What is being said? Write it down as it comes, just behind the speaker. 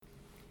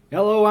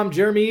Hello, I'm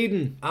Jeremy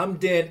Eden. I'm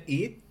Dan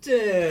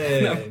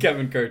Eaton. I'm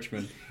Kevin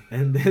Kirchman.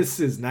 And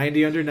this is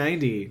 90 Under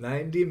 90.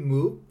 90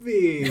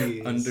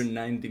 movies. Under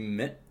 90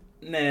 minutes.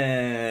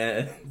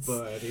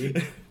 Buddy.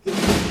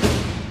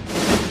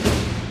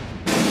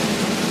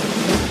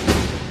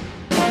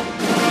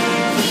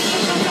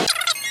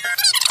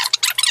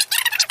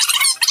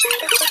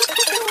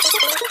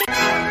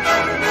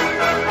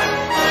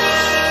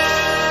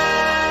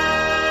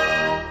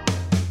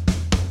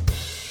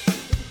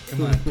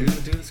 Come on, do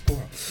the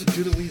squirrel.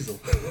 Do the weasel.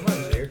 Come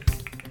on, Jared.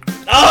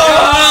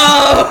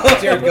 Oh!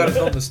 Jared, gotta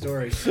tell the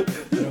story.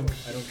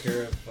 I don't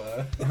care if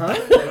I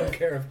don't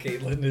care if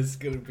Caitlin is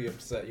gonna be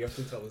upset. You have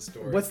to tell the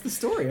story. What's the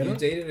story? You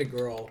dated a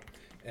girl,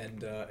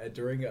 and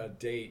during a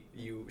date,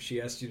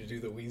 she asked you to do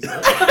the weasel.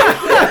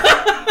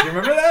 Do you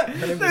remember that?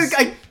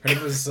 Her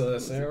name was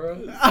Sarah.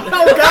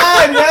 Oh,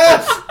 God,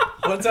 yes!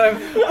 One time.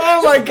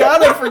 Oh, my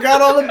God, I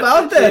forgot all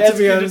about that, to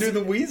be to honest. do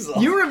the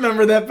weasel. You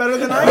remember that better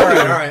than I All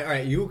do.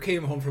 right. You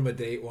came home from a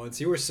date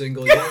once. You were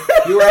single.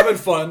 You were having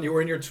fun. You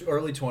were in your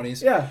early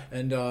 20s. Yeah.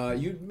 And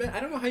you met, I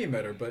don't know how you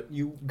met her, but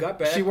you got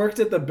back. She worked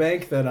at the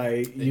bank that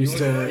I used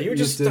to... You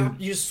just stopped.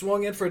 You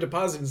swung in for a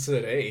deposit and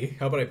said, "Hey,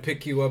 how about I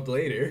pick you up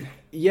later?"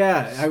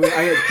 Yeah,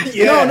 I had...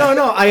 Yeah.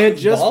 No, I had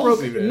just Ballsy,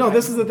 broken... man. No,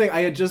 this is the thing.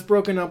 I had just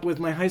broken up with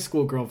my high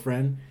school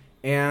girlfriend,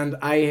 and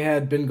I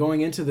had been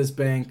going into this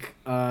bank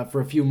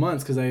for a few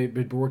months because I had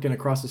been working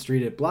across the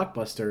street at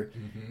Blockbuster,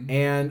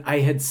 and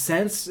I had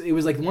sensed... It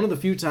was like one of the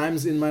few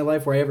times in my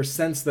life where I ever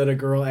sensed that a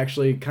girl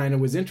actually kind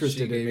of was She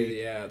interested in gave me.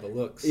 me the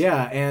looks.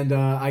 Yeah, and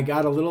I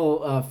got a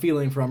little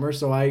feeling from her,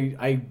 so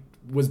I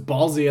was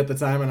ballsy at the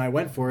time, and I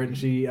went for it, and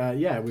she,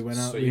 we went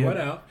out. So you went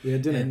out. We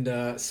had dinner.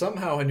 And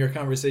somehow in your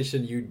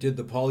conversation, you did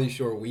the Pauly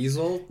Shore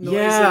weasel noise.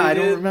 Yeah, that you I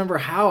did. don't remember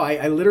how.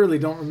 I literally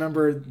don't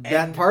remember that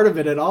And part of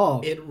it at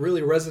all. It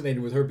really resonated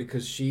with her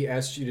because she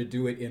asked you to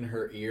do it in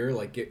her ear,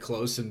 like get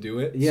close and do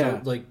it.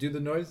 Yeah. So, like, do the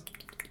noise.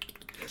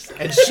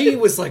 And she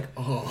was like,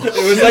 "Oh."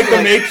 It was like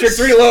the Matrix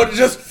Reloaded,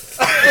 just...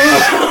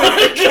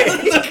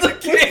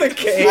 the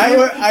cake.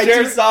 I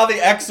Jared saw the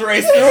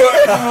X-rays through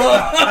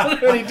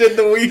it when he did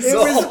the it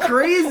weasel. was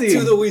crazy.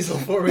 Do the weasel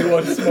for me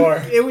once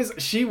more.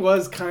 She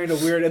was kind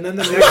of weird, and then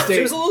the next She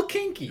day... was a little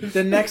kinky.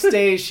 The next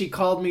day, she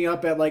called me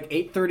up at like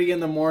 8:30 in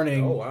the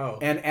morning. Oh, wow.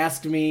 And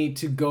asked me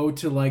to go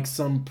to like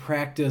some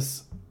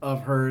practice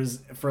of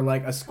hers for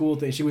like a school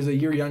thing. She was a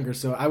year younger,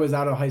 so I was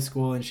out of high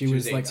school, and she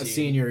was was like a 18.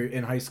 senior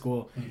in high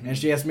school. And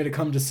she asked me to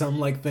come to some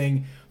like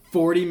thing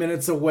 40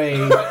 minutes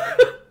away.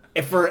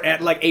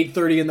 At like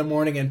 8:30 in the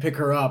morning and pick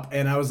her up,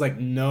 and I was like,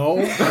 no,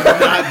 I'm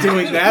not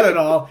doing that at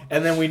all.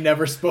 And then we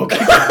never spoke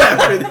again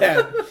after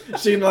that.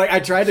 She like I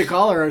tried to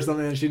call her or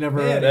something, and she never.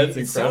 Man, that's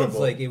it sounds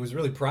incredible. like it was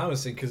really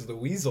promising because the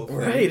weasel. thing.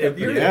 Right, If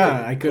you're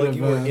yeah, I could like have,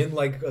 you were in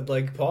like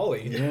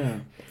Pauly. Yeah.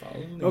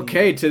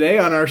 Okay, today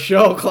on our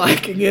show,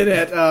 clocking in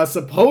at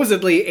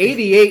supposedly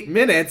 88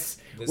 minutes,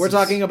 we're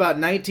talking about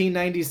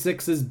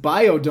 1996's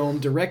Biodome,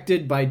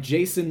 directed by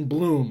Jason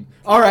Blum.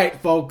 All right,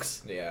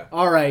 folks. Yeah.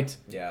 All right.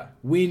 Yeah.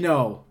 We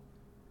know.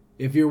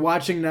 If you're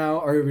watching now,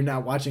 or if you're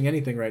not watching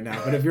anything right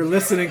now, but if you're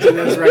listening to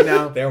this right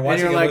now, They're and watching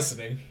you're and like,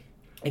 listening.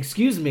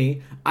 excuse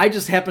me, I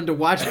just happened to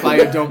watch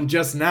Biodome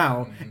just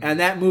now, and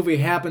that movie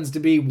happens to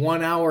be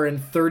 1 hour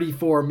and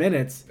 34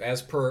 minutes.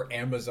 As per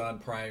Amazon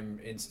Prime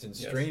Instant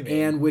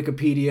Streaming. And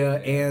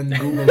Wikipedia and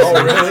Google.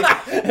 Oh, really?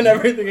 and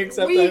everything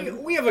except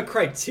that. we have a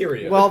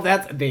criteria. Well,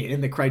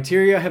 the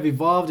criteria have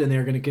evolved, and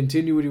they're going to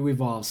continue to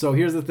evolve. So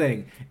here's the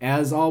thing: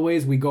 as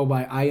always, we go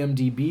by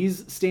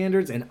IMDb's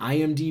standards, and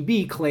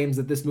IMDb claims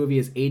that this movie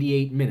is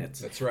 88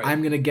 minutes. That's right.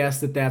 I'm going to guess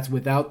that that's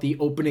without the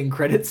opening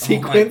credit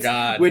sequence,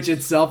 God. which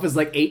itself is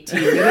like 18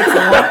 minutes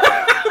long.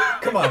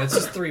 come on, it's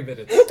just 3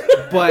 minutes.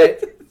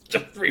 But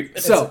Just 3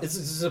 minutes. so This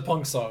is a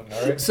punk song,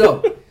 all right?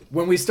 So,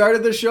 when we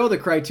started the show, the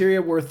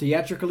criteria were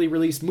theatrically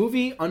released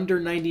movie, under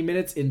 90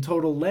 minutes in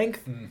total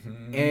length,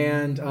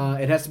 and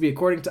it has to be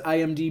according to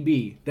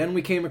IMDb. Then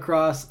we came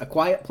across A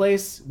Quiet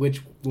Place,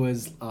 which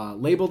was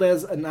labeled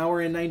as an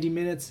hour and 90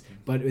 minutes,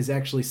 but it was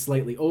actually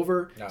slightly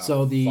over. Oh,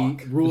 so the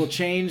fuck. rule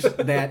changed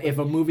that if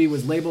a movie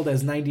was labeled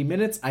as 90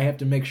 minutes, I have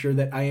to make sure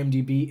that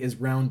IMDb is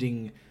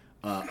rounding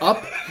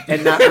up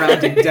and not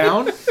rounding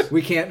down.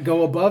 We can't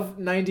go above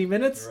 90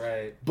 minutes.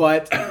 Right.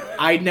 But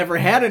I never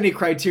had any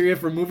criteria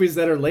for movies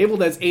that are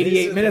labeled as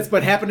 88 minutes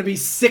but happen to be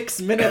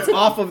 6 minutes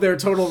off of their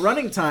total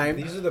running time.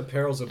 These are the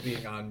perils of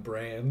being on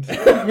brand.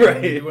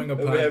 Right. Doing a Of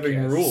podcast.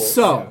 having rules.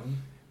 So,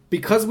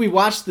 because we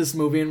watched this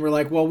movie and we're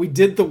like, well, we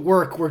did the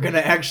work, we're going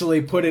to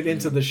actually put it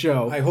into the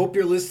show. I hope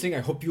you're listening. I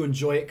hope you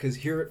enjoy it because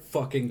here it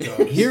fucking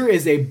goes. Here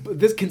is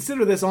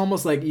consider this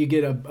almost like you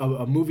get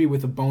a movie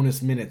with a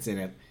bonus minutes in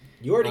it.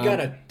 You already got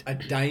a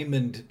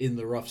diamond in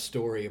the rough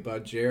story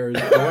about Jared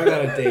going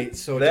on a date,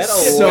 so That just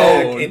sit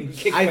alone. back and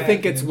kick I back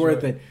think and it's enjoy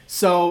worth it.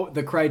 So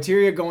the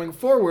criteria going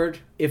forward,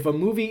 if a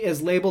movie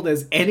is labeled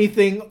as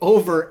anything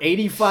over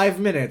 85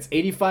 minutes,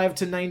 85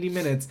 to 90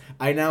 minutes,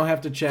 I now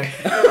have to check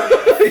three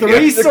have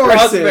to sources.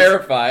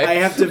 cross-verify. I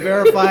have to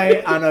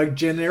verify on a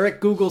generic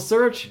Google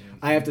search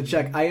I have to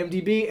check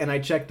IMDb and I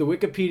check the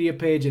Wikipedia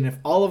page, and if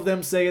all of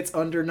them say it's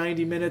under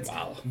 90 minutes,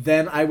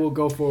 then I will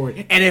go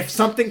forward. And if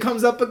something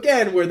comes up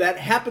again where that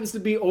happens to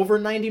be over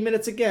 90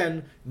 minutes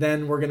again,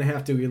 then we're going to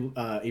have to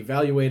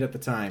evaluate at the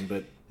time.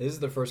 But this is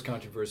the first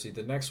controversy.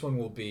 The next one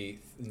will be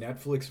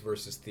Netflix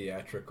versus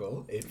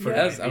theatrical.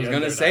 Yes, I was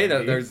going to say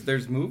that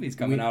there's movies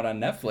coming out on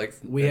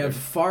Netflix. We have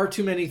far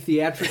too many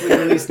theatrically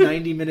released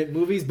 90-minute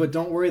movies, but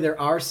don't worry, there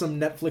are some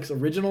Netflix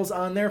originals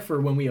on there for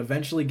when we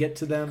eventually get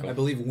to them. I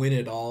believe Win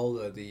It All,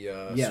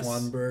 the yes,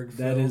 Swanberg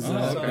that film.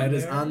 That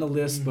is on the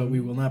list, but we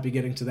will not be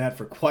getting to that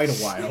for quite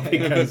a while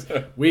because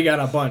we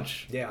got a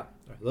bunch. Yeah.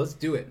 Let's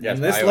do it. Yes,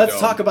 let's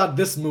talk about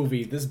this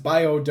movie, this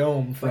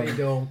Biodome.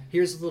 Biodome.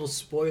 Here's a little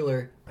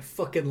spoiler. I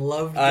fucking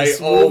loved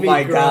this movie. Oh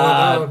my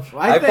god!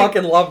 I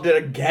fucking loved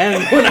it again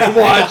when I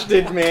watched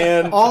it,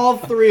 man. All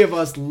three of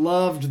us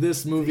loved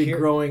this movie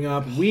growing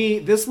up.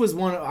 This was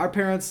one of our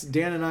parents.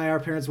 Dan and our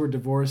parents were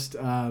divorced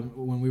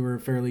when we were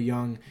fairly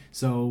young.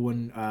 So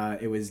when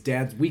it was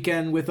Dad's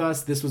weekend with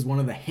us, this was one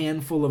of the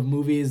handful of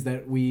movies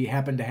that we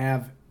happened to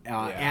have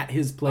at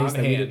his place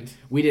that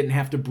we didn't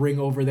have to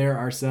bring over there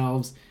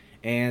ourselves.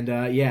 And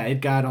it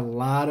got a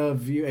lot of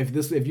view.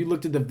 If you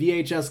looked at the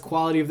VHS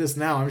quality of this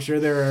now, I'm sure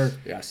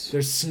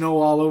there's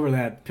snow all over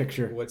that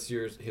picture. What's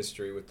your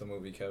history with the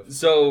movie, Kev?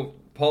 So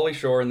Pauly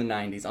Shore in the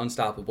 '90s,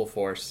 Unstoppable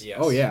Force. Yes.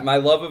 Oh yeah. My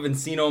love of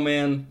Encino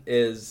Man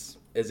is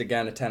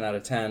again a 10 out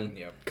of 10.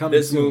 Yep.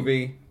 This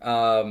movie,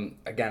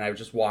 again, I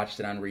just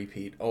watched it on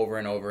repeat over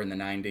and over in the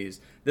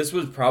 '90s. This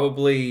and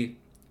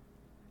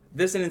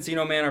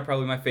Encino Man are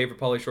probably my favorite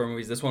Pauly Shore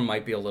movies. This one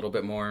might be a little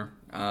bit more.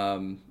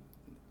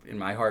 In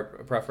my heart,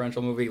 a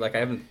preferential movie. Like, I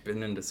haven't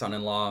been into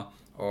Son-in-Law,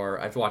 or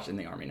I've watched In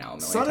the Army now a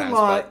million times.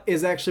 Son-in-Law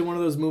is actually one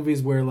of those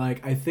movies where,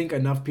 like, I think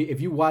enough people, if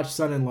you watch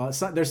Son-in-Law,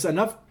 there's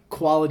enough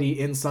quality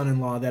in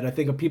Son-in-Law that I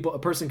think a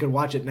person could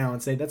watch it now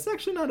and say, that's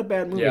actually not a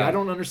bad movie. Yeah. I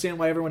don't understand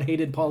why everyone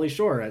hated Pauly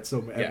Shore at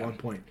one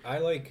point. I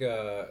like,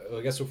 I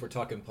guess if we're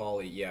talking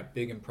Pauly,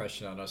 big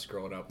impression on us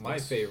growing up. My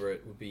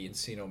favorite would be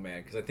Encino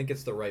Man, because I think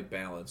it's the right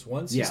balance.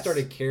 Once he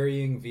started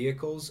carrying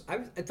vehicles, I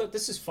thought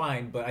this is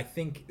fine, but I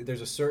think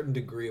there's a certain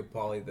degree of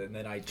Pauly that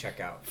then I check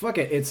out. Fuck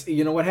it. It's,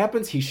 you know what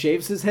happens? He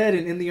shaves his head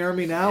in the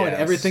Army now, and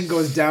everything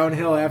goes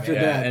downhill after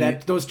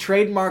that. Those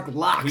trademark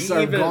locks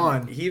are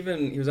gone. He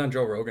was on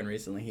Joe Rogan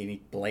recently. He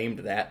blamed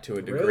that to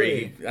a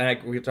degree. Really?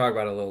 And we can talk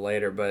about it a little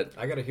later, but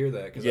I gotta hear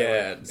that.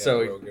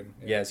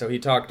 Cause so he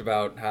talked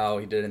about how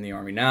he did In the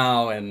Army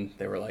Now, and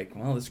they were like,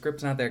 well, the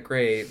script's not that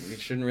great. We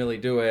shouldn't really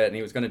do it. And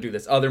he was going to do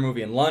this other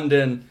movie in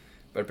London,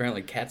 but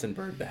apparently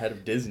Katzenberg, the head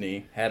of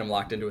Disney, had him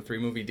locked into a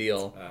 3-movie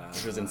deal,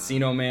 which was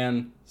Encino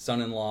Man,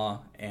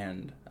 Son-in-Law,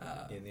 and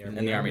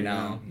In the Army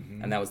Now.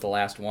 Mm-hmm. And that was the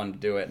last one to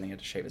do it, and he had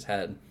to shave his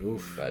head.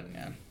 Oof. But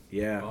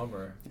yeah.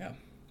 Bummer. Yeah.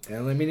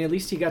 And I mean, at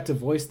least he got to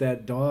voice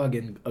that dog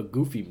in a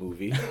Goofy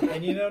movie.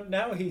 And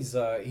now he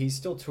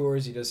still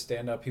tours. He does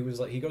stand up. He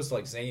goes to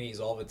like Zanies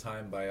all the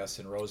time by us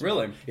in Rosemont.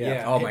 Really?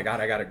 Yeah. Oh my God,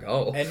 I gotta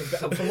go. And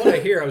from what I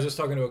hear, I was just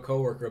talking to a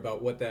coworker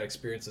about what that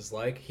experience is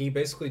like. He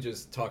basically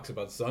just talks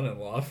about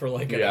Son-in-Law for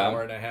like an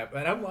hour and a half.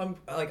 And I'm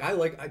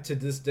like, to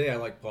this day I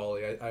like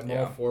Pauly. I'm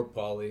all for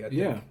Pauly. I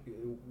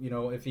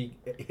think,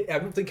 I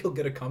don't think he'll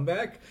get a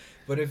comeback,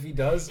 but if he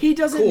does, he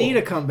doesn't need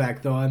a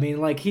comeback though. I mean,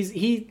 like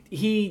he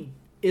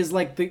is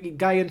like the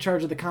guy in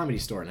charge of the Comedy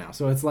Store now.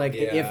 So it's like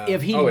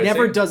if he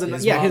never does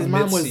enough. His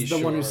mom was the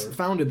one who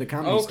founded the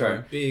Comedy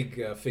Store.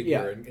 Big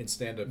figure in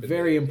stand-up.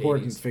 Very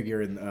important 80s.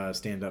 Figure in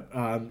stand-up.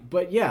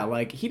 But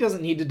like he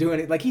doesn't need to do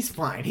anything. Like he's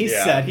fine. He's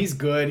set. He's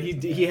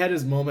good. He had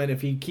his moment.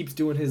 If he keeps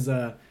doing his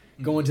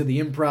going to the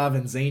Improv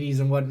and Zanies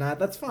and whatnot,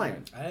 that's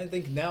fine. I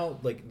think now,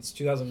 like it's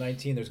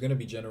 2019, there's going to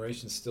be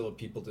generations still of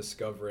people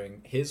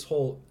discovering his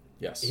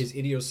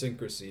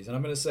idiosyncrasies. And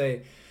I'm going to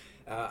say,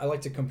 I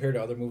like to compare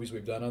to other movies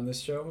we've done on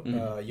this show,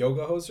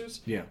 Yoga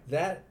Hosers. Yeah.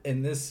 That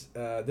and this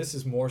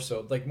is more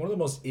so like one of the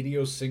most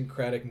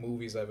idiosyncratic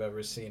movies I've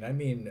ever seen. I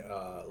mean,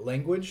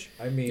 language.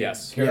 I mean,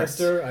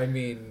 character. Yes. I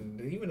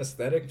mean, even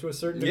aesthetic to a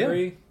certain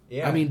degree.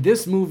 Yeah. I mean,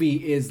 this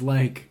movie is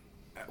like.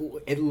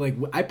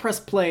 I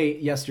pressed play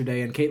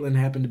yesterday, and Caitlin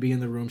happened to be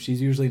in the room.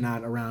 She's usually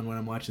not around when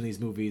I'm watching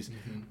these movies,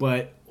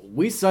 but.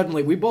 We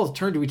both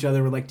turned to each other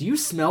and were like, do you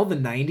smell the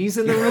 90s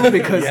in the room?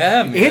 Because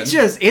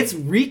it's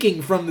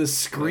reeking from the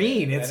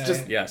screen. It's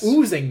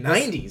oozing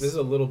 90s. This is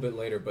a little bit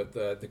later, but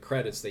the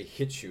credits, they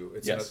hit you.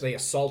 They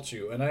assault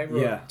you. And I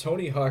wrote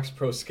Tony Hawk's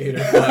Pro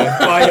Skater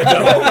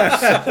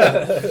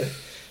 5.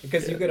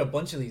 Because you get a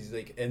bunch of these,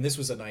 like, and this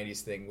was a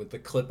 90s thing with the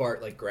clip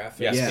art, like,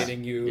 graphics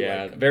hitting you.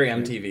 Yeah, like, very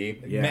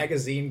MTV.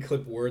 Magazine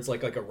clip words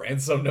like a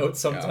ransom note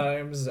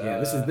sometimes. Yeah,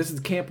 this is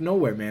Camp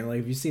Nowhere, man. Like,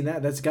 have you seen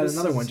that? That's got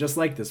another one just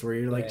like this where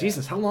you're like,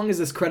 Jesus, how long is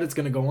this credits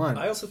going to go on?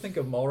 I also think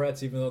of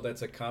Mallrats, even though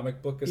that's a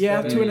comic book aesthetic.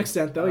 Yeah, to an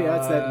extent, though. Yeah,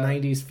 it's that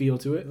 90s feel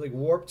to it. Like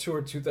Warped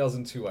Tour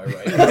 2002, I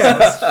write.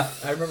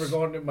 I remember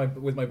going to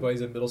with my buddies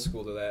in middle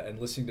school to that and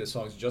listening to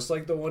songs just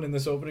like the one in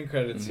this opening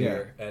credits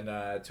here, and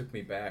it took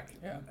me back.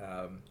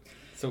 Yeah.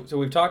 So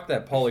we've talked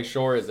that Pauly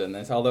Shore is in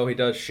this, although he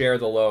does share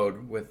the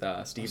load with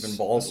Stephen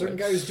Baldwin. A certain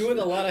guy who's doing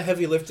a lot of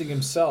heavy lifting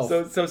himself.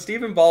 So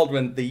Stephen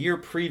Baldwin, the year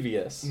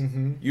previous,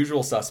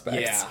 Usual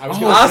Suspects. Yeah,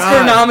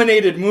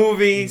 Oscar-nominated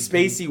movie.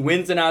 Spacey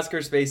wins an Oscar.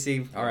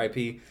 Spacey,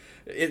 R.I.P.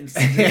 Wins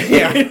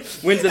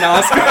an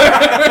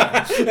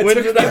Oscar.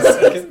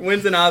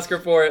 wins an Oscar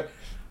for it.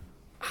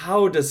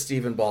 How does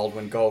Stephen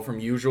Baldwin go from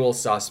Usual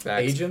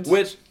Suspects, Agent?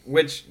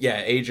 which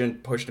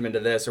Agent pushed him into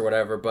this or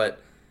whatever, but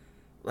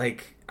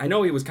like I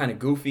know he was kind of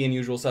goofy in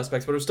Usual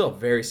Suspects, but it was still a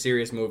very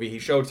serious movie. He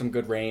showed some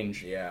good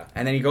range. Yeah.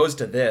 And then he goes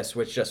to this,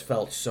 which just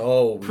felt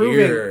so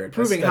weird.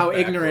 Proving how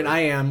ignorant I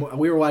am.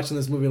 We were watching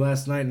this movie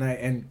last night,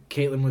 and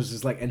Caitlin was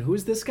just like, and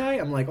who's this guy?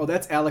 I'm like, oh,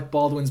 that's Alec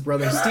Baldwin's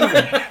brother,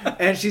 Steven.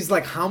 And she's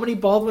like, how many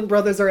Baldwin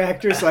brothers are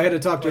actors? So I had to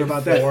talk to her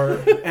about that.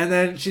 And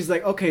then she's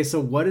like, okay, so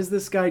what has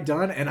this guy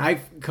done? And I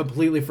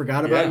completely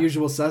forgot about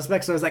Usual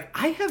Suspects. So I was like,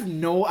 I have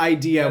no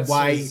idea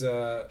why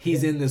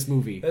he's in this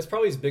movie. That's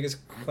probably his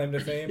biggest claim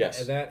to fame.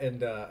 Yes. That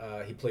and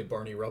he played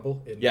Barney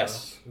Rubble in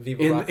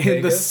Viva Rock in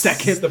Vegas. the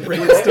second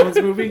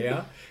Flintstones movie.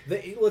 Yeah.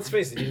 Let's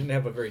face it, he didn't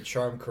have a very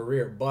charmed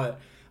career, but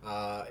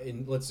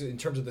in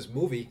terms of this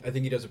movie, I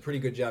think he does a pretty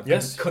good job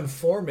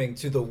conforming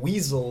to the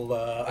weasel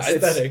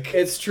aesthetic.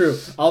 It's true.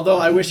 Although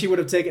I wish he would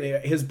have taken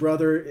it. His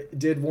brother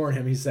did warn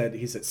him. He said,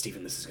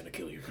 Stephen, this is going to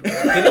kill you.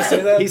 Did he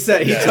say that? He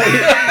said,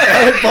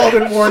 Alec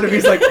Baldwin warned him.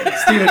 He's like,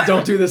 Stephen,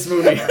 don't do this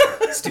movie.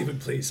 Stephen,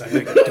 please, I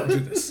beg you, don't do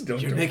this.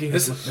 You're making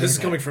this is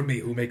coming from me,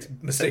 who makes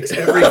mistakes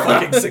every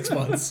fucking 6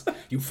 months.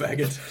 You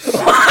faggot.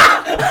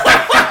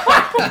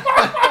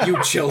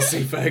 You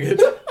Chelsea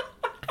faggot.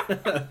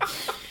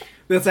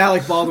 That's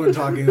Alec Baldwin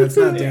talking. That's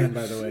not Dan,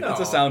 by the way. No. It's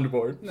a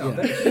soundboard. No,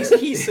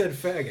 he said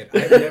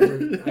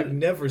faggot. I've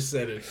never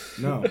said it.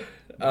 No.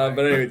 But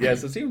anyway,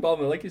 so Stephen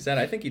Baldwin, like you said,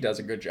 I think he does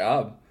a good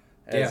job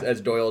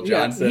as Doyle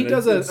Johnson. He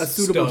does a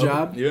suitable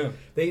job. Yeah.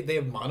 They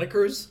have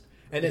monikers,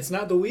 and it's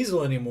not the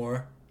weasel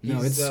anymore. No,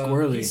 it's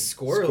Squirrely. He's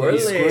Squirrely.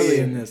 He's Squirrely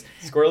in this.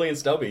 Squirrely and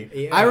Stubby.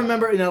 Yeah. I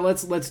remember.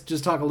 Let's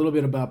just talk a little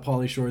bit about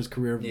Pauly Shore's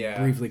career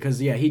briefly, because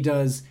he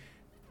does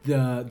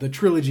the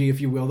trilogy, if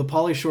you will, the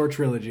Pauly Shore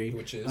trilogy,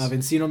 which is of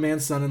Encino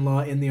Man's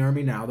Son-in-Law, In the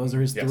Army Now. Those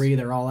are his three.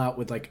 They're all out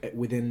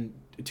within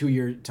a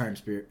 2-year time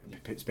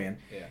span.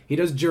 Yeah. He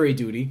does Jury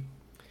Duty.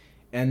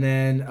 And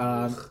then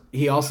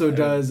he also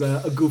does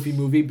a goofy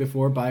movie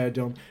before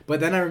Biodome. But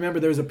then I remember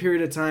there was a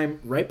period of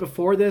time right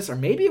before this, or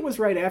maybe it was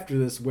right after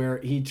this, where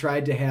he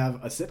tried to have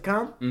a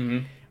sitcom. Mm-hmm.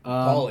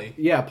 Pauly.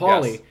 Yeah,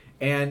 Pauly. Yes.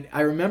 And I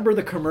remember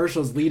the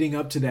commercials leading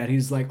up to that.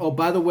 He's like, oh,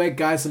 by the way,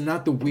 guys, I'm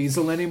not the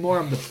weasel anymore.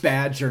 I'm the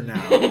badger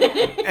now.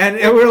 and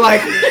we're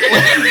like...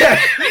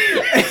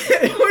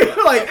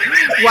 like,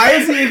 why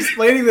is he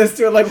explaining this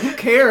to her? Like, who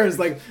cares?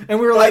 Like, and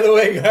we were like,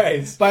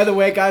 by the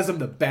way, guys, I'm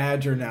the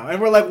badger now.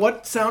 And we're like,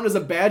 what sound does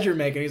a badger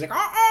make? And he's like,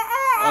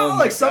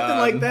 like something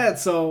like that.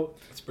 So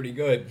it's pretty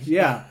good.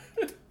 Yeah,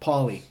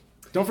 Pauly.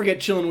 Don't forget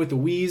Chillin' with the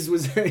Wheeze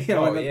was there.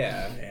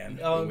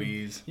 Man.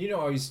 Wheeze. You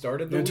know how he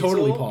started the weasel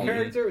totally Pauly.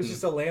 character? It was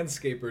just a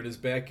landscaper in his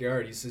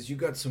backyard. He says, you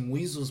got some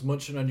weasels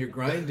munching on your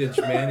grindage,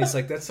 man. He's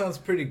like, that sounds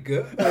pretty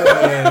good.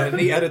 And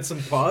he added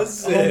some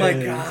pauses. Oh my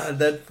god,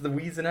 that's the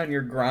wheezing on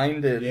your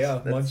grindage.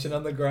 Yeah, munching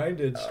on the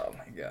grindage. Oh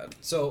my god.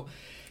 So...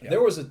 There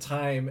was a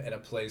time and a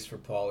place for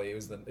Pauly.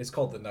 It's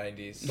called the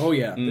 90s. Oh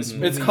yeah,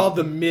 Mm-hmm. It's called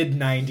the mid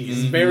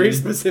 90s, very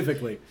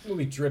specifically. This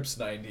movie drips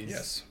 90s.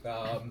 Yes.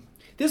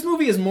 This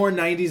movie is more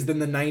 90s than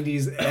the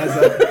 90s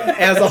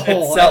as a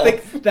whole. Itself. I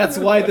think that's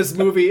why this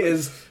movie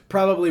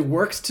probably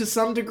works to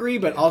some degree,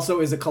 but also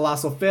is a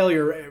colossal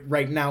failure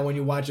right now when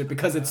you watch it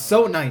because it's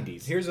so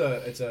 90s.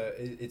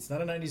 It's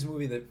not a 90s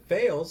movie that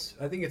fails.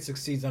 I think it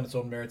succeeds on its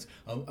own merits.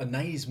 A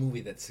 90s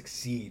movie that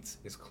succeeds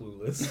is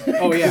Clueless.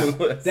 Oh yeah,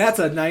 Clueless. That's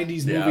a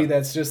 90s movie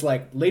that's just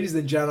like, ladies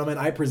and gentlemen,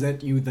 I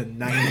present you the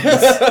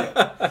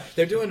 90s.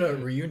 They're doing a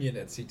reunion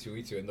at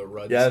C2E2 and the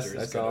Ruddsters. Yes,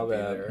 I saw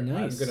that.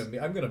 Nice.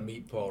 I'm gonna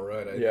meet Paul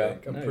Rudd. I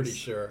think I'm pretty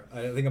sure.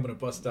 I think I'm gonna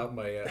bust out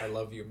my "I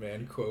love you,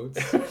 man" quotes.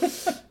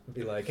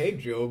 Be like, hey,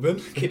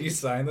 Jobin, can you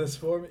sign this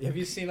for me? Have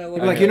you seen I Love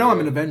You? Like, I'm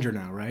an Avenger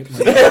now, right?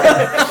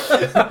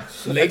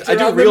 Later I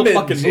do real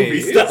fucking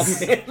movie stuff,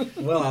 man.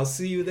 Well, I'll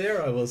see you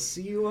there. I will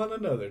see you on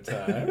another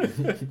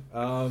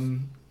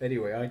time.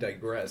 Anyway, I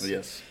digress.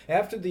 Yes.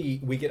 After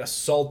we get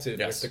assaulted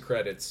with the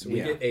credits, we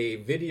get a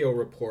video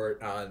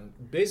report on,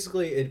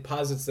 basically it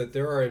posits that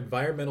there are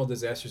environmental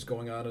disasters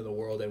going on in the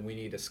world and we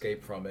need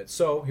escape from it.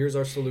 So here's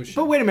our solution.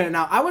 But wait a minute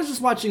now, I was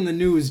just watching the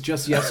news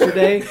just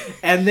yesterday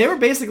and they were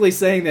basically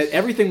saying that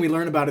everything we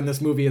learn about in this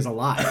movie is a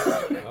lie.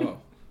 Oh.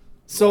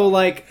 So,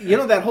 like,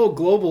 that whole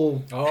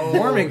global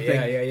warming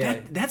thing, yeah.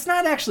 that's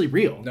not actually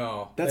real.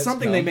 No. That's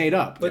something they made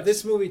up. But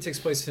this movie takes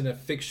place in a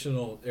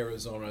fictional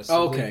Arizona.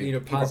 So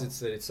it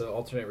posits that it's an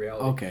alternate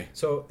reality. Okay.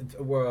 So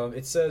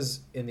it says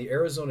in the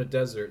Arizona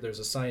desert, there's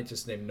a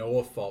scientist named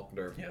Noah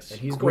Faulkner. Yes. And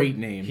he's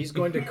name. He's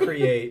going to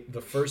create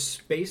the first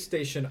space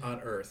station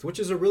on Earth, which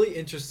is a really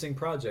interesting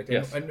project.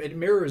 Yes. And it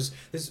mirrors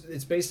this.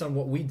 It's based on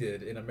what we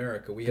did in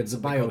America. We had the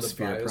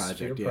Biosphere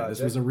Project. Yeah, this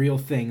was a real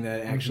thing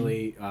that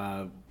actually...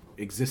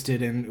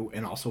 existed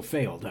and also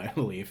failed, I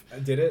believe.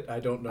 Did it? I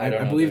don't know.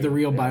 I believe the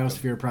real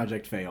Biosphere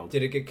Project failed.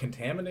 Did it get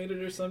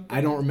contaminated or something? I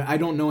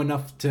don't know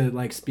enough to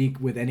like speak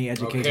with any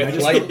education. Okay. I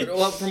just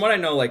well, from what I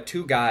know, like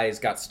 2 guys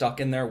got stuck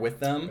in there with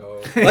them.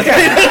 Oh.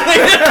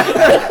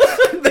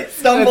 They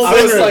stumbled.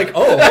 I was like,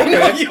 oh.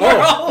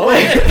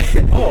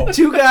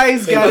 2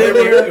 guys got in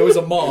there. It was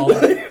a mall.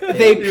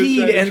 They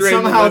peed and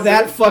somehow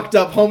that fucked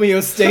up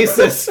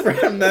homeostasis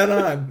from then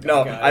on.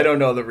 No, I don't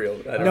know the real.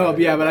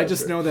 But I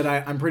just know that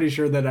I'm pretty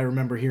sure that I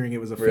remember hearing it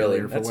was a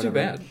failure. That's for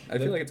whatever. too bad. I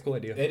feel like it's a cool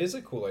idea. It is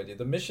a cool idea.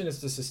 The mission is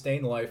to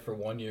sustain life for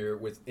 1 year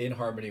in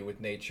harmony with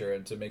nature,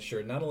 and to make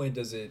sure not only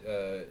does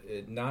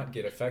it not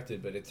get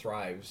affected, but it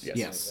thrives.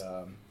 Yes.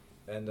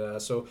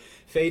 So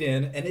fade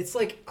in, and it's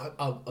like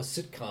a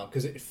sitcom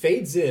because it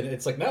fades in.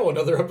 It's like now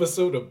another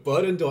episode of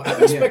Bud and Doyle.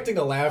 I'm expecting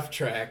a laugh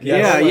track. You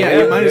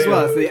might as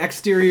well. It's the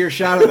exterior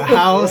shot of the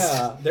house.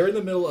 Yeah, they're in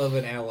the middle of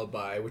an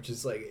alibi, which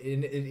is like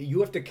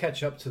you have to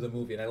catch up to the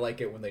movie, and I like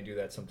it when they do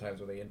that sometimes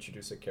when they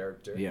introduce a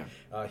character. Yeah,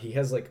 he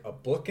has like a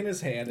book in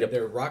his hand, and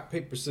they're rock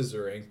paper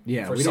scissoring.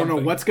 Yeah, we don't know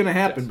what's going to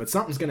happen, but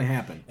something's going to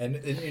happen.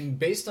 And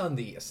based on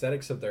the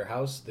aesthetics of their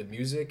house, the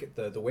music,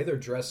 the way they're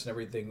dressed, and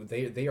everything,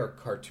 they are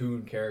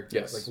cartoon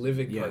characters, like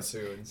living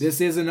cartoons.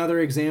 This is another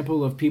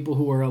example of people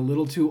who are a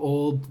little too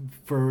old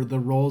for the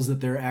roles that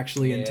they're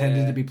actually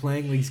intended to be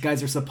playing. These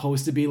guys are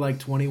supposed to be like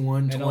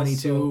 21,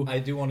 22. Also, I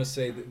do want to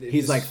say that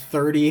he's like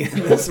 30 in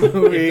this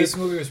movie. If this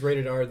movie was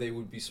rated R, they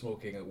would be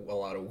smoking a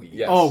lot of weed.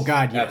 Yes. Oh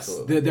God, yes.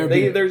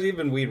 Absolutely. There's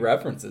even weed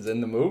references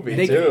in the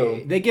movie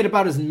too. They get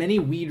about as many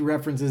weed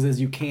references as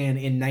you can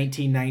in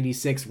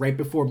 1996, right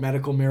before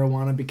medical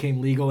marijuana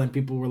became legal, and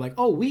people were like,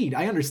 "Oh, weed!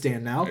 I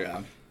understand now."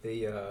 Yeah.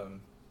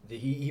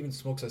 He even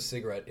smokes a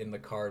cigarette in the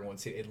car, and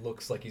once it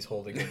looks like he's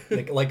holding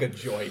it like a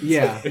joint.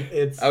 Yeah,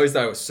 I always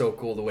thought it was so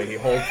cool the way he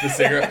holds the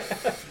cigarette.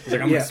 He's like,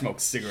 "I'm gonna smoke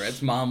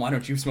cigarettes, Mom. Why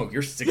don't you smoke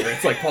your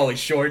cigarettes like Pauly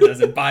Shore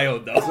does in Bio,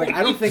 though?" It's like,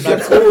 I don't think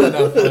that's cool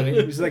enough,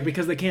 honey. He's like,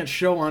 because they can't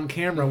show on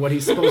camera what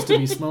he's supposed to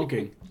be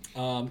smoking.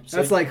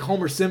 That's like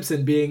Homer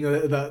Simpson being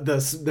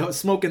the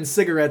smoking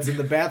cigarettes in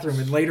the bathroom,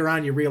 and later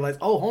on you realize,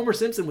 oh, Homer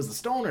Simpson was a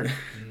stoner.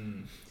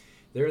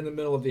 They're in the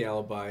middle of the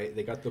alibi.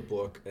 They got the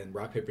book, and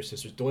rock, paper,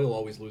 scissors. Doyle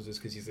always loses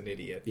because he's an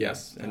idiot.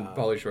 Yes, and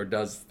Pauly Shore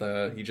does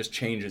he just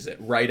changes it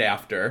right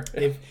after.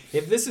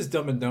 If this is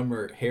Dumb and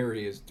Dumber,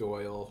 Harry is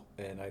Doyle,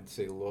 and I'd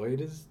say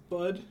Lloyd is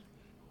Bud.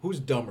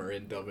 Who's dumber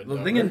in Dumb and Dumber?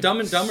 The thing in Dumb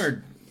and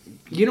Dumber,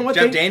 you know what?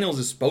 Jeff Daniels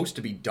is supposed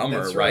to be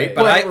dumber, That's right? right.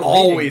 But I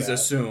always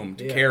assumed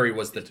Carrie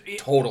was the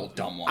total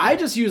dumb one. I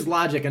just use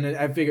logic, and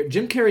I figured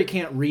Jim Carrey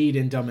can't read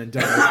in Dumb and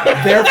Dumber.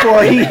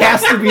 Therefore, he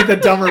has to be the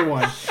dumber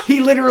one.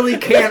 He literally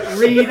can't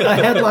read a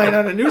headline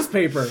on a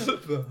newspaper.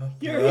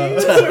 Your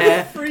ears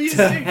are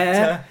freezing. He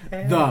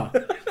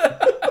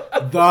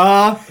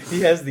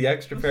has the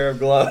extra pair of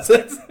gloves.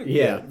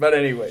 Yeah. But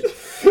anyway.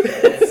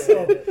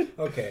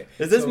 Okay.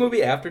 Is this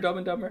movie after Dumb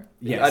and Dumber?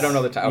 Yes. I don't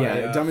know the time.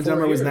 Yeah, Dumb and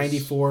Dumber was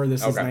 94.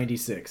 This is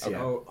 96. Okay.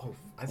 Yeah. Oh,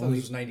 I thought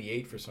this was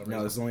 98 for some reason.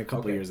 No, this is only a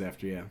couple years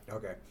after, yeah.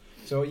 Okay.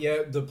 So,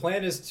 the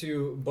plan is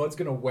Bud's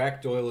going to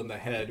whack Doyle in the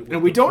head.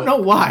 And we don't know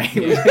why.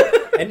 Yeah.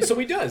 And so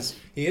he does.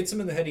 He hits him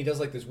in the head. He does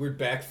like this weird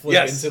backflip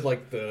into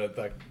like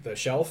the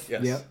shelf.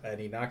 Yes. Yep. And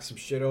he knocks some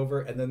shit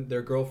over. And then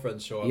their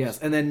girlfriends show up. Yes.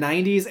 And then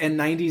 90s and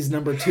 90s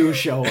number 2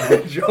 show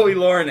up. Joey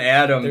Lauren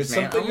Adams. There's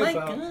man. something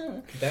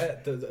about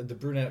that the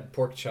brunette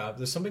pork chop.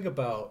 There's something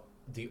about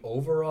the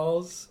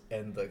overalls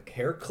and the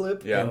hair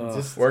clip. Yeah, and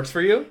just works for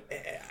you.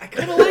 I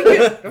kind of like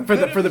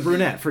it for the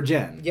brunette, for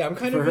Jen. Yeah, I'm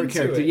kind for of her into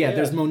character. it. Yeah,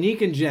 there's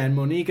Monique and Jen.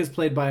 Monique is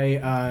played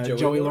by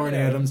Joey Lauren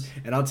Adams,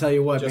 and I'll tell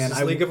you what, Justice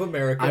man, League of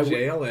America,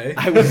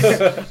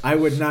 JLA. I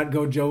would not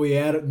go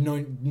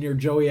near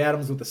Joey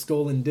Adams with a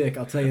stolen dick.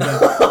 I'll tell you that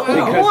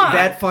because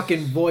that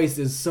fucking voice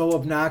is so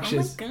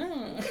obnoxious. Oh my God.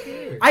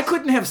 I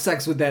couldn't have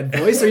sex with that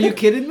voice. Are you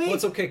kidding me? Well,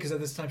 it's okay because at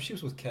this time she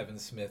was with Kevin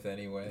Smith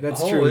anyway.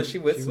 That's true. Was she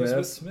with Smith? Was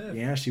with Smith.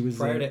 Yeah, she was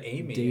prior to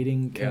Amy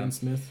dating Kevin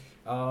Smith.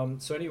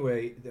 So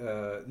anyway,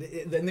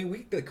 then we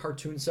get the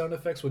cartoon sound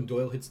effects when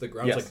Doyle hits the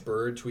ground. It's like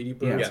bird, Tweety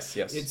bird. Yes.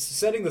 It's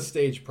setting the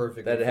stage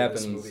perfectly. That for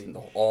happens this movie.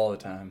 all the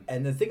time.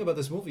 And the thing about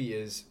this movie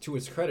is, to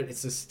its credit, it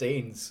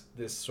sustains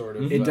this sort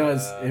of. It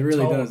does. It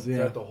really does. Yeah.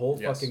 Throughout the whole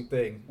fucking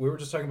thing. We were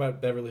just talking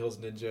about Beverly Hills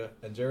Ninja,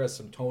 and Jared has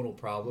some tonal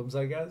problems,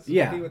 I guess.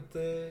 Yeah. Maybe with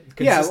the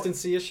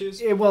consistency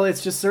issues. Well,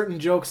 it's just certain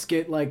jokes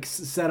get like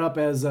set up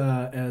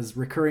as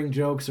recurring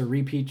jokes or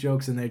repeat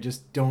jokes, and they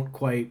just don't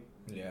quite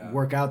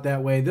work out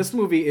that way. This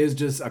movie is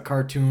just a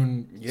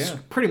cartoon,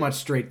 pretty much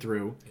straight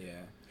through. Yeah.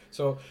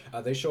 So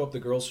they show up, the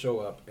girls show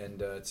up,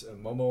 and it's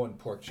Momo and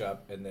Pork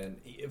Chop, and then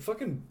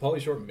fucking Pauly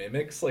Shore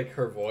mimics like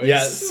her voice.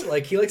 Yes.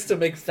 Like he likes to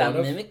make fun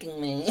of.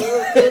 mimicking me.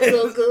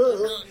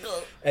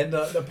 And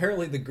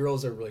apparently the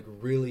girls are like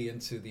really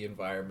into the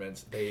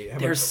environment.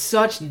 They're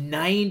such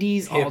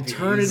 90s hippies.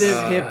 Alternative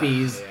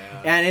hippies.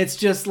 And it's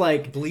just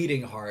like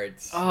bleeding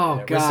hearts.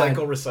 Oh God!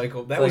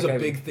 Recycle. That was a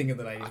big thing in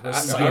the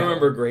 90s. I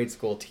remember grade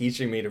school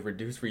teaching me to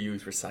reduce,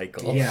 reuse,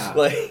 recycle. Yeah,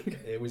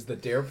 it was the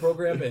DARE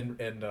program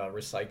and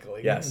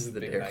recycling. Yes, the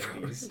DARE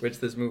program, which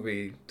this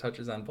movie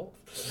touches on both.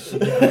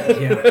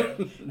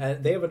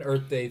 And they have an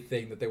Earth Day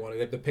thing that they want to.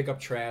 They have to pick up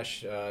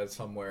trash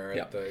somewhere.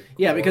 At the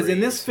because in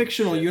this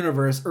fictional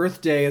universe,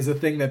 Earth Day is a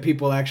thing that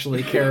people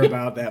actually care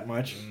about that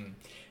much.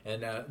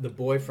 And the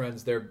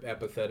boyfriends, they're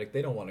apathetic.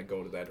 They don't want to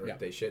go to that Earth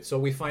Day shit. So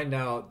we find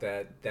out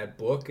that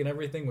book and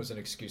everything was an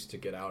excuse to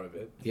get out of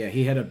it. Yeah,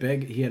 he had a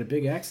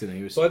big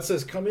accident. Bud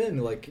says, "Come in,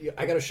 like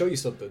I got to show you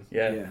something."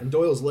 Yeah. And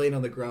Doyle's laying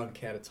on the ground,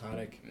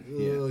 catatonic.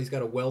 He's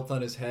got a welt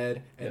on his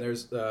head, and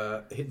there's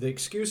the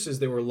excuse is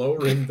they were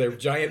lowering their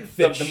giant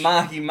fish. The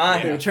mahi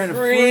mahi. They were trying to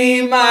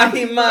free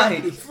mahi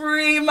mahi,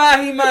 free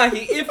mahi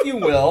mahi, if you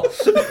will.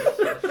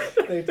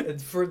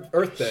 For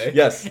Earth Day.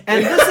 Yes.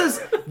 And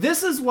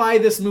this is why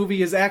this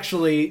movie is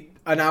actually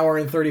an hour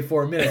and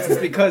 34 minutes.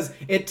 It's because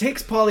it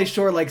takes Pauly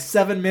Shore like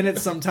 7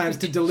 minutes sometimes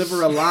to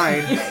deliver a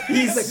line.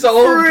 He's like,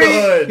 so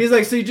good. He's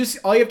like, so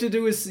all you have to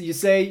do is you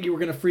say you were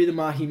going to free the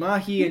mahi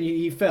mahi, and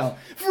he fell.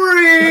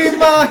 Free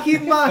mahi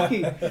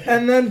mahi.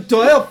 And then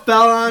Doyle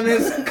fell on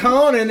his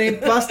cone and he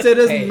busted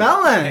his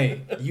melon.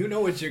 Hey, you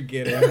know what you're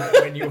getting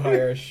when you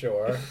hire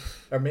Shore.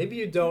 Or maybe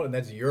you don't, and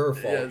that's your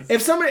fault.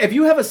 Yes. If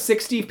you have a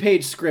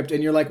 60-page script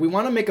and you're like, we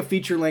want to make a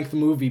feature-length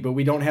movie, but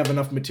we don't have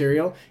enough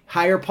material,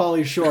 hire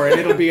Pauly Shore, and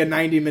it'll be a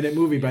 90-minute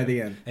movie by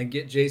the end. And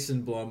get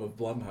Jason Blum of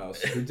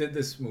Blumhouse, who did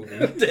this movie.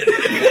 No,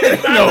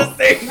 the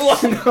same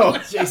Blum. No,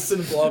 Jason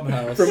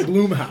Blumhouse from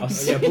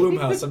Blumhouse. Yeah,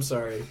 Blumhouse. I'm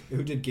sorry,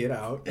 who did Get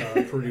Out,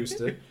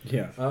 produced it.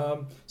 Yeah.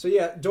 So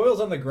yeah,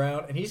 Doyle's on the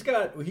ground, and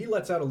he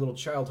lets out a little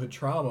childhood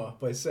trauma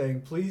by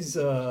saying, "Please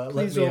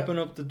open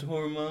up the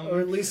door, Mom, or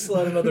at least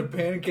slide another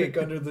pancake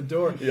under the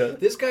door." Yeah.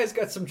 This guy's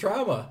got some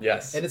trauma.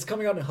 Yes. And it's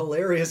coming out in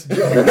hilarious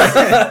jokes.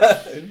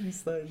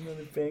 Slide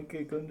another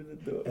pancake under the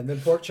door. And then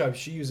Porkchop,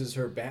 she uses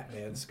her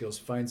Batman skills,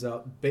 finds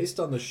out based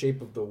on the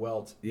shape of the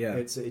welt. Yeah.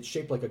 It's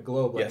shaped like a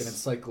globe, like an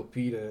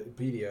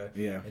encyclopedia.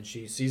 Yeah. And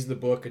she sees the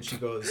book and she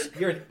goes,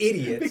 "You're an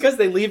idiot." Because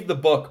they leave the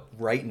book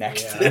right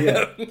next to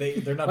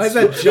him. They're not. Why is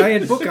that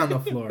giant book on the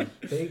floor?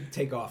 They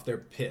take off. They're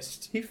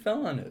pissed. He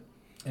fell on it.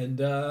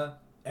 And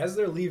as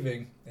they're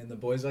leaving, and the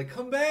boy's like,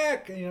 "Come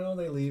back!" And,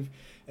 they leave,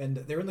 and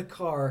they're in the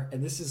car,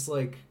 and this is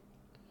like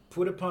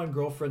put upon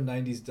girlfriend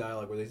 90s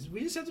dialogue where we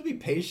just have to be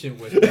patient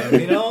with them,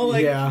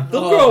 yeah,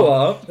 they'll grow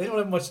up. They don't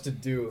have much to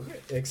do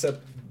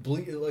except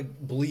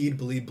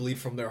bleed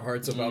from their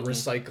hearts about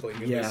recycling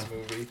in this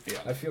movie. Yeah.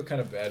 I feel kind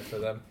of bad for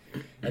them.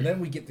 And then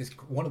we get this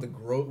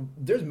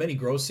there's many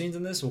gross scenes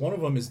in this. One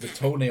of them is the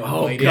toenail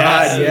biting. Oh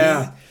God,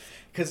 yeah.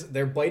 Because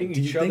they're biting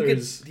each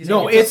other's.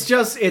 It's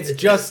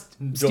just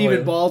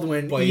Stephen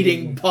Baldwin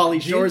eating Pauly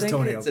Shore's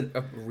toenails. Is it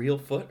a real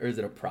foot or is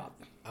it a prop?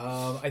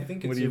 I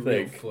think it's a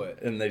real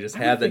foot. And they just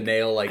had the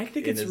nail I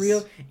think it's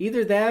real.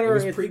 Either that or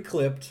it was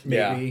pre-clipped,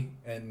 maybe.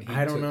 Yeah. And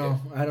I don't know.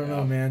 I don't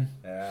know, man.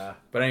 Yeah.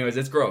 But anyways,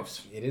 it's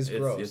gross. It is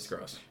gross. It's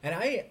gross. And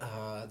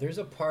there's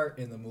a part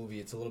in the movie,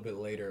 it's a little bit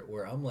later,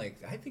 where I'm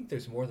like, I think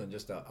there's more than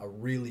just a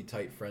really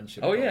tight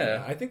friendship. Oh,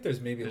 yeah. I think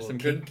there's maybe a little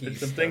kinky There's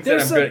some stuff. things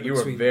that I'm good. You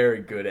were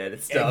very good at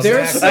it. Stuff.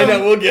 Exactly. I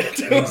know, we'll get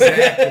to it.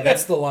 Exactly.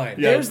 That's the line.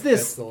 Yeah. There's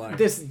this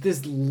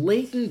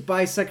latent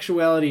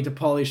bisexuality to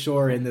Pauly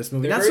Shore in this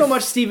movie. Not so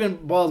much Stephen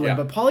Baldwin,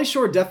 but Pauly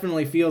Shore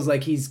definitely feels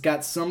like he's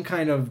got some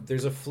kind of...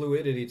 There's a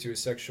fluidity to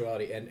his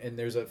sexuality, and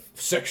there's a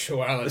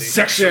sexuality.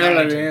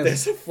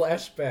 There's a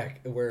flashback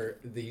where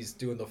he's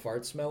doing the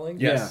fart smelling.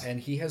 Yes. And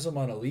he has them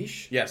on a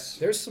leash. Yes.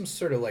 There's some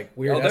sort of like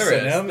weird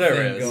S&M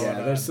thing going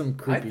on. There's some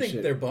creepy shit. I think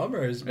shit. they're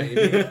bummers,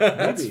 maybe.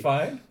 That's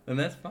fine. And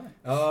that's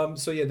fine.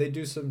 So yeah, they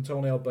do some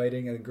toenail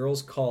biting, and the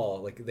girls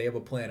call. Like, they have a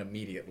plan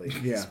immediately.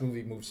 Yeah. This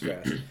movie moves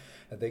fast.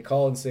 And they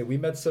call and say, "We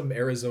met some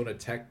Arizona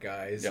Tech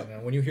guys." Yep.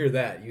 And when you hear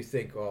that, you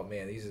think, "Oh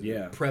man, these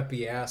are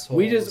preppy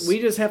assholes." We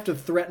just have to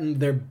threaten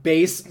their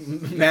base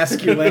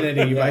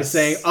masculinity by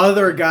saying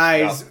other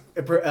guys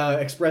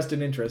expressed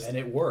an interest, and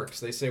it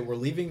works. They say, "We're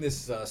leaving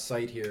this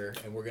site here,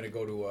 and we're going to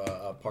go to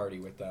a party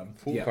with them,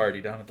 pool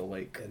party down at the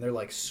lake." And they're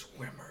like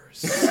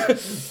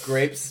swimmers,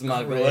 grape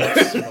smugglers.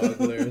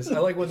 I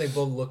like when they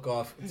both look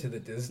off to the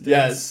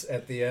distance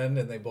at the end,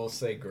 and they both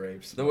say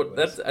grapes.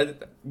 That's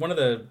one of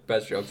the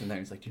best jokes in there.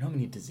 He's like, "Do you know how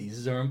many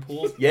diseases are in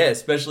pools?" Yeah,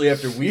 especially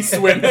after we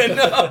swim in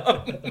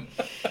them.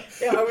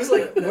 Yeah, I was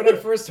like, when I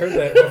first heard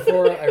that,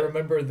 before I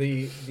remember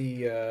the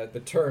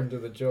turn to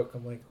the joke,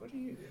 I'm like, what are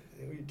you...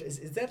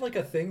 Is that like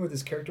a thing with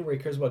his character where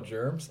he cares about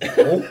germs?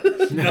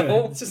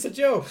 No, it's just a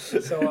joke.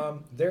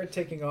 So they're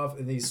taking off,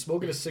 and he's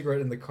smoking a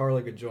cigarette in the car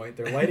like a joint.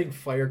 They're lighting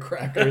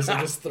firecrackers and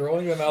just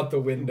throwing them out the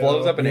window.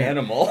 Blows up an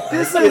animal.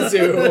 This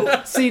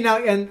is see now,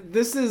 and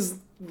this is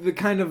the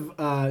kind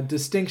of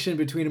distinction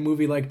between a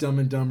movie like Dumb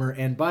and Dumber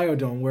and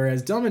Biodome,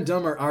 whereas Dumb and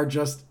Dumber are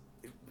just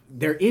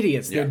they're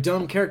idiots. They're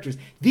dumb characters.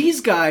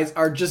 These guys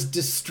are just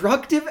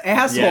destructive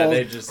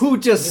assholes who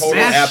just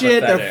smash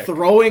shit. They're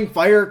throwing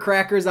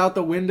firecrackers out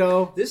the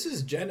window. This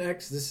is Gen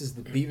X. This is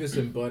the Beavis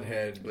and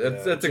Butthead.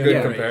 That's a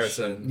good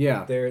comparison.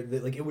 Yeah, they're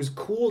like, it was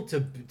cool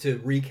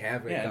to wreak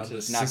havoc on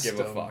the system. Not give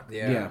a fuck.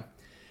 Yeah.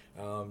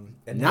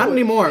 And not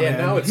anymore, man.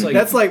 Now it's like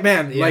that's like,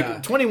 man,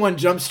 like 21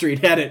 Jump Street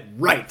had it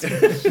right.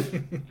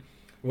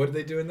 What did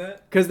they do in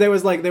that? Because they were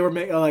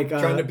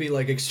trying to be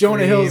like extreme.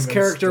 Jonah Hill's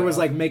character was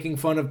like making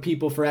fun of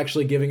people for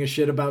actually giving a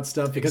shit about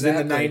stuff. Because in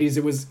the 90s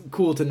it was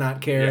cool to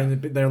not care,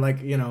 and they're like,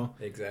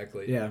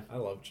 exactly. Yeah, I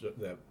loved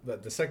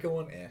that. The second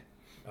one,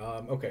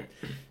 okay,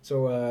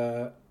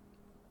 so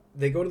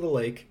they go to the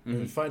lake,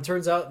 and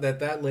turns out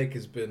that lake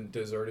has been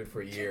deserted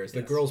for years.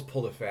 The girls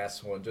pulled a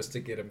fast one just to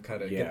get them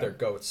kind of get their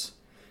goats.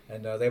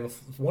 And they have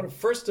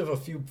first of a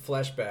few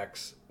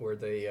flashbacks where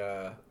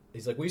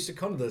he's like, we used to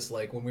come to this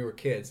lake when we were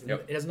kids.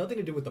 It has nothing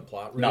to do with the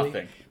plot, really.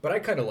 Nothing. But I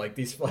kind of like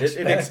these flashbacks.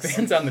 It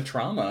expands on the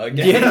trauma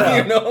again.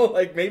 Yeah.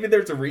 Like maybe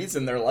there's a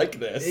reason they're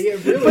like this. Yeah,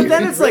 really, but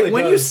then it's really like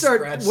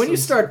when you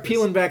start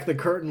peeling back the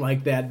curtain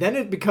like that,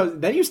 then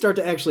you start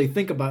to actually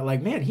think about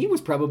like, man, he was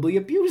probably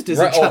abused as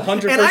a child.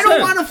 100%. And I don't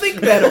want to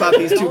think that about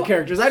these two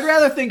characters. I'd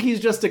rather think he's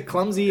just a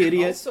clumsy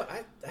idiot. Also,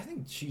 I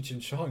think Cheech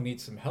and Chong need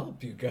some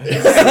help, you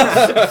guys.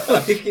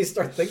 Like, you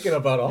start thinking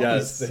about all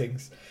these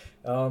things.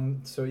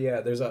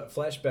 There's a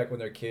flashback when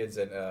they're kids,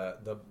 and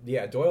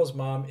Doyle's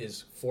mom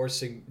is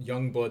forcing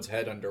young Bud's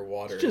head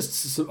underwater,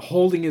 just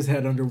holding his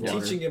head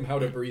underwater, teaching him how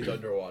to breathe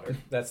underwater.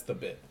 That's the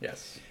bit.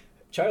 Yes.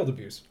 Child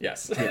abuse.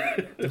 Yes.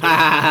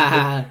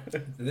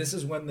 This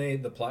is when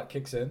the plot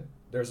kicks in.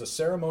 There's a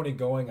ceremony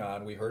going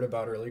on. We heard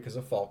about earlier because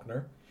of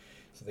Faulkner,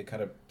 so they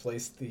kind of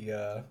placed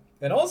the.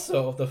 And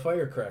also the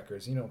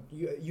firecrackers.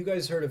 You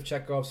guys heard of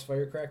Chekhov's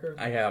firecracker?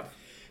 I have.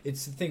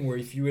 It's the thing where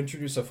if you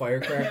introduce a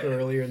firecracker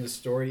earlier in the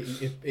story,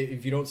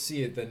 if you don't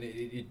see it, then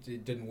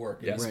it didn't work.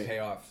 It doesn't pay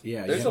off.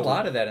 Yeah, there's a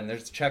lot of that, and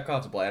there's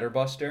Chekhov's bladder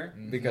buster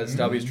because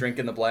Stubby's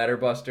drinking the bladder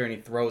buster and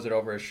he throws it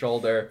over his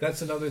shoulder.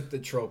 That's another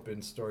trope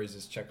in stories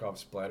is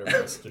Chekhov's bladder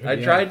buster.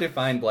 I tried to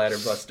find bladder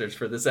busters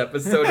for this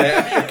episode.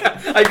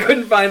 I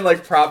couldn't find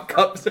like prop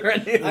cups or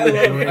anything.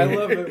 I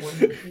love it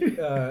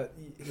when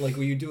like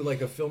when you do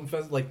like a film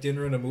fest, like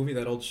dinner and a movie,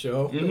 that old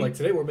show. Like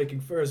today we're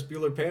making Ferris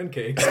Bueller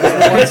pancakes.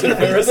 Ferris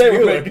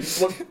Bueller.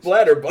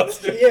 Bladder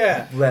buster.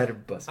 Yeah, bladder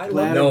buster. I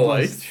love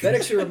ice. That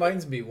actually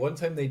reminds me. One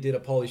time they did a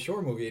Pauly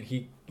Shore movie, and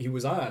he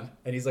was on,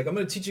 and he's like, "I'm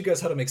going to teach you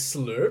guys how to make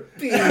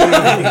Slurpees."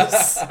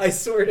 I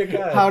swear to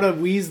God. How to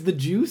wheeze the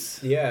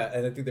juice? Yeah,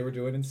 and I think they were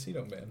doing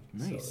Encino Man.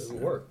 Nice. So it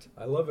worked.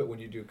 I love it when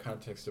you do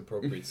context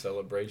appropriate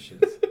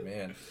celebrations,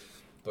 man.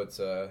 But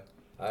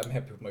I'm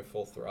happy with my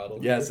Full Throttle.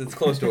 Yes, it's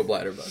close to a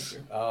bladder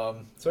buster.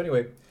 So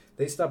anyway,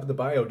 they stop at the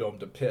Biodome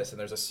to piss, and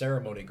there's a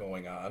ceremony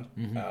going on.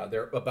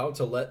 They're about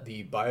to let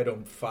the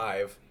Biodome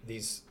 5,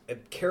 these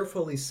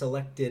carefully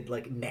selected,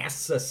 like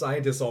NASA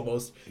scientists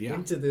almost,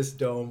 into this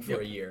dome for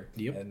a year.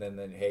 Yep. And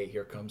then, hey,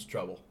 here comes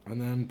trouble.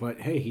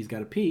 But hey, he's got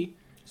to pee.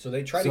 So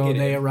they try to get in. So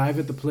they arrive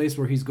at the place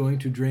where he's going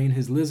to drain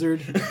his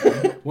lizard.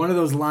 One of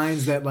those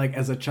lines that, like,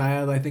 as a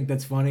child, I think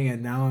that's funny,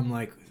 and now I'm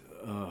like,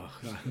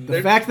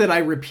 the fact that I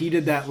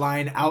repeated that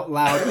line out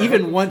loud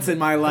even once in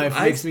my life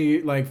makes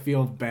me like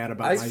feel bad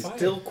about myself. I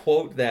still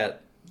quote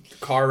that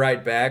car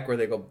ride back where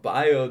they go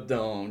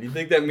Biodome. Do you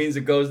think that means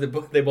it goes? They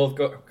both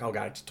go. Oh god,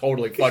 I just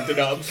totally fucked it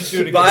up.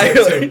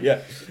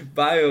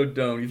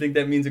 Biodome. You think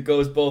that means it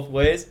goes both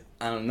ways?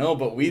 I don't know,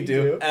 but we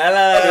do.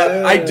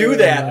 I do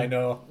that. I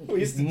know.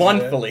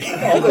 Monthly.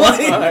 All the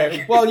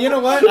time. Well, you know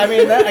what? I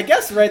mean, I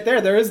guess right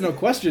there is no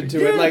question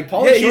to it. Like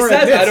Paul Shore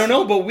says, I don't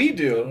know, but we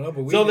do.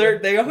 So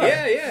they are.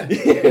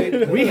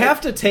 Yeah. We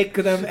have to take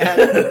them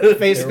at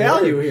face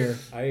value here.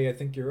 I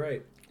think you're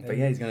right. But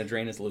yeah, he's going to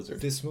drain his lizard.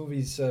 This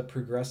movie's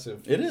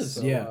progressive. It is.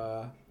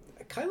 So,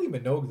 Kylie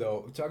Minogue,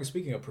 though,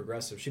 speaking of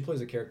progressive, she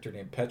plays a character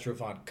named Petra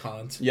von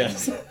Kant.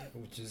 Yes.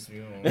 Which is,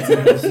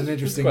 it's an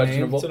interesting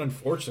name. It's an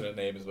unfortunate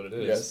name is what it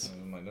is. Yes.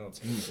 In my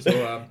notes.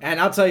 So, and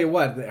I'll tell you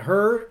what,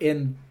 her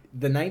in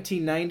the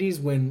 1990s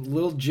when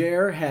Lil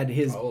Jer had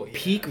his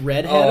peak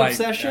redhead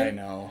obsession. I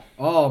know.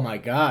 Oh my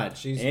God.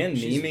 And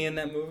Mimi in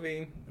that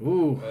movie.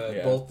 Ooh.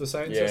 Both the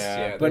scientists?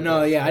 Yeah. But no,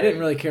 I didn't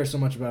really care so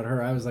much about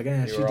her. I was like,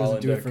 she doesn't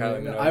do it for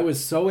me. I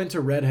was so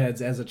into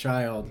redheads as a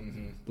child.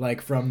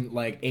 Like from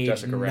like age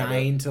Jessica 9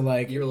 Rabbit. to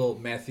like you're a little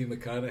Matthew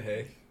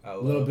McConaughey. A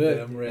little bit,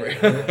 a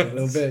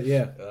little bit,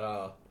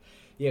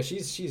 yeah.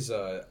 She's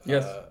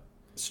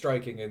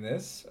striking in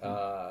this.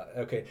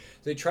 Okay,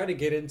 they try to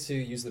get in to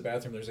use the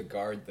bathroom. There's a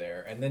guard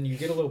there, and then you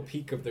get a little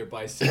peek of their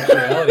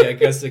bisexuality, I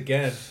guess.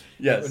 Again,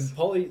 yes. When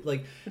Paulie,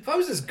 like, if I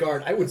was this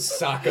guard, I would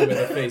sock him in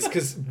the face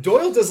because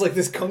Doyle does like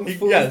this kung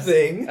fu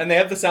thing, and they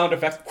have the sound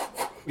effects.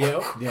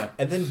 Yeah.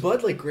 And then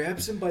Bud like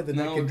grabs him by the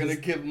neck. Now we're gonna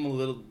give him a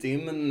little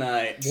demon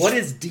knight. What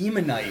is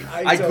demon knight?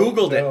 I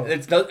googled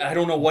it. I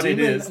don't know what it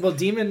is. Well,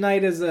 demon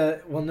knight is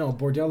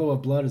Bordello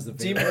of Blood is the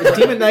vampire. Is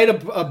Demon Knight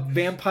a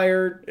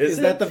vampire? Is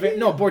that the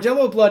no?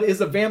 Bordello of Blood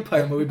is a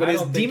vampire movie, but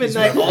is Demon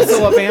Knight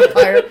also a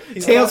vampire?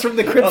 Tales from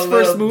the Crypt's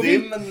first movie.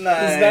 Demon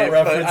Knight.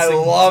 I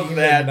love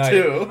that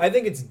too. I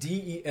think it's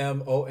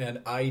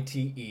DEMONITE.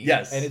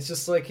 Yes, and it's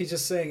just like he's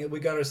just saying we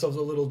got ourselves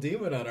a little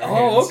demon on our hands.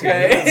 Oh,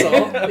 okay.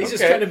 That's all. He's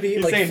just trying to be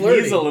like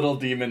flirty. He's a little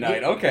demon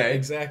knight. Okay,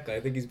 exactly. I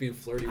think he's being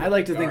flirty. I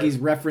like to think he's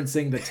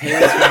referencing the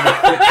Tales from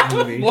the Crypt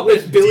movie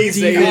with Billy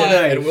Zane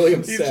and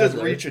William He's Sadler.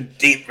 just reaching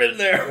deep in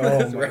there.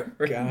 Oh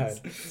my god!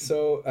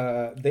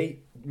 So they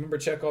remember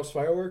Chekhov's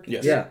firework?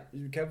 Yes. Yeah.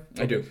 Kev?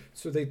 I do.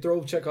 So they throw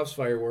Chekhov's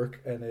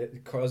firework, and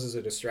it causes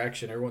a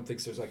distraction. Everyone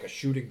thinks there's like a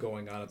shooting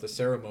going on at the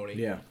ceremony.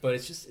 Yeah. But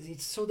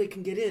it's so they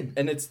can get in.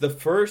 And it's the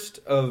first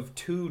of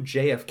 2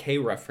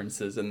 JFK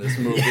references in this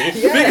movie.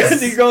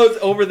 Because he goes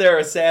over there,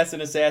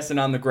 assassin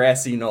on the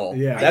grassy knoll.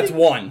 Yeah. That's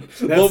one.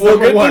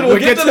 We'll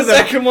get to the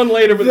second one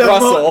later with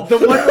Russell. The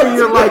one where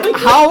you're like,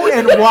 how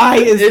and why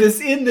is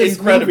this in this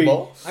incredible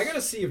movie? I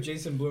gotta see if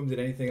Jason Blum did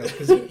anything else,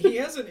 because he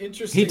has an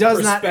interesting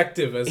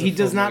perspective as a He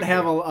does not filmmaker.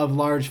 have a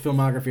large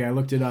filmography. I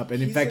looked it up,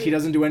 and in fact, he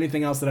doesn't do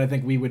anything else that I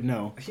think we would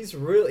know. He's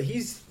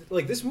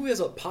like, this movie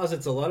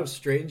posits a lot of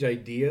strange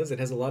ideas. It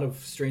has a lot of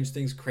strange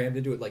things crammed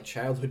into it, like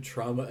childhood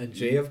trauma and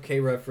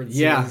JFK references.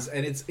 Yeah.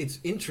 And it's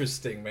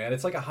interesting, man.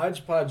 It's like a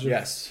hodgepodge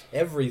of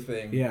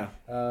everything. Yeah.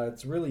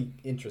 It's really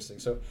interesting.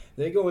 So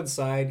they go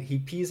inside. He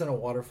pees on a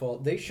waterfall.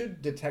 They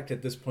should detect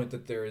at this point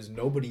that there is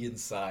nobody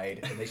inside,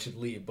 and they should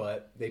leave.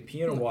 But they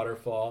pee in a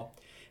waterfall.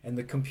 And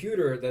the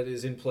computer that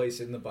is in place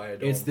in the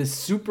biodome. It's this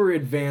super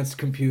advanced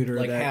computer.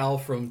 Like HAL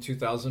from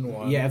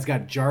 2001. Yeah, it's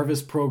got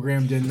Jarvis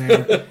programmed in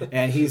there.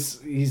 And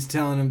he's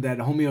telling him that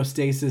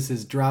homeostasis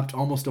has dropped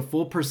almost a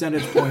full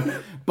percentage point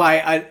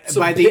by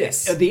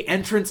the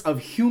entrance of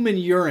human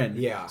urine.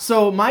 Yeah.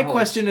 So my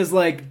question is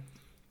like,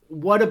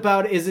 what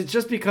about, is it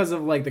just because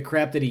of like the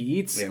crap that he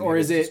eats? Or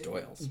is it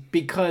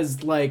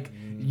because like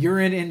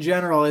urine in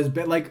general is,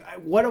 like,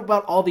 what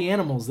about all the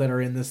animals that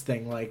are in this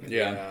thing? Like,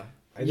 yeah.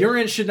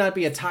 Urine should not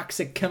be a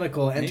toxic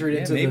chemical entered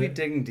into maybe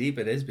digging deep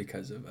it is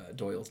because of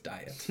Doyle's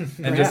diet.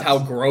 And just how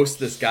gross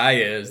this guy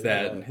is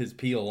that his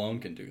pee alone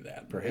can do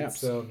that.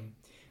 Perhaps.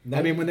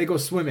 I mean, when they go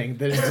swimming,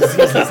 there's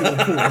diseases in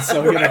the pool,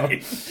 so, you know.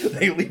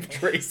 They leave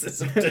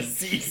traces of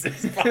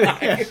diseases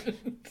behind.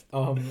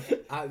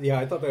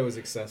 I thought that was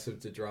excessive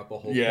to drop a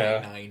whole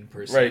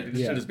 0.9%. Right, it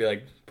should just be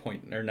like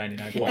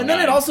 99.9. And then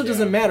it also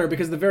doesn't matter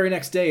because the very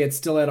next day it's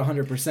still at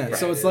 100%. Right.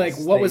 So it's like,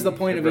 what was the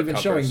point of even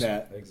showing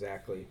that?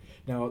 Exactly.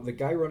 Now, the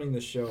guy running the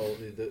show,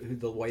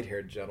 the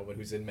white-haired gentleman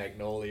who's in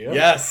Magnolia.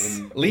 Yes,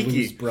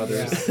 Leakey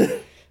Brothers. Yeah.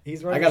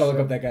 He's running I gotta look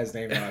up that guy's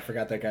name now. I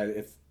forgot that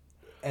guy.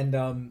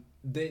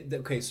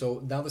 Okay,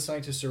 so now the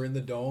scientists are in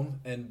the dome,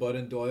 and Bud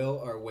and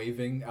Doyle are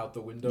waving out the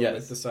window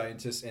with the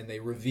scientists, and they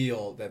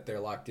reveal that they're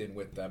locked in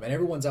with them. And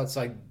everyone's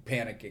outside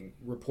panicking.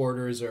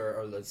 Reporters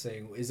are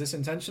saying, is this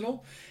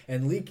intentional?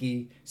 And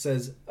Leakey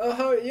says,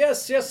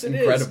 yes, it is.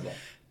 Incredible.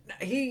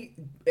 He,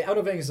 out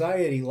of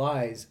anxiety,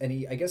 lies,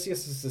 and I guess he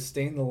has to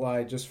sustain the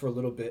lie just for a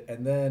little bit,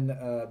 and then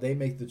they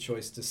make the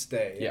choice to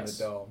stay in the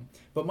dome.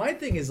 But my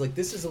thing is, like,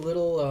 this is a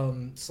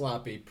little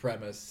sloppy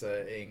premise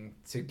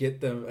to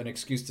get them an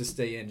excuse to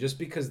stay in, just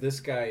because this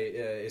guy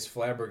is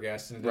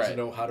flabbergasted and doesn't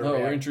know how to react.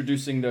 We're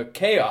introducing the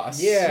chaos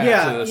to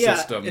the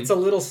system. It's a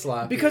little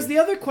sloppy. Because the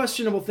other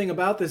questionable thing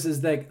about this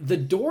is that the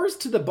doors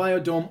to the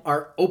biodome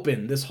are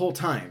open this whole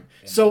time.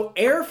 So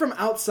air from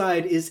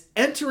outside is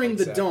entering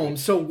the dome.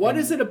 So what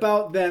is it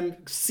about them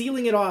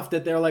sealing it off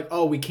that they're like,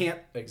 oh, we can't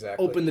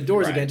open the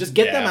doors again? Just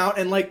get them out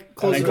and like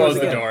close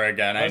the door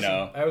again. I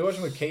know. I was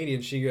watching with Katie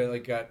and she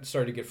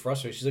started to get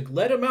frustrated. She's like,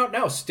 let him out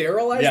now.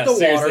 Sterilize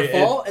the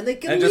waterfall and they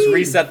can leave. And just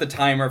reset the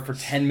timer for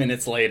 10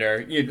 minutes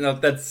later. You know,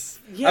 that's...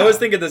 Yeah. I was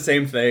thinking the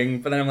same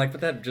thing, but then I'm like,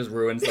 but that just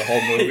ruins the whole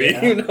movie.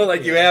 You know,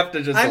 like you have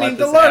to just. I mean,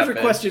 the larger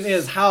question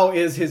is, how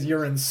is his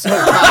urine so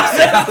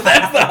toxic?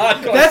 That's the hot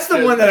question. That's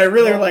the one that I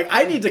really like.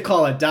 I need to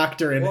call a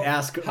doctor and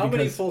ask. How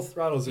many full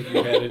throttles have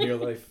you had in your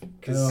life?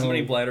 How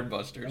many bladder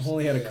busters? I've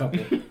only had a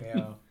couple.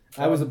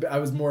 I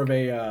was more of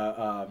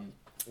a.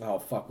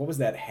 What was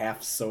that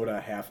half soda,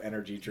 half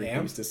energy drink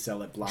they used to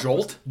sell at Blockbuster?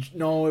 Jolt?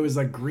 No, it was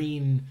a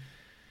green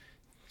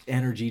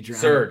energy drink.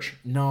 Surge.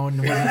 No, it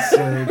wasn't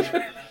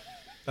Surge.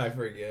 I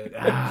forget.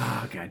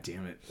 God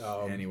damn it.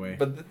 Anyway.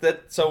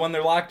 But so when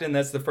they're locked in,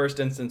 that's the first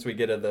instance we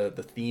get of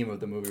the theme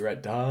of the movie,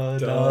 right? Da,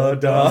 da,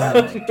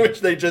 da.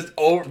 Which they just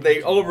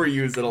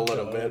overuse it a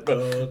little bit. But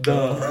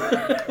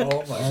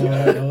oh my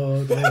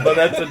god. But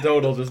that's a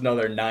total just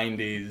another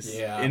 90s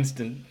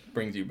instant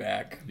brings you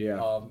back.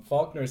 Yeah.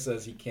 Faulkner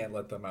says he can't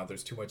let them out.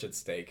 There's too much at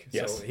stake.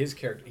 Yes. So his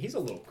character, he's a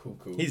little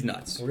cuckoo. He's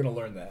nuts. We're going to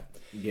learn that.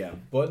 Yeah.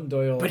 Bud and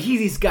Doyle. But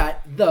he's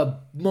got the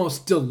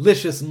most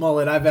delicious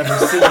mullet I've ever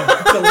seen.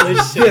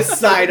 Delicious. This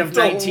side of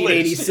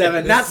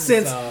 1987.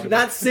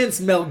 Not since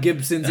Mel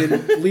Gibson's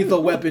in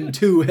Lethal Weapon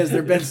 2 has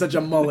there been such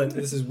a mullet.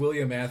 This is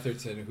William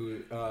Atherton,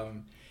 who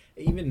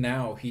even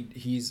now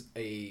he's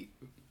a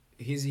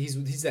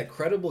he's that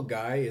credible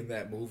guy in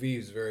that movie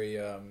who's very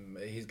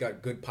he's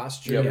got good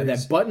posture. Yeah,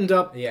 that buttoned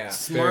up,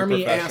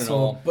 smarmy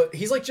asshole. But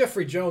he's like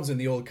Jeffrey Jones in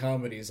the old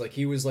comedies. Like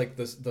he was like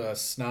the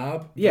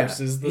snob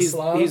versus the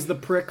slob. He's the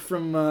prick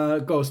from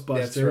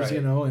Ghostbusters, right.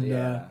 you know,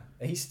 and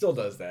and he still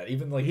does that,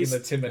 even like in the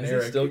Tim and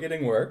Eric. He's still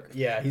getting work.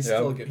 Yeah, he's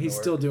still getting. He's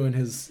work. still doing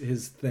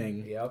his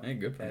thing. Yep. Hey,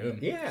 good for him.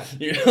 Yeah,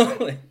 you know,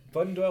 like,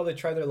 Bud and Doyle, they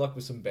try their luck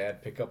with some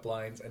bad pickup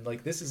lines, and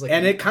like this is like,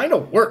 and it kind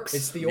of works.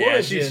 It's the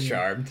origin. She's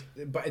charmed.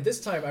 But at this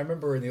time, I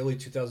remember in the early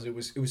 2000s,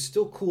 it was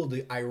still cool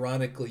to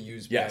ironically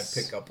use bad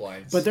pickup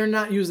lines. But they're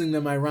not using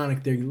them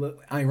ironically.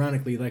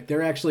 Like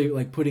they're actually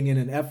like putting in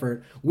an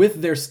effort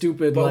with their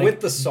stupid, but like, with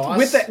the sauce,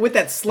 with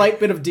that slight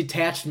bit of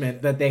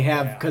detachment that they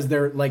have because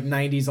they're like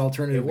 '90s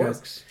alternative. It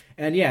works.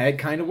 And yeah, it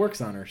kind of works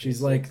on her.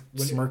 She's like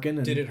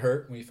smirking. Did it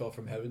hurt when you fell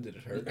from heaven? Did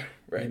it hurt?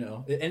 Right. You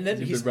know. And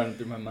then he's been running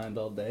through my mind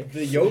all day.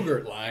 The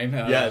yogurt line.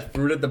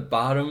 Fruit at the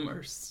bottom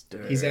or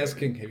stir. He's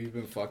asking, "Have you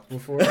been fucked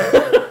before?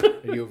 Are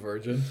you a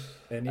virgin?"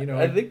 And you know,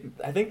 I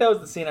think that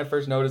was the scene I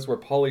first noticed where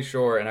Pauly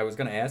Shore, and I was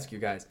going to ask you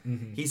guys.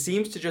 Mm-hmm. He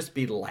seems to just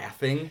be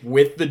laughing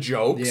with the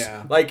jokes.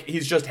 Yeah. Like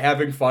he's just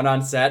having fun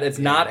on set. It's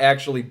not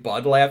actually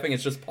Bud laughing.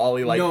 It's just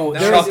Pauly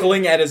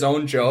chuckling at his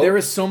own joke. There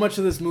is so much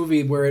of this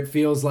movie where it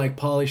feels like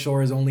Pauly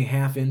Shore is only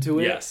half into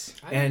it. Yes.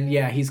 And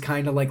he's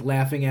kind of like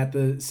laughing at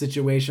the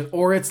situation,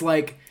 or it's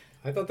like.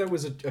 I thought that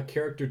was a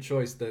character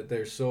choice that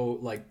they're so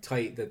like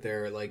tight that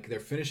they're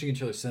finishing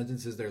each other's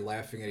sentences, they're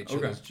laughing at each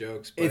other's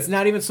jokes. But... It's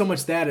not even so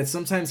much that. It's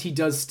sometimes he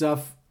does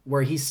stuff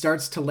where he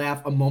starts to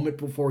laugh a moment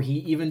before he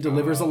even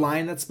delivers a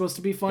line that's supposed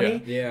to be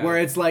funny. Yeah. Where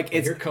it's like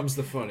here comes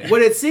the funny.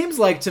 What it seems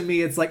like to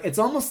me, it's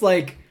almost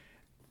like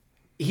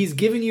he's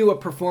giving you a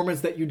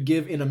performance that you'd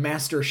give in a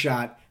master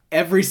shot.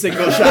 Every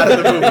single shot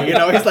of the movie, you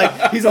know,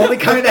 he's only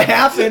kind of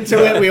half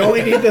into it. We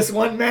only need this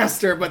one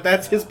master, but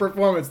that's his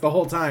performance the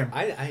whole time.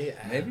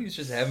 Maybe he's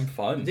just having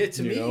fun. Yeah,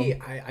 to me,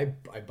 I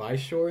buy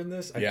Shore in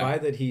this. I buy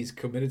that he's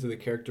committed to the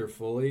character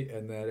fully,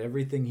 and that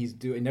everything he's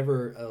doing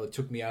never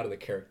took me out of the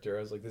character.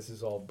 I was like, this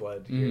is all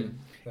Bud here.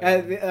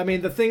 I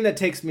mean, the thing that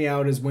takes me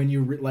out is when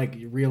you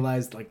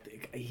realize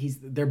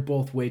they're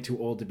both way too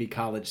old to be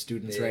college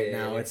students right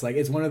now. It's like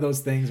it's one of those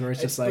things where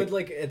it's just but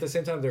like at the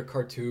same time they're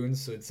cartoons,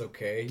 so it's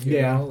okay.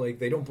 You know? Like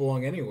they don't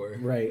belong anywhere,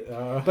 right?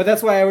 But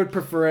that's why I would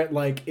prefer it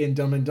like in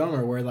Dumb and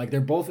Dumber, where like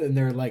they're both in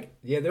their like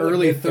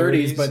early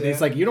 30s, but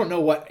it's like you don't know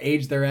what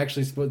age they're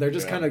actually supposed. They're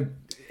just kind of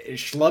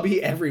schlubby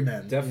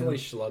everymen. Definitely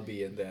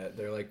schlubby in that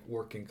they're like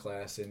working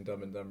class in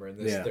Dumb and Dumber, and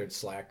this they're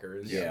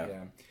slackers. Yeah.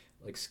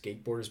 Like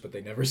skateboarders, but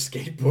they never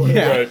skateboard.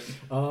 Yeah.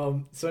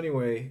 So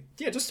anyway,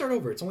 just start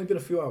over. It's only been a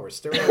few hours.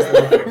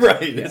 Sterilize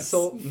right. Yes.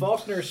 So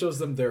Faulkner shows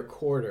them their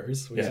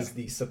quarters, which is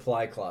the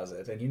supply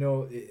closet, and you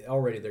know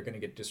already they're going to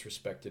get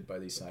disrespected by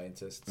these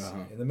scientists.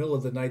 In the middle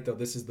of the night, though,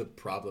 this is the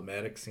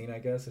problematic scene, I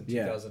guess, in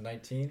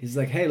 2019. He's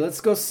like, "Hey, let's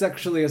go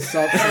sexually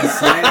assault some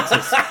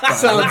scientists."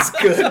 Sounds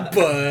good,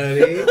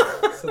 buddy.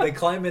 So they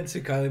climb into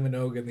Kylie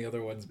Minogue and the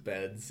other one's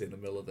beds in the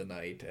middle of the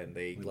night, and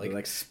they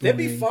they'd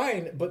be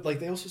fine, but like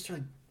they also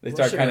start. They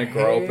start kind of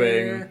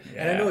groping. Yeah.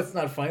 And I know it's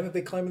not fine that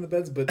they climb in the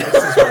beds, but this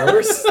is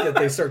worse that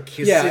they start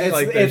kissing. Yeah,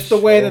 it's the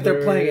way that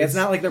they're playing it. It's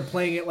not like they're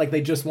playing it like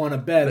they just want a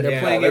bed.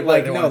 They're playing it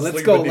like, no,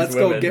 let's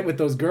go get with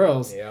those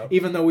girls. Yep.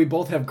 Even though we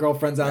both have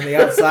girlfriends on the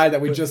outside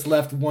that we just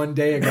left one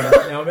day ago.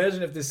 Now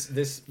imagine if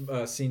this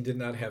scene did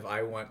not have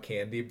 "I Want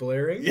Candy"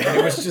 blaring.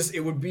 Yeah.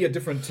 It would be a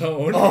different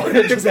tone. Oh,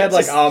 it just had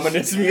like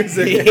ominous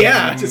music.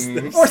 Yeah,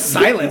 or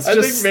silence. I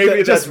think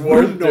maybe that's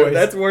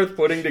worth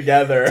putting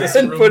together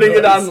and putting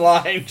it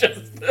online.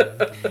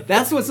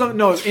 That's what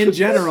in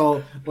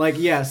general, like,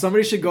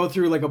 somebody should go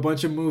through like a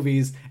bunch of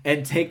movies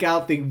and take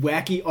out the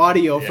wacky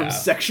audio from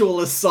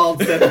sexual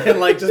assaults and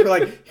like just be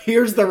like,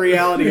 here's the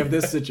reality of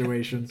this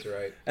situation. That's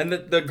right. And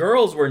the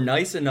girls were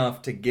nice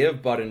enough to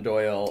give Bud and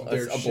Doyle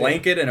a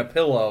blanket and a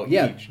pillow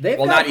each.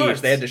 Well, not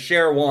each. They had to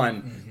share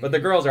one. Mm-hmm. But the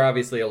girls are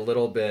obviously a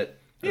little bit,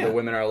 the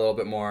women are a little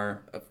bit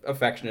more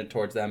affectionate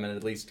towards them and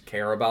at least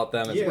care about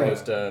them as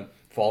opposed to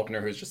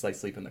Faulkner, who's just like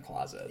sleep in the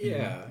closet.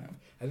 Yeah.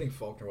 I think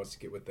Faulkner wants to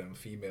get with them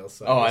female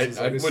side. Oh,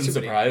 I wouldn't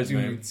surprise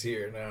me. Dudes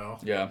here now.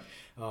 Yeah.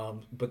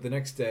 But the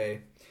next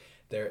day,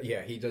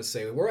 he does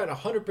say, we're at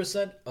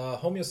 100%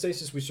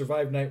 homeostasis. We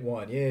survived night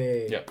one.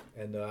 Yay. Yep.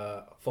 And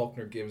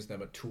Faulkner gives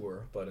them a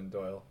tour, Bud and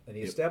Doyle. And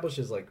he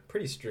establishes like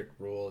pretty strict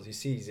rules. You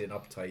see he's an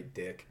uptight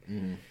dick.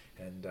 Mm-hmm.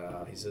 And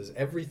he says,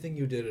 everything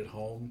you did at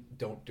home,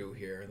 don't do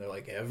here. And they're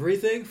like,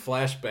 everything?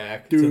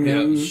 Flashback to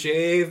them.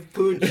 Shave,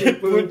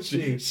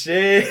 poochie.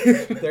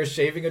 Shave. They're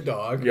shaving a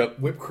dog. Yep.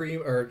 Whipped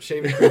cream or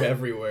shaving cream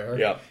everywhere.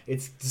 Yep.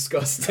 It's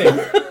disgusting.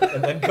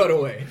 And then cut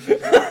away.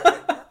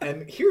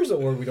 And here's a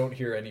word we don't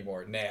hear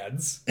anymore.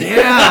 Nads.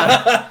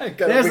 Yeah.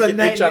 There's a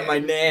itch on my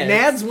nads.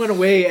 Nads went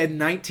away in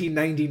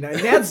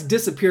 1999. Nads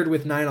disappeared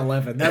with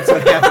 9/11. That's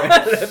what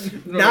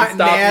happened. Not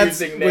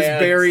Nads was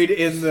buried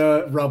in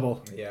the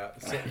rubble. Yeah.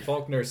 So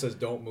Faulkner says,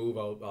 don't move.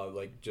 I'll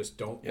just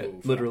don't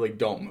move. Literally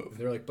don't move.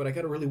 They're like, but I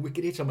got a really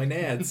wicked itch on my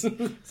nads.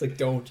 It's like,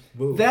 don't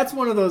move. That's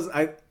one of those,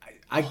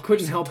 I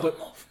couldn't help but...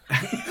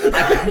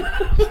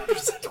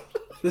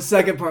 The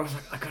second part was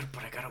like, I got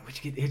a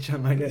Would you get itch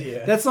on my neck?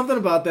 Yeah. That's something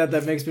about that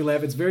makes me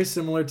laugh. It's very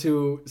similar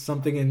to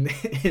something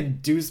in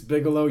Deuce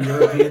Bigalow,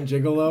 European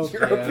Gigolo,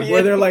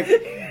 where they're like,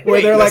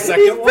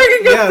 second one?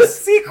 Yes,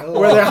 sequel.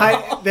 where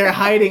they're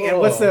hiding. And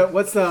what's I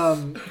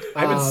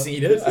haven't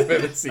seen it. I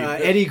haven't seen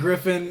it. Eddie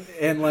Griffin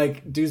and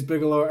like Deuce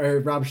Bigalow or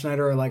Rob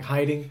Schneider are like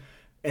hiding,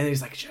 and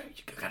he's like, "Sure,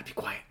 you gotta be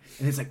quiet."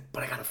 And he's like,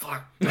 "But I gotta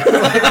fart."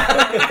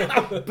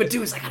 But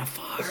Deuce, I gotta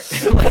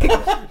fart. Like,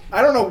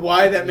 I don't know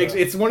why that makes.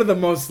 It's one of the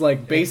most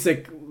like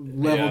basic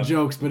level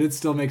jokes, but it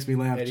still makes me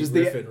laugh. Eddie Just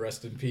Griffin,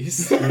 rest in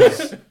peace.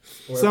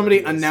 somebody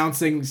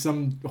announcing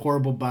some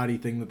horrible body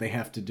thing that they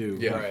have to do.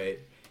 Yeah. Right.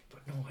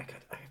 But no, I have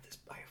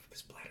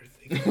this bladder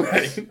thing.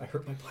 Right. I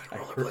hurt my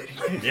bladder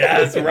rollerblading.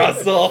 Yes,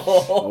 Russell.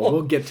 Oh,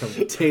 we'll get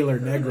to Taylor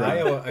Negron.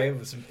 I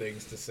have some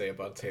things to say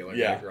about Taylor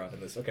Yeah. Negron in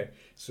this. Okay,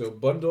 so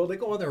Bundle, they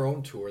go on their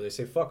own tour. They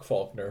say fuck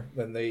Faulkner.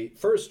 Then they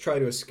first try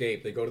to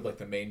escape. They go to like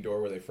the main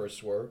door where they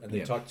first were, and they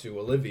talk to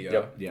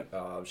Olivia. Yep.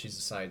 She's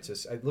a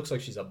scientist. It looks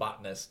like she's a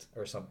botanist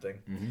or something.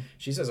 Mm-hmm.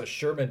 She says a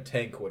Sherman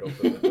tank would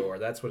open the door.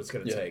 That's what it's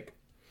going to Yeah. take.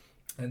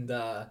 And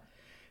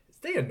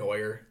they annoy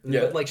her.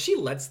 Yeah. Like she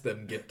lets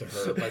them get to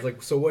her.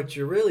 Like, so what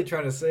you're really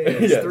trying to say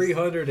is Yes.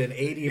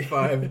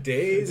 385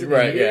 days in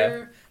Right, a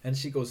year? And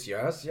she goes,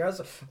 yes.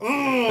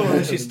 Oh,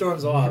 and she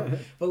storms off.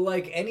 But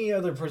like any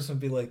other person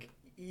would be like,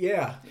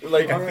 yeah.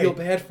 Like, all I feel right.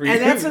 bad for you. And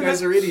that's You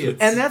guys are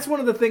idiots. And that's one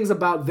of the things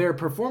about their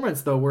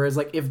performance, though. Whereas,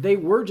 like, if they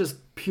were just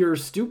pure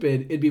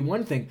stupid, it'd be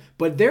one thing.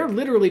 But they're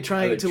literally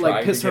trying to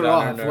like piss her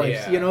off. Like,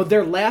 Yeah. you know,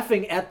 they're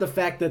laughing at the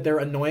fact that they're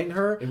annoying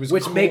her, It was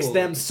which cool makes at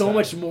them the so time.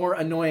 much more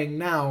annoying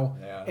now.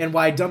 Yeah. And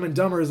why Dumb and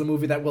Dumber is a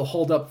movie that will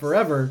hold up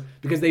forever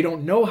because they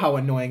don't know how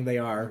annoying they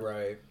are,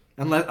 Right.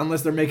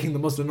 unless they're making the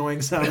most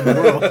annoying sound in the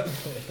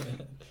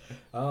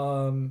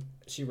world.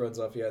 She runs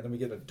off, Then we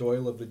get a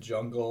Doyle of the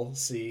Jungle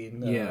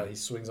scene. Yeah. He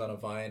swings on a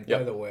vine. Yep.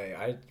 By the way,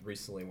 I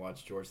recently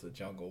watched George of the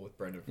Jungle with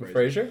Brendan Fraser.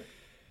 Fraser?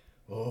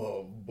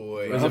 Oh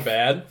boy, Was it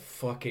bad?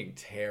 Fucking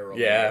terrible.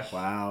 Yeah.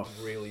 Wow.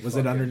 Really. Was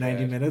it under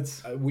 90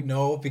 minutes?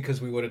 No,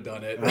 because we would have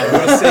done it. I was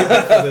gonna save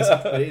it for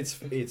this,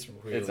 but it's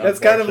really. It's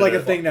That's kind of like a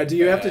unfortunate. thing now. Do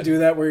you have to Bad. do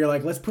that where you're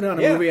like, let's put on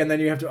a Yeah. movie and then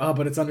you have to,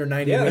 but it's under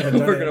 90 Yeah, and we haven't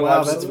done We're it. gonna Wow,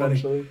 watch that's this funny.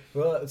 eventually.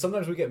 Well,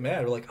 sometimes we get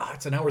mad. We're like,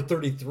 it's an hour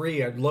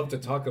 33. I'd love to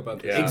talk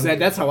about this. Yeah. Exactly.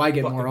 That's how I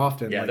get Fucking- more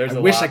often. Yeah, Like, there's I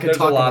a wish lot. I could There's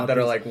talk a lot about that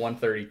are this. like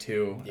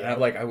 132. Yeah.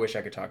 And I wish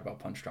I could talk about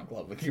Punch Drunk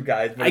Love with you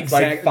guys, but it's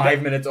like Exact-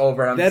 5 minutes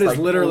over. And I'm That just is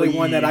like, literally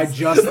one that I please.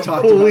 just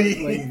talked about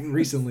Please. like,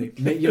 recently.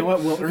 You know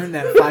what? We'll earn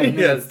that 5 minutes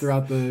Yes.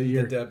 throughout the The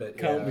year. debit.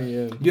 Count yeah. me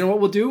in. You know what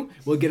we'll do?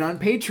 We'll get on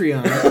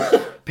Patreon.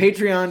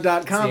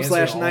 Patreon.com/90 It's the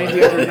answer to all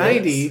under our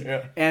 90.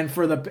 Yeah. And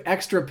for the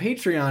extra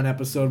Patreon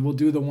episode, we'll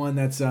do the one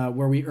that's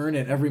where we earn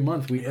it every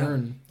month. We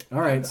earn. All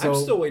right. So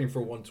I'm still waiting for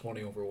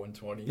 120 over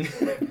 120.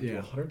 Yeah.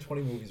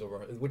 120 movies over,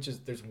 which is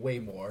there's way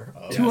more.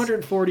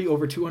 240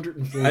 over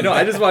 240. I know.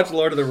 I just watched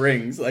Lord of the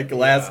Rings like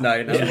last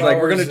night. And I was Yeah. like,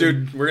 we're Hours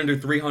gonna do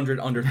 300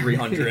 under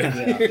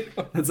 300.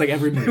 That's like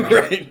every movie.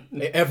 Right.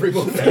 Every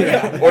movie.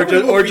 Yeah. Or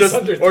just Movies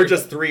under or 300.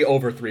 just 3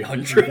 over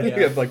 300. Yeah.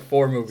 You have like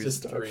 4 movies.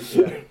 Just to start.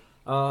 3. Yeah.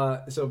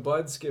 So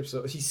Bud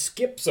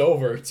skips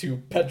over to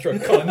Petra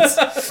Kuntz.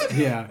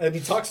 Yeah. And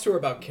he talks to her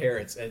about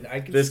carrots, and I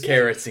can This see,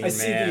 carrot scene, I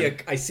see man.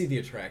 I see the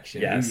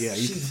attraction. Yes. Yeah,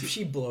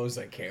 she blows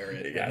a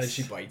carrot, and then Yes.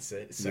 she bites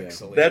it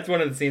sexily. That's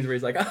one of the scenes where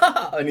he's like,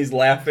 ah, and he's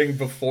laughing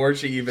before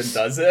she even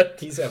does it.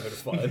 He's having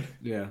fun.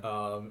 Yeah.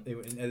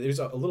 And there's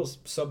a little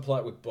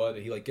subplot with Bud.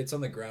 He like gets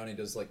on the ground, he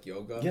does like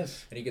yoga.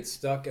 Yes. And he gets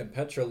stuck, and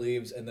Petra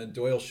leaves, and then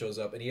Doyle shows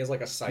up, and he has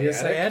like a He sciatica.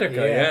 has sciatica,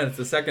 yeah. It's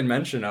the second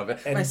mention of it.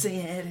 And- My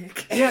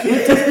sciatic. Yeah,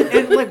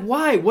 and like,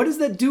 why? What does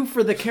that do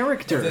for the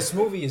character? This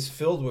movie is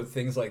filled with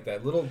things like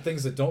that, little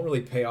things that don't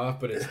really pay off,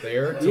 but it's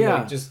there. To Yeah.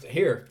 like, just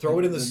here, throw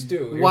it in the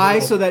stew. Here's Why? a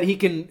little- So that he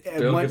can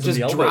Still gives him just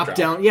the elbow drop drop.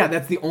 down. Yeah,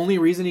 that's the only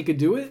reason he could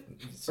do it,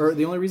 or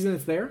the only reason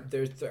it's there.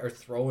 They're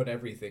throwing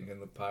everything in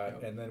the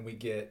pot, and then we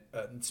get.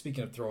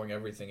 Speaking of throwing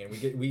everything, and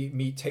we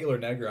meet Taylor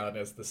Negron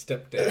as the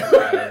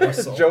stepdad.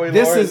 Russell. Joey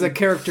This Lawrence. is a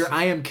character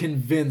I am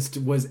convinced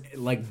was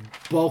like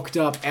bulked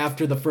up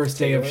after the first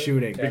day of Taylor?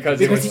 shooting because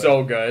he was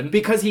so good.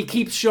 because he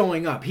keeps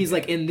showing up. He's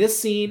like in this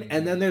scene,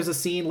 and then there's a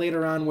scene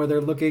later on where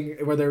they're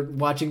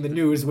watching the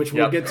news, which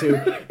we'll Yep. get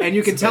to, and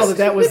you can tell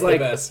that was The like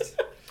best.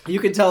 you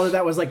can tell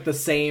that was like the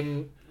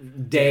same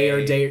day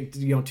or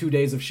 2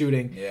 days of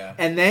shooting. Yeah.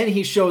 And then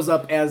he shows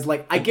up as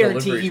like I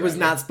guarantee delivery he was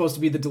driver. not supposed to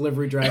be the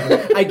delivery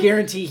driver. I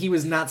guarantee he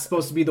was not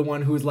supposed to be the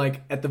one who's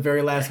like at the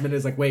very last minute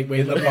is like wait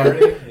the the party?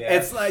 Yeah.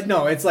 It's like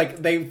no, it's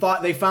like they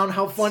found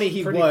how funny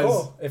he Pretty was.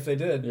 cool if they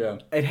did. Yeah.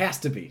 It has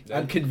to be.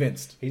 I'm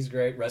convinced. He's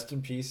great. Rest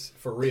in peace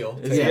for real.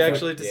 Is Yeah. he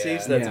actually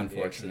deceased? Yeah. That's Yeah.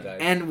 unfortunate. He actually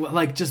died. And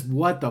like just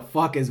what the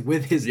fuck is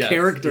with his Yes,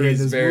 character in he's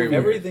this very movie?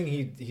 weird.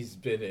 Everything he's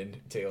been in,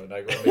 Taylor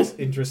Negron makes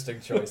interesting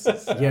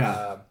choices.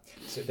 Yeah.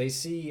 So they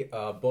see see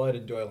Bud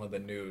and Doyle in the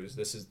news,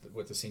 this is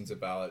what the scene's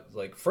about.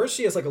 Like, first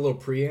she has like a little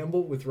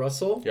preamble with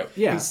Russell. Yep.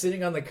 Yeah. He's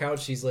sitting on the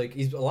couch. He's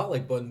a lot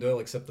like Bud and Doyle,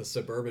 except the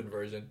suburban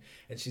version.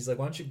 And she's like,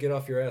 "Why don't you get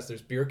off your ass?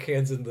 There's beer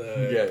cans in the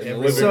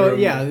living room.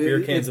 Yeah,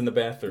 beer cans in the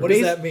bathroom. What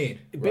does that mean?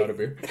 We're out of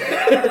beer.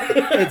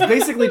 It's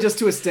basically just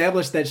to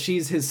establish that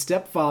she's his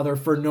stepfather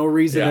for no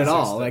reason at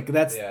all. Like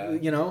that's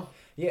you know.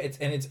 Yeah,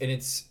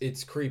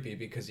 it's creepy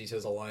because he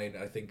says a line,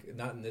 I think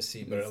not in this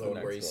scene, but another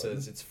one where he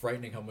says, "It's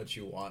frightening how much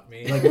you want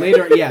me." Like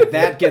later,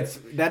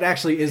 that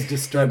actually is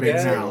disturbing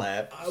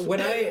now.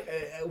 When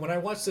I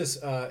watched this,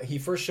 he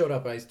first showed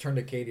up. I turned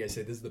to Katie. I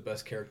said, "This is the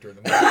best character in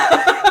the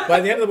movie."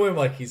 By the end of the movie, I'm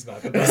like, "He's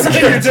not the best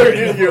character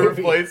in the movie."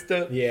 Replaced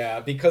him. Yeah,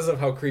 because of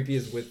how creepy he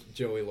is with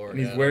Joey Lauren.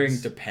 And he's wearing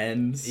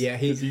Depends. Yeah,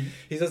 he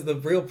says the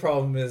real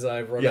problem is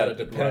I've run out of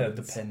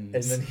Depends. And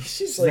then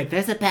she's like,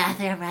 "There's a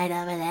bathroom right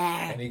over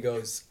there." And he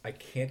goes, "I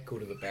can't go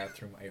to the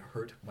bathroom. I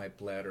hurt my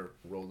bladder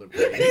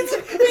rollerblading." He's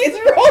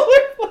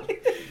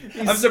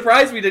rollerblading. I'm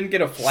surprised we didn't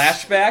get a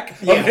flashback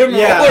of him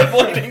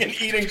rollerblading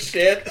and eating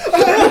shit.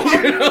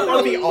 That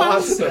would be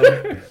awesome.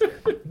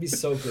 It'd be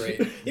so great.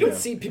 You don't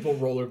see people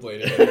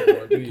rollerblading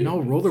anymore, do you?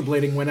 No,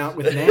 rollerblading went out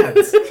with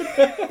Nads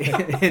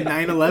in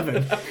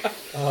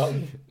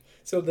 9/11.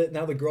 So that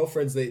now the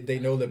girlfriends they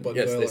know that Bud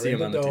Doyle are in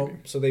the dome,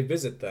 so they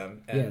visit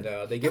them and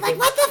they give them.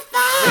 What the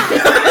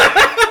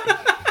fuck?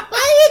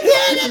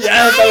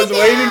 Yes, I was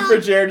waiting for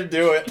Jared to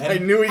do it. I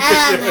knew he could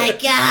do it. Oh my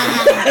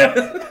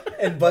god!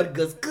 And Bud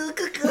goes,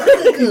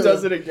 He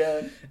does it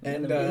again.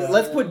 and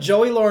Let's put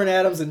Joey Lauren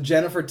Adams and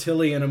Jennifer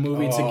Tilly in a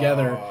movie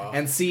together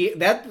and see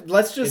that.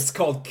 it's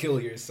called Kill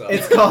Yourself.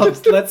 It's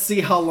called Let's See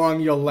How Long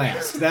You'll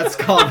Last. That's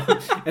called.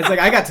 It's like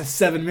I got to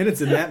 7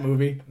 minutes in that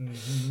movie.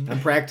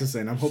 I'm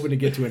practicing. I'm hoping to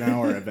get to an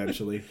hour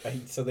eventually.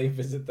 So they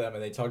visit them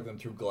and they talk to them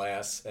through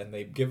glass and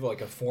they give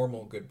like a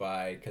formal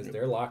goodbye because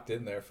they're locked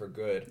in there for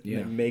good. Yeah.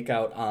 They make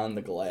out on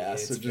the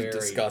glass, which is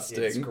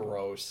disgusting. It's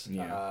gross.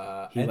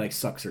 Yeah. He like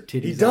sucks her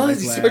titties. He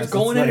does. He starts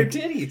going at her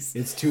titties.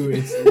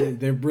 titties.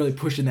 They're really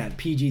pushing that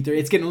PG-13.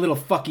 It's getting a little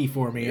fucky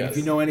for me. Yes. If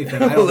you know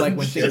anything, I don't like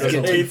when things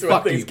get too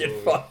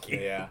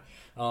fucky. Yeah.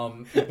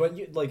 But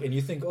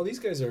you think, oh, these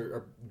guys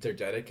they're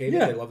dedicated.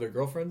 Yeah. They love their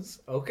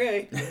girlfriends.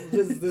 Okay.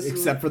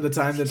 Except for the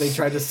time that they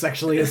tried to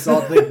sexually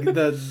assault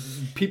the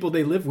people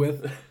they live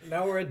with.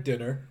 Now we're at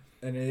dinner.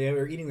 And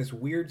they're eating this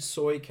weird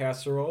soy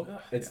casserole.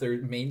 It's their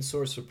main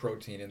source of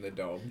protein in the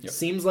dome. Yep.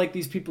 Seems like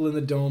these people in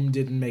the dome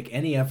didn't make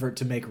any effort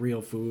to make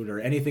real food or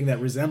anything that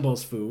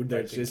resembles food.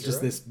 It's just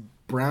this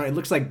brown. It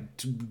looks like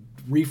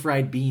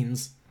refried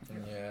beans.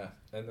 Yeah,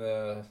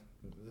 and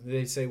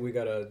they say we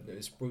gotta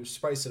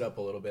spice it up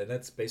a little bit. And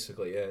that's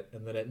basically it.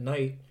 And then at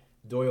night,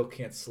 Doyle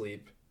can't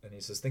sleep. And he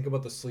says, "Think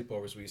about the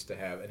sleepovers we used to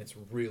have," and it's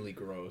really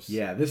gross.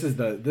 Yeah, this is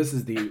the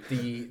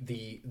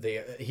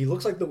he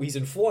looks like he's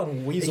in full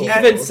on weasel. He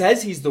even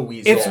says he's the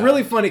weasel. It's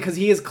really funny because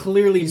he is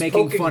clearly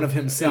making fun of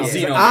himself.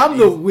 Yeah. Like, I'm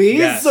the weasel.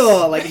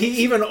 Yes. Like he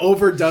even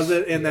overdoes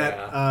it in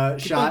that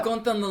shot.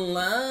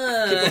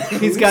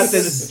 He's got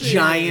this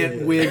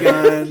giant wig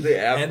on. The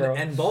afro.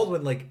 And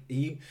Baldwin,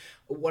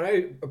 what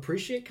I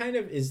appreciate kind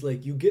of is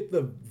you get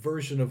the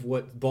version of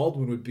what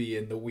Baldwin would be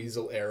in the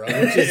Weasel era,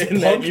 which is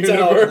punked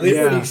out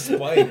Liberty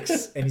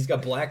spikes, and he's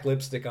got black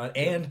lipstick on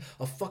and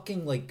a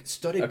fucking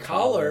studded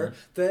collar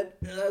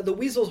that the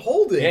Weasel's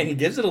holding. Yeah, and he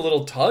gives it a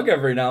little tug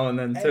every now and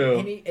then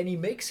too. And he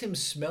makes him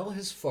smell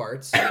his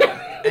farts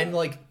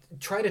and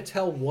try to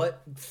tell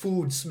what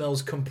food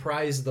smells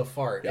comprise the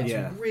fart. It's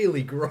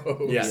really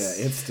gross. Yes.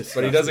 Yeah, it's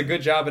disgusting. But he does a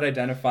good job at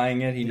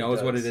identifying it. He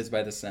knows what it is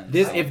by the scent.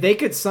 If they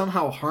could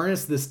somehow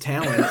harness this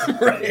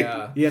talent,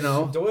 right?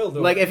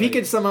 Doyle, if he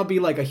could somehow be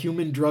like a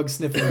human drug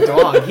sniffing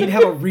dog, he'd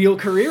have a real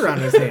career on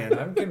his hand.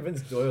 I'm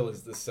convinced Doyle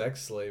is the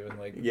sex slave and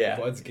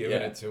Bud's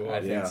giving it to him.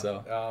 I think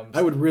so.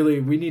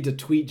 We need to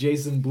tweet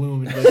Jason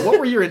Blum and what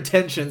were your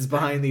intentions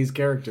behind these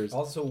characters?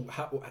 Also,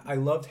 I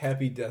loved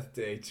Happy Death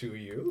Day to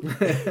You.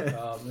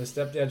 The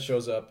stepdad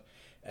shows up,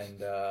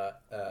 and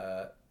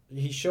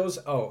he shows...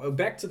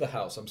 back to the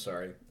house, I'm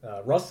sorry.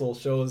 Russell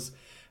shows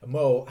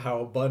Mo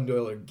how Bud and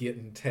Doyle are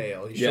getting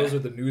tail. He shows her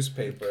the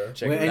newspaper.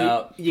 Check it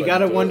out. You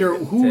gotta wonder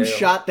who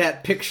shot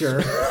that picture.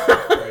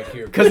 Right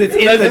here. Because it's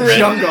in the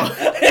jungle.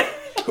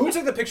 Who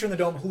took the picture in the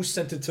dome? Who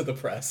sent it to the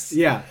press?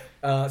 Yeah.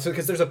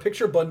 Because there's a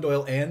picture of Bud and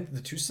Doyle and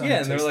the two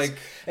scientists. Yeah, and they're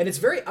and it's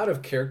very out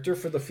of character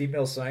for the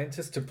female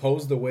scientists to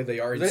pose the way they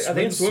are in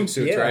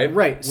swimsuits, right?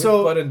 Right. With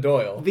so Bud and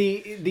Doyle.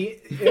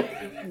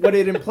 What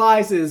it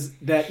implies is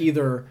that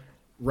either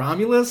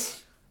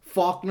Romulus,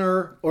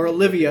 Faulkner, or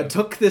Olivia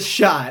took this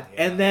shot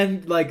and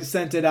then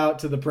sent it out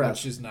to the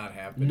press. Which is not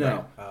happening.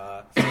 No.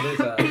 So there's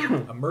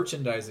a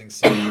merchandising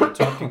scene. We're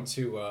talking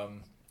to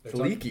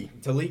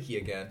Taliki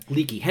again.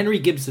 Leaky. Henry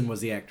Gibson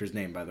was the actor's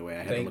name, by the way.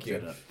 I had to look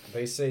that up.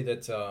 They say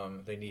that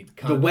they need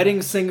the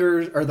wedding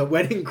singers or the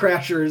wedding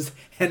crashers.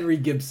 Henry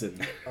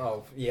Gibson.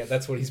 Oh yeah,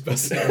 that's what he's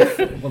best known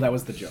for. Well, that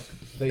was the joke.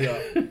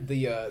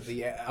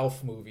 The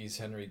Alf movies,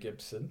 Henry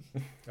Gibson.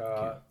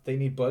 They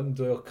need Bud and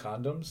Doyle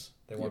condoms.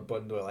 They want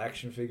Bud and Doyle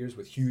action figures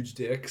with huge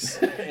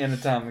dicks.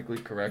 Anatomically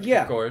correct,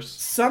 of course.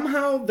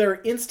 Somehow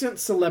they're instant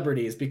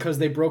celebrities because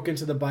they broke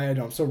into the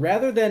Biodome. So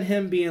rather than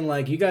him being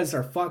like, you guys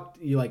are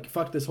fucked, you like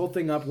fucked this whole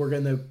thing up, we're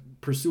going to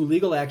pursue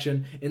legal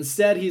action.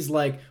 Instead, he's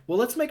like, well,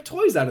 let's make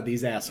toys out of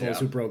these assholes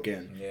who broke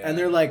in. Yeah. And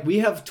they're like, we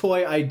have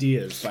toy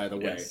ideas, by the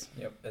way.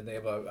 Yep. And they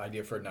have an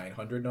idea for a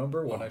 900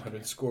 number,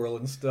 1-900 Squirrel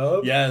and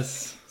Stubb.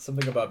 Yes.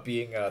 Something about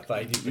being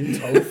thigh deep in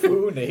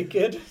tofu,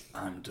 naked.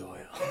 I'm Doyle.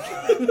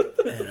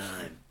 And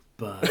I'm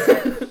Bud.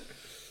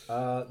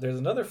 There's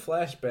another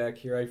flashback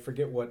here. I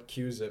forget what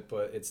cues it,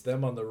 but it's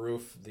them on the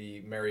roof,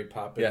 the Mary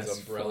Poppins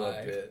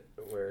umbrella bit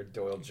where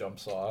Doyle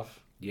jumps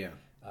off. Yeah.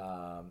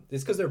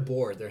 It's because they're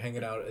bored. They're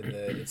hanging out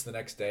it's the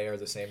next day or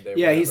the same day.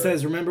 Yeah, whatever. He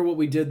says, remember what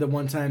we did the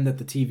one time that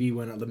the TV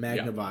went out, the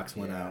Magnavox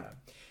went out.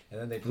 And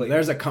then they play.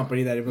 There's a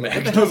company that what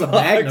the hell's a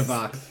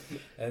Magnavox?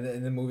 And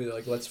in the movie, they're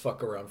like, let's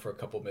fuck around for a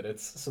couple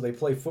minutes. So they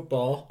play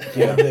football.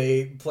 And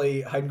they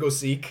play hide and go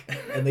seek.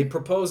 And they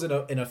propose in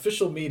an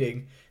official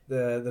meeting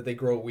that they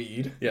grow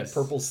weed. Yes.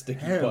 Purple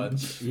sticky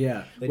bunch.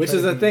 Yeah. Which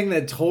is a thing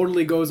that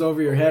totally goes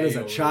over your head as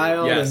a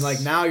child. Yes. And like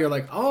now you're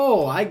like,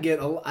 oh,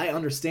 I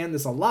understand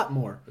this a lot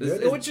more. You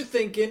know what you're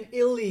thinking?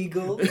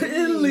 Illegal.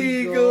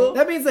 Illegal.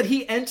 That means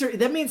that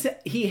that means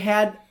that he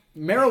had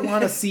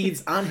marijuana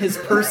seeds on his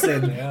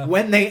person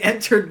when they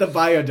entered the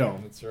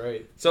Biodome. That's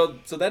right. So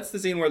that's the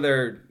scene where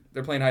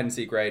they're playing hide and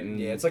seek, right?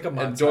 And it's like a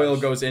montage. And Doyle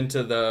goes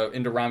into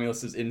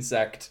Romulus's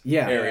insect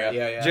area.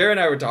 Yeah. Jared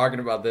and I were talking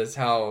about this,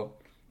 how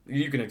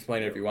you can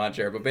explain it if you want,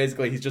 Jared, but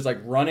basically he's just like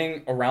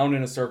running around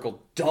in a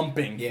circle,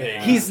 dumping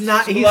things. He's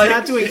not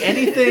doing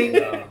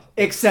anything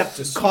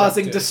except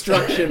causing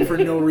destruction for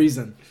no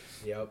reason.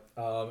 Yep.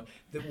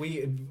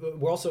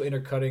 We're also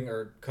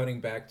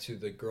cutting back to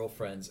the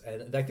girlfriends,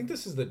 and I think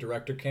this is the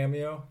director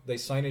cameo. They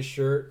sign his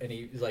shirt, and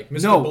he's like,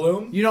 Mr.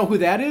 Bloom. You know who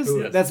that is?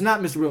 That's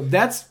not Mr. Bloom.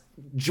 That's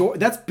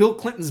Bill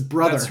Clinton's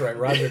brother. That's right,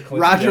 Roger Clinton.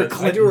 Roger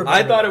Clinton.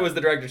 I thought it was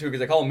the director too because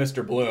they call him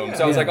Mr. Bloom.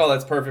 So I was like, oh,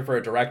 that's perfect for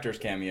a director's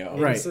cameo.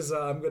 Right. He says,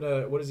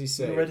 what does he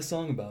say? I'm going to write a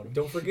song about him.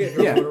 Don't forget, I'm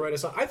going to write a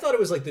song. I thought it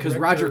was like the director.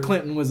 Because Roger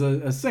Clinton was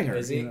a singer.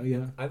 Is he?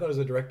 Yeah. I thought it was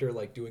a director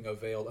like doing a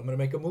veiled, I'm going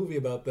to make a movie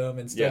about them.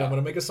 Instead, I'm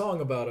going to make a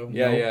song about them.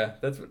 Yeah.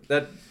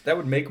 That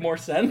would make more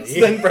sense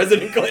than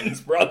President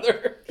Clinton's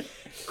brother.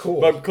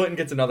 Cool. But Clinton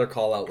gets another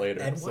call out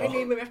later. And why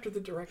name him after the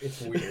director?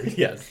 It's weird.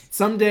 Yes.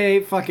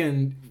 Someday,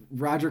 fucking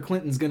Roger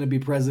Clinton's gonna be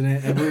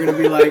president, and we're gonna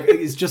be like,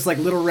 it's just like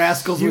Little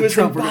Rascals with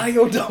Trump.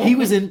 He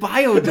was in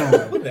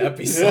Biodome. Wouldn't that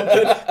be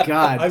something?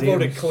 God, I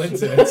voted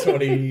Clinton in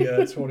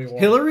 2021.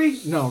 Hillary?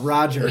 No,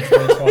 Roger.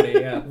 2020.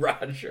 Yeah,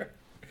 Roger.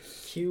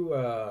 Cue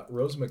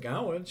Rose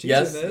McGowan. She's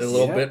in this. A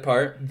little bit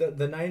part. The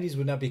 90s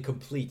would not be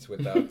complete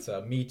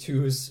without Me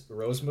Too's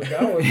Rose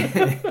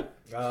McGowan.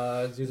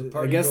 There's a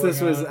party I guess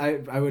this going was.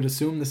 on. I would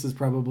assume this is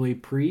probably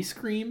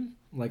pre-Scream.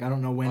 Like I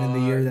don't know when in the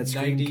year that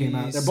Scream came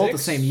out. They're both the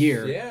same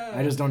year. Yeah.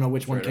 I just don't know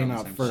which one came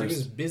out first.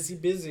 She was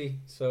busy.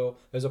 So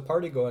there's a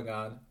party going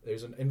on.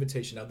 There's an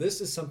invitation. Now this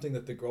is something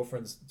that the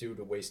girlfriends do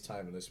to waste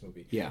time in this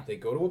movie. Yeah. They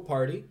go to a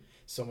party.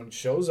 Someone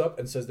shows up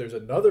and says there's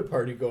another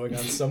party going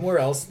on somewhere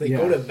else. They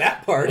go to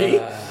that party.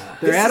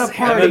 They're at a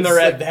party. And then they're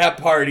at that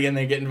party and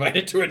they get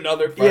invited to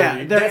another party.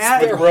 Yeah,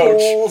 that's their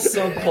whole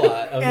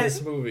subplot of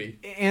this movie.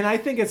 And I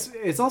think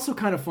it's also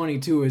kind of funny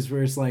too, is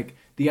where it's like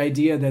the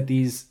idea that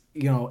these,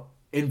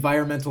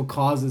 environmental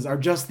causes are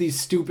just these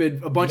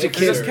stupid bunch of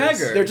kids.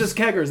 They're just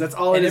keggers. That's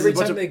all it is. And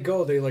every time they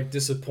go, they're like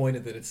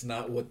disappointed that it's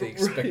not what they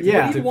expected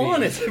it to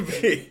want it to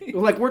be.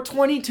 Like we're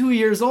 22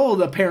 years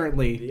old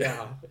apparently.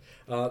 Yeah.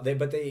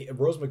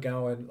 Rose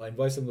McGowan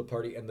invites them to the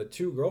party, and the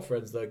two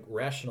girlfriends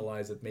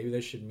rationalize that maybe they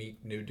should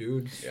meet new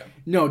dudes. Yeah.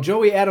 No,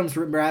 Joey Adams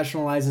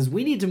rationalizes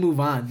we need to move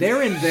on.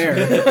 They're in there.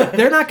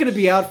 They're not going to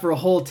be out for a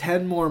whole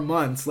 10 more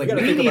months. Like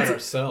we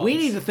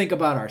need to think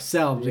about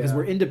ourselves because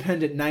we're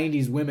independent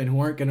 90s women who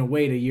aren't going to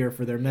wait a year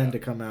for their men to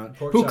come out,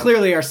 who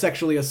clearly are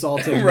sexually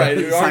assaulting. Right,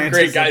 who aren't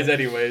great guys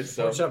anyways.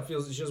 So. Pork Chop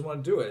feels she doesn't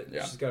want to do it.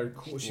 Yeah. She's got her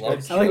cool. I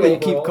like that you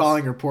keep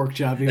calling her Pork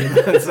Chop even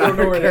though it's not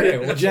her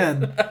name.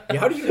 Jen. Yeah,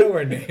 how do you know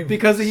her name?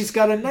 Because he's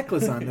got a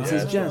necklace on. This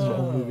is Jen's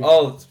movie.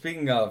 Oh,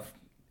 speaking of,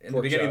 in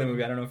the beginning of the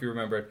movie, I don't know if you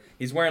remember,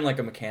 he's wearing like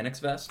a mechanic's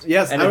vest.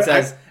 Yes, and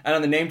and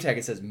on the name tag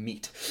it says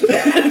meat.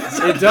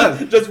 It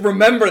does. Just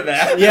remember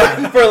that.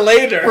 Yeah, for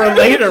later. For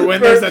later when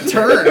there's a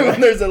turn.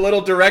 When there's a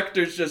little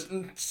director's just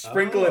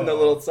sprinkling the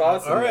little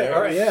sauce. All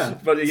right, yeah.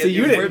 But so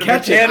you didn't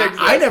catch it.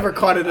 I never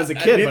caught it as a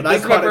kid, but I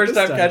caught it this time. This is my first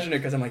time catching it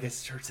because I'm like,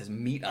 this shirt says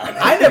meat on it.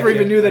 I never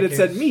even knew that it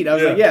said meat. I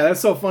was like, yeah, that's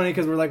so funny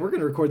because we're like, we're going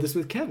to record this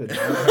with Kevin.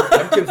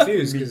 I'm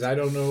confused because I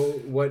don't know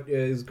what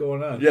is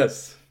going on.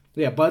 Yes.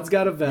 Yeah, Bud's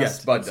got a vest.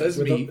 Yes, Bud says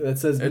meat. That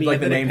says meat. Like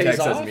the name tag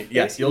says meat.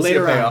 Yes, you'll see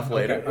a payoff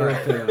later.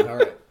 Okay. All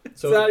right.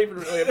 So it's not even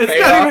really a payoff.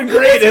 It's not even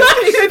great.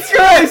 It's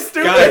guys,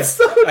 stupid.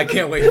 Guys, I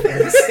can't wait for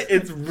this.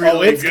 It's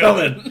really good.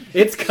 Coming.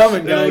 It's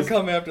coming, guys. It'll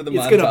come after the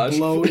montage. It's going to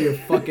blow your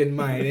fucking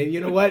mind. And you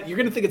know what? You're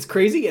going to think it's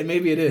crazy, and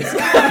maybe it is.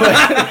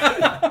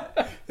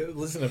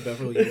 Listen to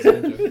Beverly Hills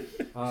Ninja.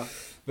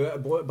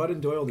 Bud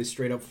and Doyle, they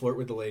straight up flirt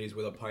with the ladies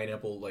with a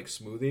pineapple like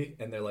smoothie,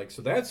 and they're like,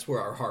 "So that's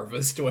where our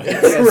harvest went."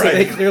 Yeah, so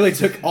they clearly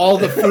took all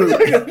the fruit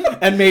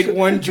and made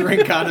one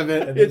drink out of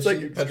it. It's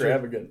like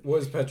extravagant. What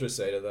does Petra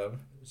say to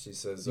them? She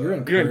says, "You're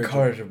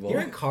incorrigible.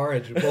 You're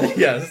incorrigible."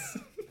 Yes.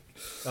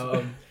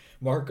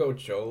 Marco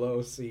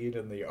Cholo scene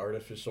in the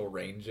artificial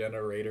rain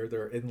generator.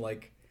 They're in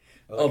like.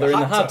 They're in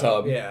the hot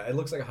tub. Yeah, it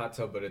looks like a hot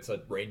tub, but it's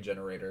a rain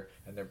generator,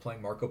 and they're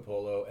playing Marco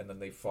Polo, and then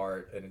they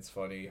fart, and it's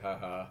funny,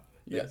 haha.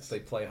 Yes, they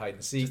play hide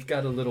and seek. Just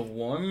got a little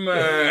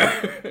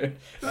warmer.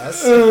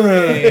 That's in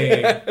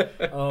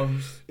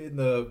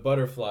the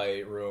butterfly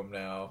room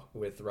now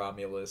with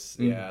Romulus.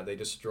 Yeah, they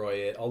destroy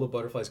it. All the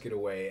butterflies get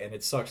away, and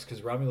it sucks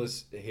because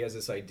Romulus, he has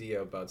this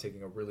idea about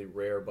taking a really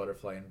rare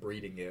butterfly and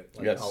breeding it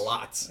a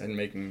lot and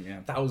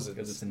making thousands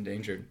because it's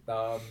endangered.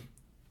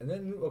 And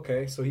then,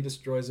 so he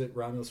destroys it.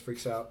 Romulus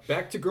freaks out.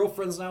 Back to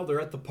girlfriends now. They're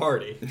at the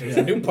party. There's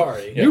a new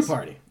party. New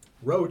party.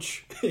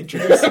 Roach.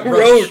 Introduce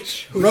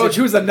Roach,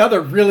 who's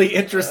another really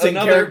interesting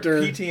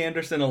character. P.T.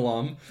 Anderson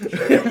alum.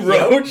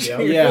 Roach.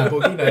 Yeah.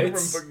 From Boogie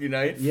Nights. From Boogie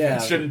Nights. Yeah.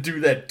 Shouldn't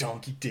do that,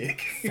 donkey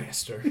dick.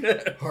 Faster.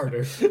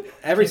 Harder.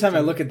 Every time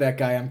I look at that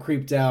guy, I'm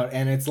creeped out.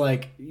 And it's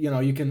like,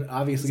 you can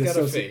obviously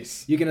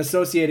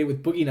associate it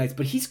with Boogie Nights.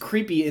 But he's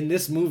creepy in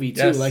this movie,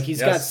 too. Like,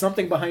 he's got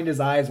something behind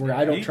his eyes where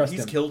I don't trust him.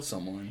 He's killed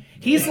someone.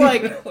 He's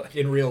like...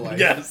 in real life.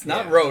 Yes,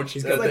 not Roach.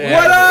 He's like,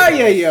 what are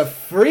you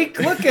freak?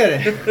 Look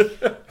at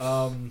it.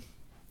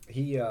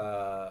 He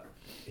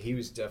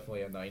was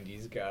definitely a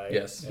 90s guy.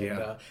 Yes.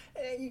 And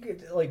you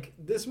could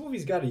this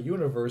movie's got a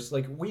universe.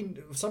 Like we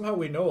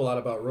know a lot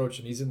about Roach,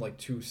 and he's in like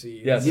 2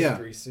 scenes. Yes. Yeah.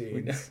 3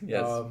 scenes.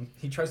 Yes.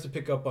 He tries to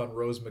pick up on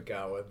Rose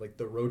McGowan, like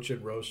the Roach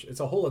and Roach. It's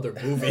a whole other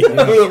movie.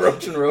 The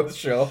Roach and Rose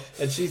show.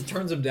 And she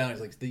turns him down.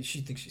 He's like,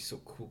 she thinks she's so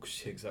cool because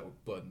she hangs out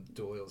with Bud and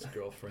Doyle's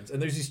girlfriends. And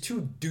there's these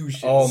 2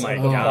 douches. Oh my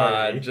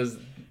god!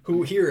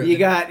 Who hear it? You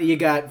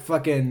got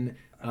fucking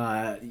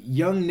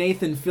young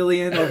Nathan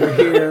Fillion over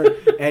here,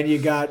 and you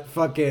got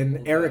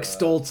fucking Eric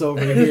Stoltz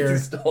over here.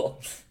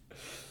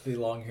 The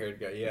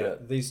long-haired guy. Yeah.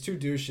 These 2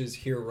 douches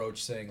hear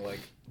Roach saying like,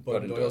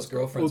 Bud and Doyle's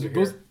girlfriends are here.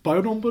 Those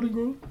Bud and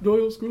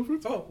Doyle's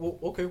girlfriends? Oh, well,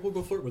 okay, we'll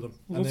go flirt with them.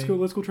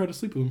 Let's go try to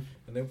sleep with them.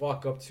 And they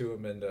walk up to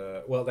him, and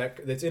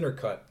that's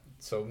intercut.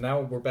 So now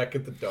we're back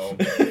at the dome,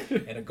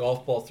 and a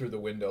golf ball through the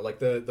window. Like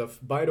the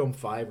Biodome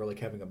 5 are like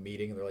having a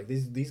meeting, and they're like,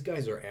 these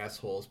guys are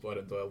assholes, Bud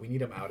and Doyle. We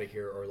need them out of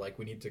here, or like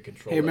we need to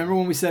control. Hey, remember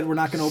when we said we're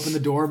not going to open the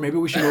door? Maybe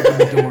we should open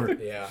the door.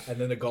 Yeah, and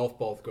then the golf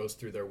ball goes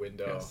through their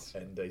window,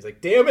 and he's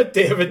like, damn it.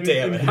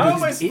 How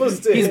am I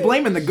supposed to? He's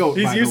blaming the goat.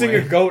 He's using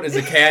a goat as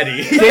a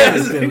caddy. Damn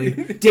it, Billy.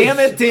 Damn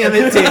it.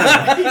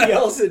 He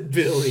yells at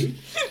Billy.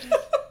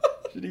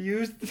 Should have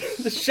used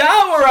the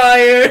shower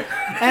iron.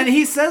 And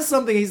he says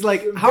something. He's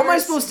like, how am I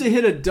supposed to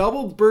hit a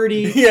double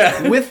birdie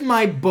with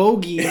my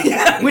bogey?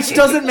 Which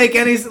doesn't make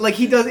any sense. Like,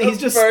 he's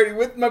just... birdie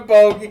with my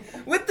bogey.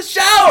 With the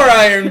shower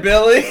iron,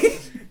 Billy.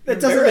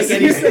 That doesn't make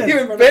any sense.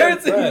 You're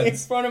embarrassing me in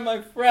front of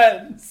my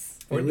friends.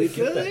 Billy.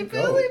 They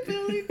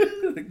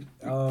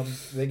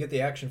get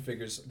the action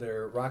figures.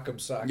 They're Rock'em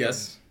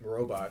Sock'em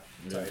robot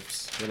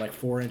types. They're like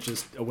 4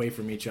 inches away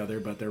from each other,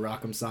 but they're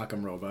Rock'em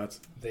Sock'em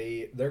robots.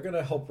 They're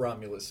gonna help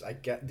Romulus.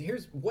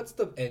 What's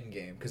the end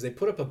game? Because they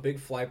put up a big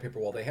flypaper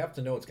wall. They have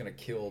to know it's gonna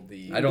kill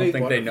the. I don't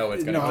think they know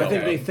it's gonna. No, kill I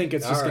think them. they think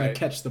it's just gonna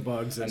catch the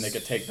bugs, and they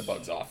could take the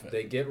bugs off it.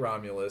 They get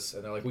Romulus,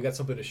 and they're like, "We got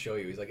something to show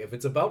you." He's like, "If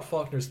it's about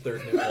Faulkner's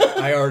third nipple,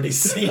 I already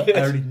see it.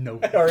 I already know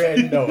it. I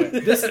already know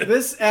it."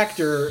 This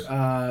actor,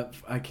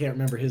 I can't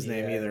remember his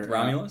name either.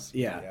 Romulus.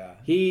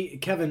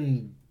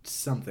 Kevin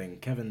something.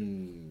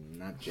 Kevin,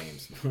 not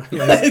James.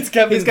 It's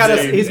Kevin.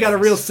 He's got a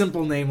real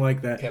simple name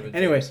like that. Kevin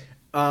anyway,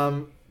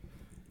 James.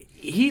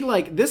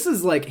 This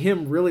is like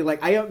him really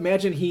like. I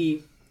imagine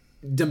he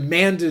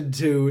demanded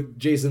to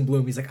Jason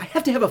Blum. He's like, I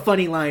have to have a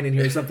funny line in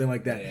here or something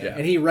like that,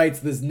 and he writes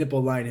this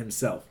nipple line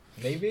himself.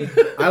 Maybe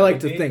I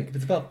like to think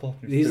it's about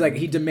Faulkner. He's like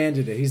he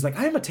demanded it. He's like,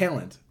 I am a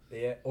talent.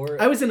 Yeah,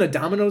 or I was in a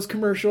Domino's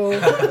commercial.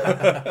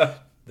 The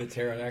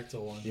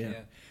pterodactyl one. Yeah.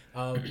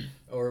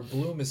 Or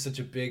Bloom is such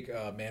a big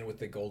Man with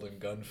the Golden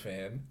Gun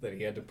fan that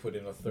he had to put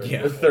in a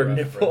third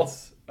nipple.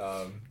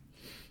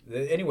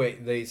 Anyway,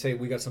 they say,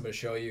 we got something to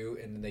show you,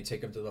 and then they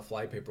take him to the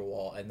flypaper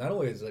wall, and not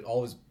only is it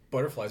all his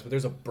butterflies, but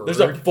there's a bird. There's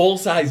a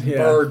full-size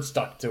bird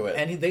stuck to it.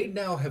 And they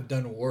now have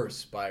done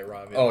worse by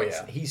Romulus. Oh,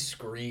 yeah. He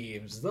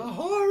screams, the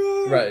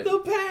horror, the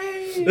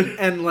pain.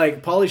 And,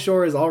 like, Pauly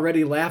Shore is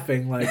already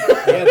laughing, like,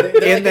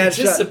 they're in that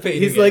shot.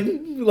 He's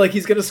like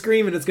he's going to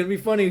scream, and it's going to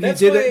be funny.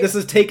 This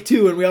is take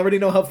 2, and we already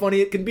know how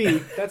funny it can be.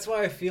 That's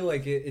why I feel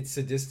like it's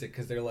sadistic,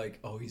 because they're like,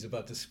 oh, he's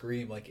about to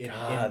scream, like, in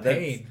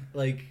pain.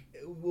 Like,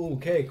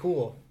 okay,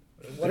 cool.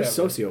 They're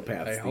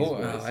sociopaths.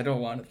 I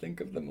don't want to think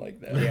of them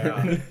like that.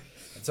 Yeah.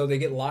 And so they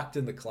get locked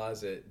in the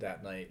closet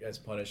that night as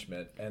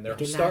punishment, and they're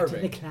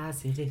starving. Locked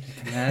in the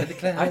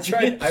closet. I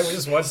tried. I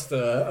just watched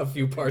a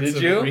few parts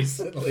of it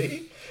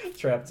recently.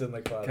 Trapped in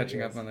the closet.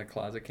 Catching up on the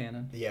closet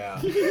canon.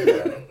 Yeah,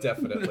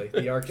 definitely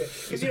the arcade.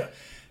 Because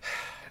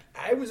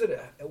I was at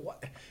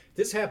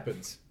this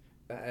happens.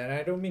 and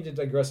I don't mean to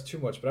digress too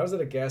much, but I was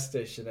at a gas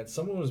station and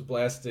someone was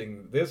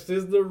blasting, "This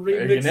is the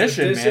remix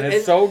Ignition, edition." man,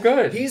 it's so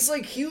good. He's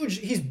like huge.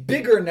 He's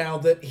bigger now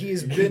that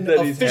he's been That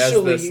he has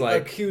officially this,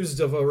 like- accused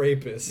of a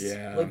rapist.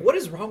 Yeah. Like, what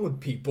is wrong with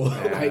people?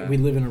 Yeah. We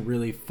live in a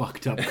really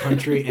fucked up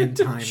country and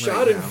time right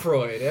now.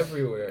 Schadenfreude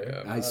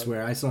everywhere. I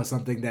swear, I saw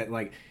something that,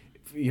 like,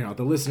 you know,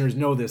 the listeners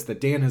know this, that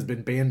Dan has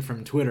been banned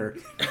from Twitter.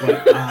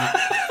 But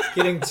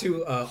Getting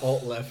too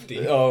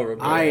alt-lefty. Oh,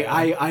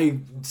 I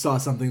saw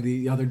something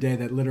the other day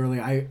that literally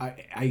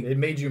It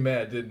made you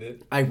mad, didn't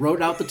it? I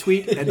wrote out the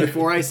tweet, and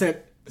before I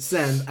send,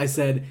 I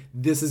said,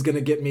 this is going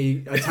to get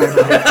me a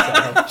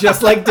timeout.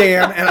 Just like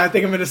Dan, and I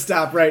think I'm going to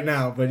stop right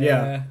now. But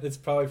yeah. It's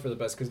probably for the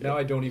best, because now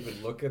I don't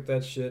even look at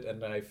that shit,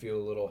 and I feel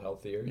a little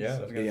healthier. Yeah, I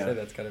so. was gonna say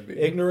that's gotta be.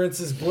 Ignorance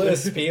is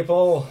bliss,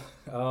 people.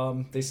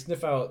 They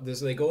sniff out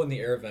this. They go in the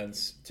air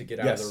vents to get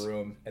out of the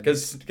room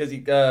because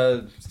he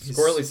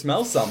squirrely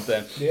smells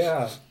something.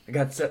 Yeah,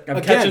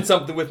 I'm catching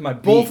something with my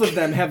beak. Both of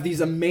them have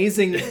these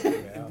amazing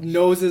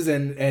noses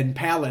and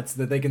palates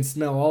that they can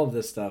smell all of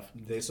this stuff.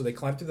 So they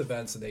climb through the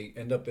vents and they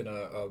end up in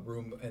a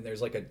room, and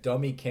there's like a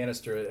dummy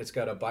canister. It's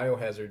got a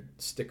biohazard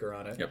sticker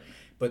on it. Yep.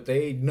 But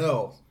they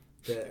know.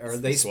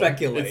 They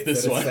speculate.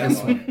 It's this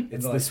one.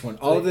 It's this one.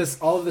 All of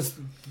this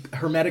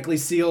hermetically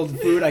sealed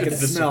food I can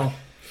smell.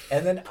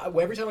 And then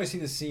every time I see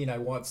the scene, I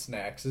want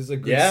snacks. This is a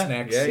good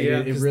snack scene. Yeah,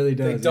 it really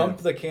does. They dump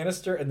the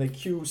canister and they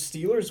cue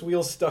Steelers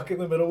wheel stuck in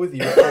the middle with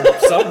you for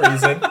some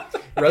reason.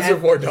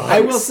 Reservoir Dogs. I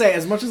will say,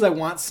 as much as I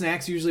want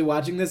snacks usually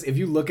watching this, if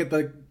you look at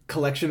the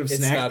collection of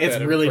snacks, it's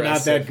really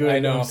impressive. not that good. I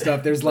know.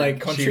 Stuff. There's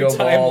like Country Cheeto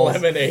Time balls.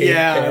 lemonade.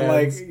 Yeah, cans.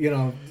 like, you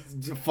know,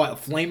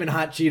 flaming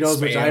hot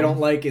Cheetos, which I don't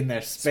like, in their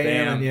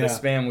spam. Yeah. The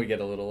spam we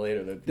get a little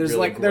later. There's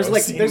really there's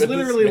gross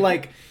literally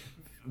like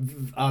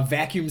a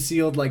vacuum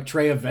sealed like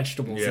tray of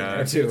vegetables in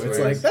there too. It's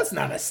like, that's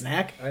not a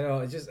snack. I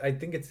know. I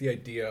think it's the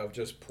idea of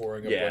just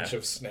pouring a bunch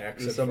of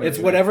snacks. It's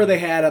whatever they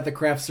had at the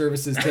craft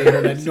services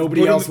table that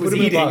nobody else was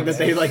eating that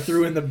they like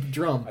threw in the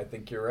drum. I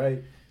think you're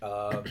right.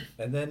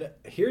 And then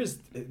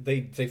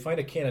they find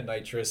a can of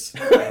nitrous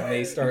and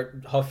they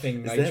start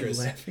huffing nitrous.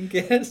 That laughing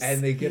gas?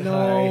 And they get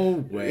No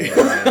high.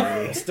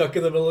 way. Stuck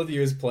in the middle of the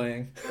is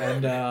playing.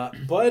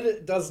 And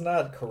Bud does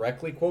not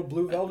correctly quote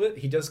Blue Velvet.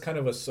 He does kind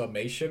of a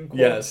summation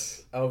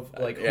quote of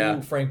like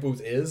who Frank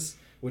Booth is,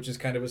 which is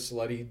kind of a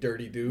slutty,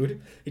 dirty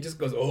dude. He just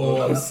goes,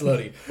 "Oh, I'm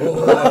slutty.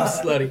 Oh, I'm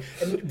slutty."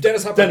 And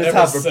Dennis Hopper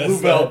never says Blue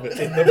Velvet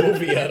in the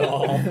movie at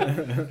all.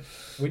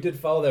 We did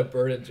follow that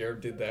bird, and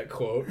Jared did that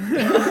quote.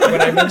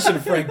 When I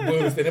mentioned Frank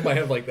Booth, and in my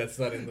head, like, that's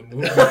not in the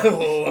movie.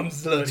 Oh, I'm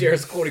slutty.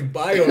 Jared's quoting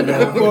Bio,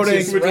 which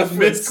is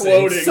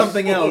misquoting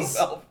something else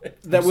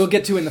that we'll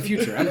get to in the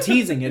future. I'm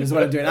teasing it is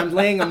what I'm doing. I'm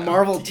laying a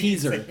Marvel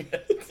teaser.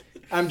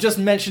 I'm just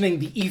mentioning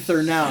the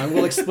ether now, and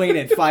we'll explain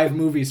it 5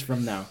 movies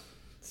from now.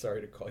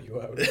 Sorry to call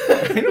you out.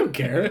 I don't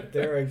care.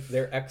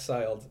 They're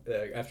exiled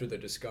after they're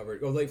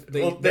discovered. Well,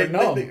 they're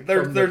numb.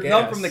 They're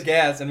numb from the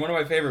gas. And one of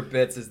my favorite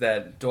bits is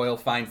that Doyle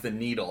finds the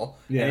needle,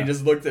 and he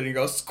just looks at it and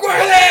goes,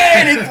 "Squirrely!"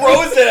 and he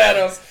throws it at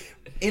him.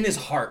 In his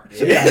heart.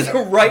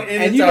 Right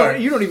in his heart.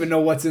 You don't even know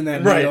what's in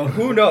that right. needle.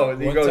 Who knows?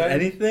 He goes, time,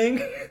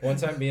 anything? One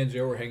time, me and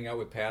Joe were hanging out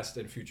with past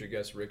and future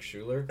guest Rick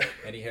Schuler,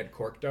 and he had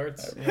cork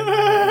darts.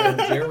 And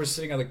Jared was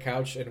sitting on the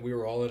couch, and we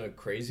were all in a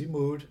crazy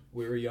mood.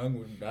 We were young,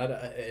 we were not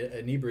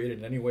inebriated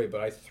in any way,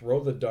 but I throw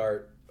the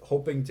dart,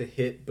 hoping to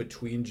hit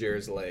between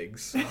Jared's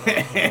legs.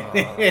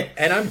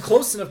 And I'm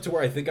close enough to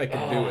where I think I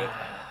can do it.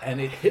 And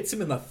it hits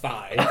him in the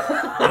thigh,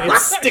 and it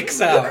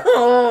sticks out.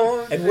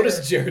 And what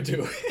does Jared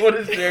do? What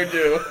does Jared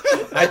do?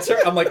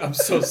 I'm like, "I'm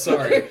so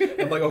sorry."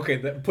 I'm like, "Okay,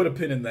 put a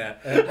pin in that,"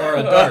 or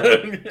a dart.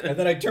 And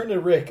then I turn to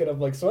Rick, and I'm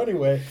like, "So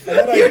anyway," and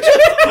then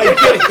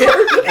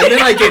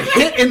I get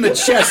hit in the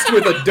chest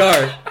with a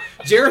dart.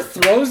 Jared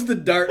throws the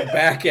dart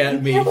back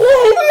at me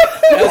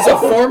as a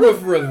form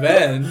of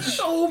revenge.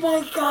 Oh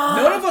my god!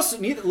 None of us,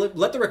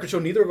 let the record show,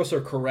 neither of us are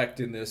correct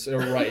in this, or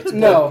right.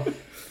 No.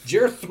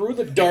 Jared threw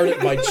the dart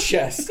at my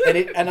chest,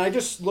 and I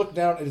just looked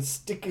down, and it's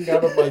sticking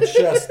out of my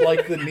chest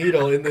like the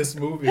needle in this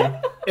movie.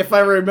 If I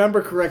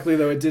remember correctly,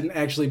 though, it didn't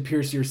actually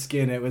pierce your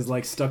skin. It was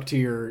like stuck to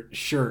your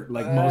shirt,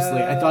 like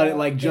mostly. I thought it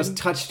like just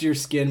touched your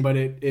skin, but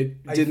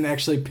it didn't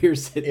actually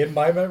pierce it. In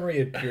my memory,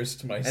 it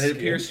pierced my skin. And it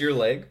pierced your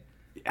leg?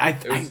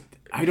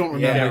 I don't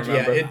remember.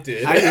 Yeah, it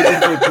did.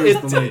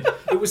 It did.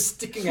 It was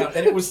sticking out,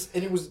 and it was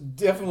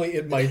definitely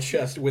in my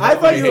chest. I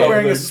thought you were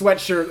wearing a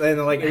sweatshirt,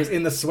 and like it was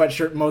in the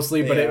sweatshirt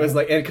mostly, but it was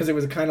like because it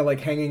was kind of like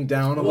hanging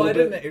down a little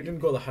bit. It didn't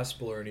go to the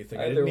hospital or anything.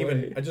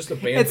 I just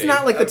abandoned. It's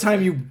not like the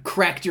time you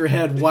cracked your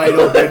head wide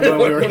open when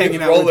we were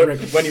hanging out with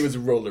Rick. When he was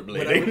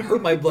rollerblading. When I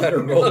hurt my bladder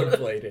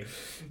rollerblading.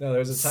 No, there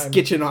was a time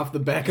sketching off the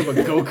back of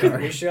a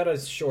go-kart. We shot a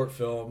short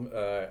film.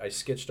 I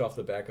sketched off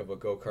the back of a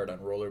go-kart on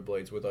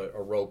rollerblades with a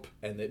rope,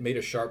 and it made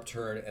a sharp turn.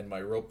 turn, and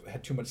my rope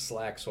had too much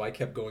slack, so I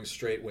kept going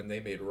straight when they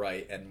made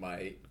right, and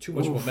my too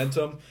much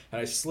momentum,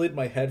 and I slid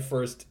my head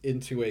first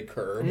into a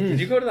curb. Did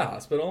you go to the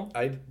hospital?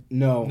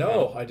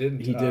 No, I didn't.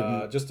 He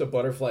didn't. Just a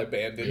butterfly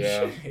bandage.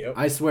 Yeah. Yep.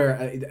 I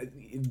swear,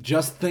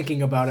 just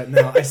thinking about it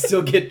now, I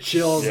still get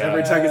chills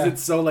every time because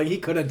it's so like he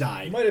could have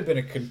died. Might have been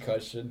a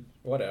concussion.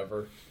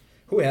 Whatever.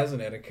 Who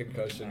hasn't had a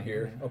concussion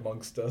here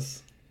amongst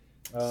us?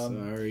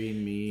 Sorry,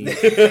 me.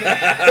 That's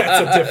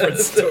a different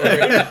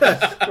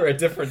story for a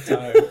different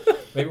time.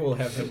 Maybe we'll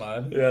have him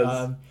on.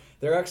 Yes.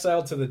 They're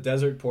exiled to the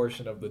desert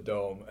portion of the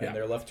dome, and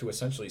they're left to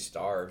essentially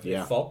starve.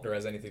 Yeah. If Faulkner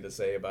has anything to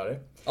say about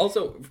it.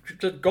 Also,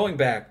 just going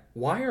back,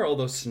 why are all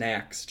those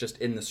snacks just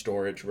in the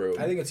storage room?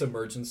 I think it's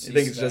emergency You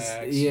think it's just-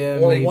 snacks. Yeah,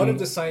 Or maybe. one of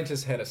the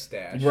scientists had a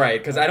stash. Right,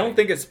 because I don't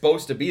think it's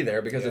supposed to be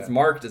there because it's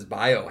marked as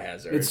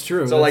biohazard. It's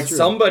true, So, that's like, true.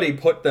 somebody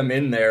put them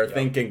in there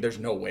thinking there's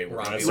no way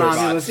we're going to Romulus. survive.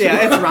 Romulus,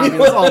 yeah, it's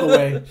Romulus all the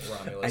way.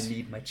 Romulus. I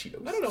need my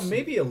Cheetos. I don't know,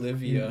 maybe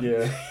Olivia.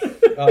 Yeah.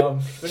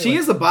 But She anyway,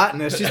 is a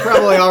botanist. She's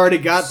probably already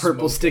got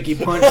purple sticky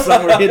punch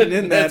somewhere hidden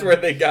in that. That's where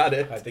they got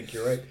it. I think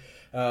you're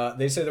right.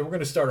 They say that we're going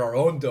to start our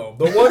own dome.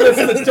 The one that's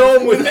the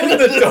dome within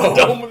the dome.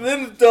 Dome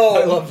within the dome.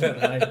 I love that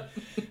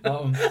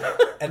line.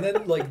 And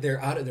then, like,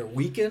 they're out of their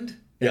weekend, and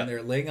Yeah.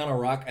 they're laying on a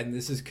rock, and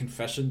this is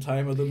confession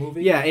time of the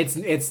movie. Yeah,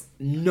 it's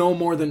no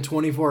more than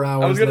 24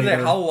 hours I was going to say,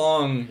 later. how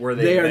long were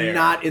they They are there?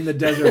 not in the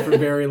desert for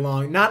very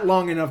long. Not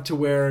long enough to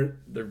where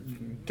They're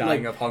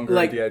dying of hunger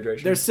like, and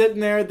dehydration. They're sitting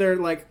there, they're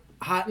like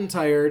hot and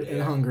tired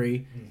and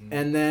hungry,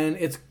 and then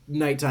it's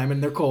nighttime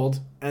and they're cold,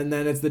 and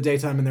then it's the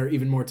daytime and they're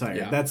even more tired.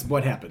 Yeah. That's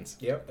what happens.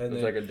 Yep. And It's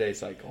then like a day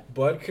cycle.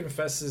 Bud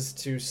confesses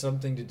to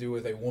something to do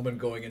with a woman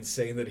going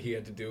insane that he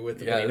had to do with,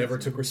 but Yeah, he never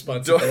took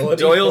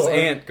responsibility Doyle's for.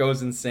 aunt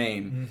goes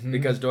insane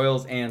because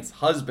Doyle's aunt's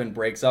husband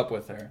breaks up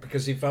with her.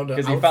 Because he found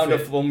Because he found a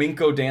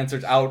flamenco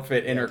dancer's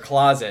outfit in her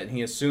closet, and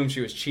he assumed she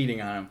was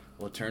cheating on him.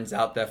 Well, it turns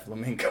out that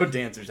flamenco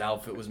dancer's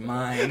outfit was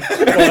mine.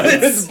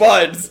 It's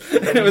Bud's.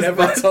 And it was never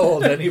Bud's.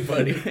 told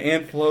anybody.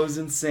 Aunt Flo's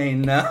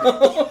insane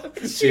now.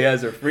 She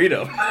has her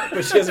freedom.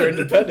 But she has her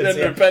independence.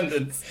 yeah.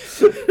 Independence.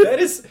 That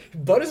is,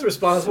 Bud is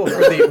responsible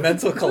for the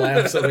mental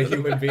collapse of a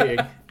human being.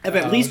 Of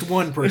at least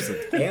one person.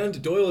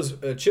 And Doyle is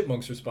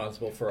Chipmunk's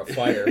responsible for a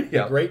fire.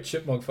 Yeah. The Great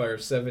Chipmunk Fire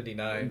of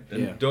 '79. And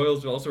Yeah.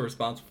 Doyle's also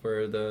responsible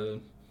for the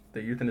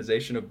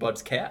euthanization of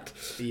Bud's cat.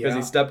 Because Yeah.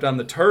 he stepped on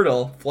the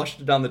turtle, flushed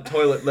it down the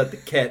toilet, let the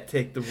cat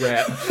take the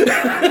rat.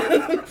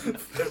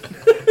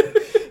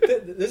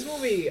 This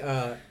movie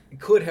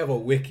could have a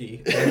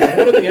wiki. And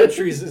one of the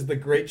entries is the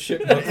Great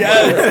Chipmunk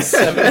Fire of And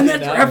 '79.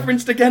 that's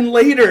referenced again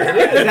later.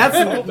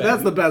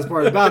 That's the best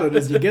part about it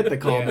is you get the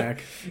callback.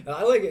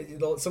 I like it. You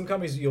know, some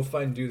companies you'll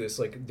find do this.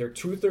 Like they're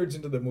 2/3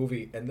 into the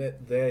movie, and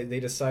they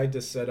decide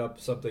to set up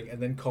something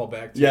and then call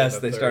back to it Yes,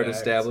 in the they third start act.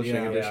 establishing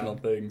Yeah. additional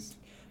things.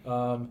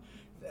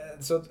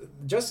 So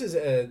just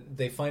as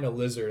they find a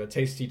lizard, a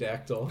tasty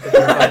dactyl,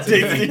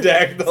 Tasty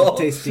dactyl.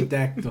 Tasty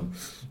dactyl.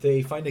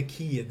 they find a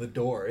key in the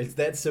door. It's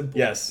that simple.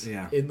 Yes.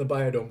 Yeah. In the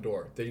biodome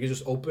door, they can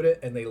just open it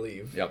and they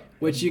leave. Yep.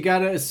 Which you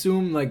gotta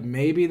assume, like,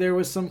 maybe there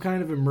was some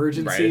kind of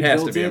emergency Right, it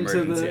has to built be into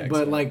emergency the. exit.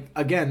 But, like,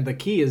 again, the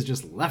key is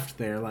just left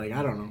there. Like,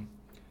 I don't know.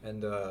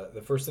 And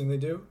the first thing they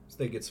do is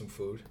they get some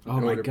food. Oh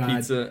my Order god.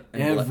 pizza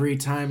and Every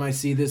time I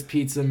see this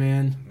pizza,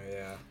 man. Yeah.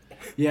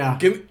 Yeah.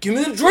 Give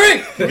me the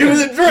drink! Give me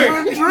the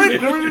drink!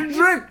 Give me the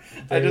drink.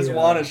 I just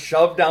want to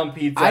shove down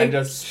pizza and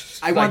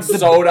just I like want the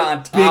soda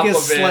on top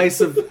biggest of it. slice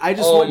of. I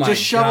just Oh want my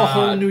just shove a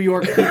whole God. New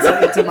York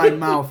pizza into my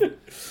mouth.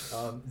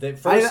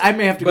 I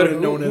may have to go But to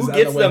Nona's. who on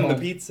the gets way them the home.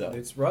 pizza?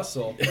 It's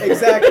Russell.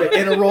 Exactly,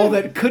 in a role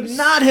that could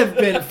not have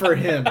been for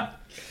him.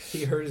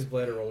 He hurt his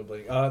bladder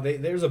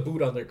rollerblading. There's a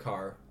boot on their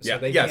car, so Yeah,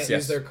 they yes, can't yes.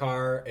 use their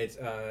car. It's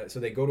so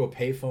they go to a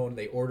payphone.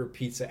 They order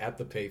pizza at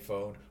the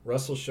payphone.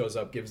 Russell shows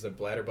up, gives the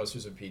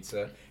bladderbusters a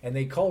pizza, and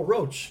they call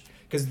Roach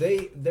because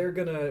they're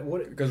gonna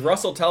what? Because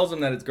Russell tells them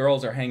that his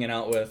girls are hanging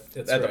out with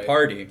That's at the right.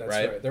 party, That's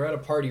right? They're at a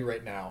party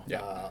right now.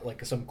 Yeah.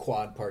 Like some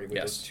quad party with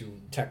Yes. those two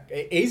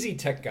AZ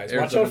Tech guys.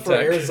 Watch Arizona out for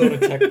Tech. Arizona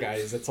Tech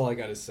guys. That's all I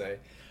gotta say.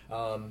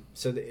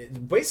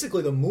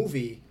 Basically, the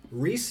movie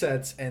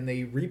resets and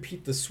they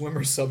repeat the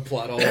swimmer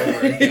subplot all over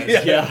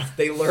again. Yeah.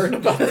 They learn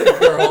about the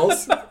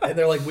girls and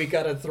they're like, we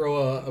gotta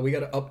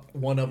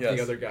one up Yes.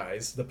 the other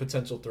guys, the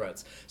potential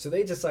threats. So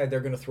they decide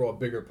they're gonna throw a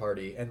bigger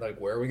party and like,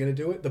 where are we gonna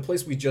do it? The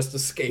place we just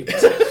escaped,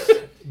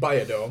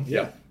 Biodome.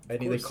 Yeah. And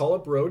they call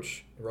up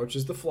Roach. Roach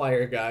is the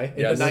flyer guy.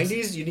 In Yes. the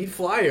 '90s, you need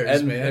flyers,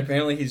 And man.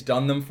 apparently he's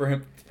done them for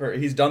him.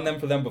 He's done them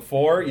for them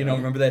before. You know,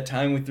 remember that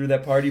time we threw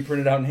that party,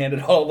 printed out, and handed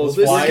all those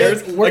Well,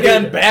 flyers? we're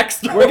Again, getting-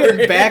 backstory. We're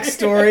getting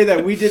backstory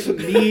that we didn't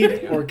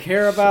need or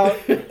care about.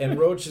 And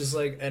Roach is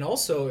like, and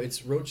also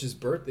it's Roach's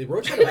birthday.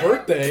 Roach had a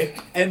birthday,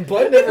 and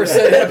Bud never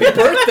said happy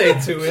birthday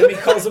to him. He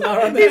calls him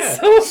out on that.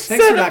 Thanks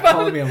for not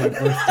calling me on my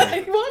birthday.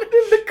 I wanted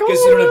him to call Guess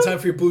you don't have him. time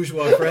for your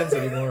bourgeois friends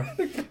anymore.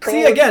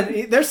 See,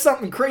 again, there's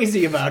something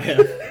crazy about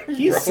him.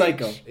 He's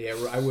psycho. Yeah,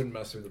 I wouldn't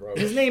mess with Roach.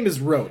 His name is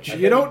Roach.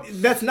 You don't.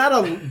 That's not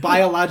a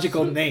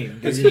biological name.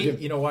 Because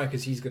you know why?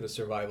 Because he's going to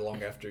survive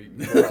long after you're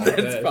all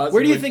dead. possible.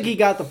 Where do you think he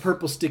got the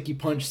purple sticky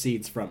punch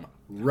seeds from?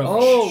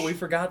 Rubbish. Oh, we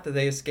forgot that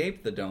they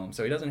escaped the dome,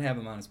 so he doesn't have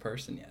them on his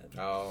person yet.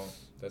 Oh,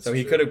 that's so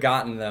he true. could have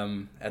gotten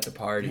them at the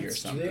party or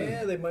something.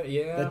 Yeah, they might.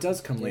 Yeah, That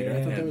does come later.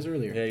 I thought that was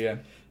earlier. Yeah.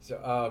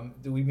 So,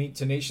 do we meet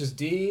Tenacious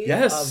D?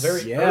 Yes.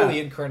 Very early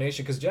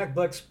incarnation because Jack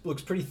Black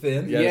looks pretty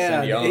thin. Yes,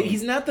 and young.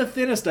 He's not the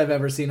thinnest I've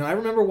ever seen. I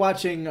remember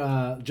watching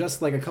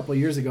just like a couple of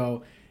years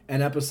ago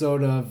an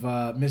episode of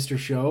Mr.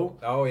 Show.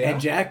 Oh yeah.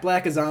 And Jack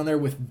Black is on there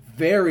with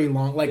very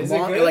long, like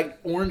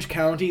Orange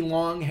County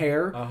long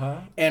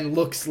hair, and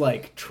looks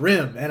like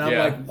trim. And I'm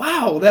like,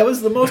 wow, that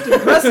was the most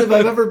impressive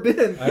I've ever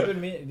been.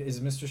 Is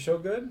Mr. Show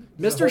good?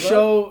 Mr.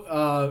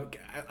 Show,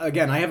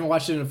 again, I haven't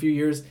watched it in a few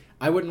years.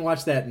 I wouldn't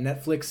watch that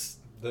Netflix.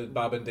 The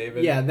Bob and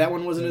David. Yeah, that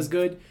one wasn't as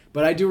good.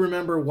 But I do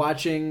remember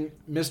watching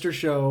Mr.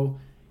 Show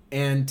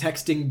and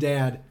texting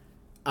Dad,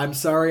 I'm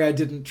sorry I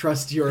didn't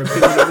trust your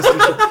opinion of Mr.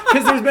 Show.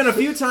 Because there's been a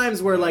few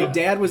times where like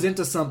Dad was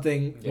into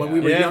something when we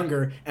were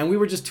younger, and we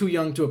were just too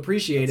young to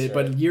appreciate it,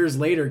 but years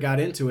later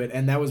got into it,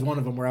 and that was one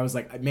of them where I was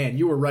like, man,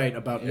 you were right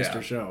about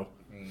Mr. Show.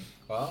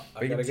 Well,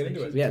 I gotta get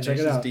into it. Yeah, check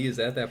it out. D is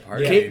at that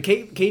party.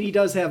 Katie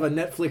does have a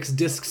Netflix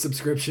disc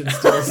subscription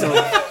still, so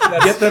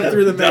get them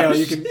through the mail.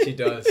 She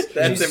does.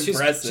 That's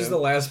impressive. She's the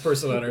last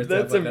person on earth to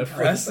have a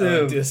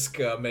Netflix disc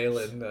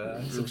mail-in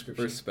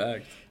subscription.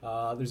 Respect.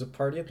 There's a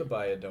party at the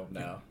Biodome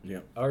now. Yeah.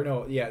 Or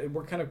no,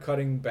 we're kind of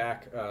cutting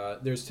back.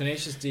 There's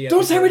Tenacious D.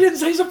 Don't say we didn't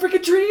say some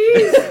freaking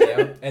trees!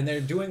 Yeah, and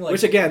they're doing like...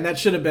 Which again, that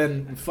should have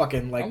been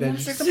fucking like that.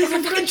 Say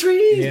some freaking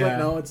trees! Yeah. But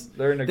no, it's...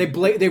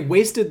 They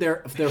wasted their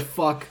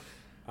fuck...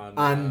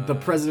 on the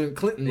President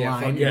Clinton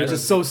line, which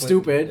is so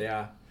stupid.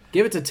 Yeah.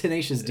 Give it to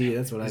Tenacious D,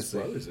 that's what I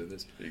say.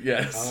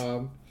 Yes.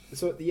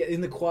 So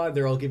in the quad,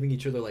 they're all giving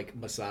each other like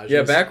massages.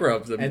 Yeah, back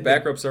rubs, the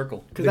back rub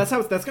circle. Because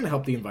that's going to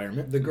help the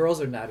environment. The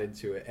girls are not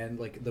into it, and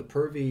like the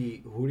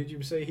pervy, who did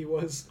you say he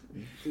was?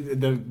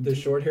 The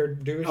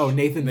short-haired douche. Oh,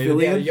 Nathan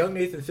Fillion. Yeah, young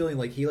Nathan Fillion.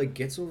 Like he like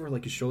gets over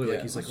like his shoulder,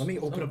 like he's like, let me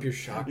open up your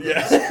chakras.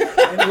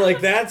 Yeah. And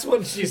like that's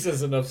when she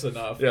says enough's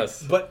enough.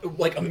 Yes. But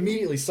like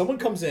immediately, someone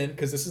comes in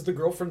because this is the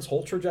girlfriend's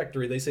whole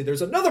trajectory. They say,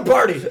 "There's another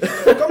party.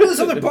 Come to this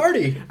other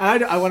party." I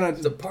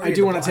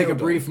do want to take a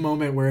brief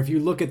moment where if you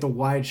look at the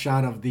wide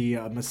shot of the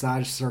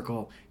massage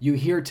circle, you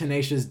hear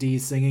Tenacious D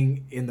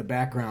singing in the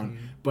background,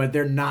 but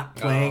they're not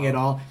playing at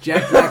all.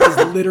 Jack Black is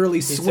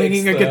literally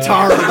swinging a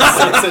guitar.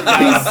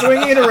 He's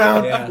swinging it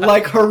around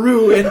like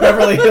Haru in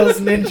Beverly Hills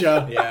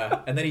Ninja.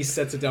 Yeah, and then he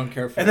sets it down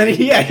carefully. And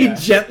then he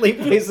gently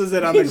places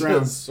it on the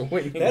ground.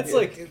 That's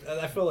like,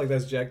 I feel like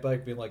that's Jack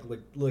Black being like,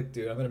 look,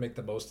 dude, I'm gonna make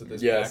the most of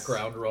this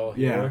background role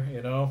here.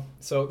 You know.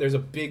 So there's a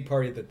big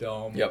party at the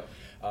Dome. Yep.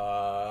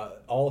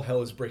 All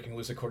hell is breaking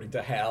loose according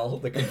to Hal,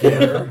 the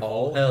computer.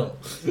 All hell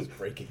is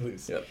breaking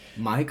loose. Yep.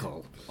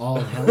 Michael, all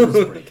hell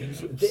is breaking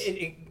loose.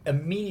 It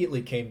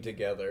immediately came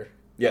together.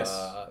 Yes.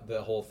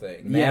 The whole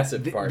thing.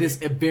 Massive party.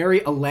 This a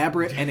very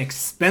elaborate and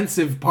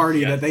expensive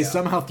party that they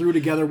somehow threw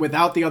together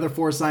without the other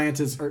 4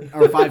 scientists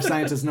or 5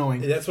 scientists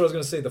knowing. That's what I was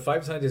going to say. The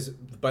 5 scientists,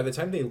 by the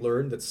time they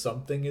learn that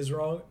something is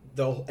wrong,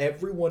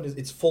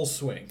 it's full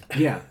swing.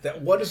 Yeah.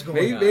 What is going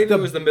on? Maybe it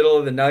was the middle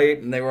of the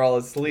night and they were all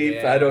asleep.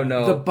 Yeah. I don't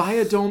know. The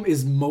Biodome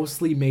is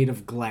mostly made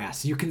of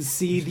glass. You can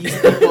see these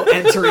people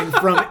entering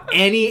from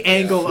any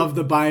angle of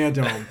the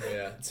Biodome.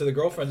 Yeah. So the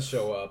girlfriends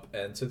show up,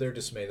 and to their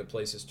dismay, the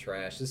place is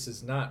trash. This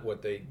is not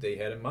what they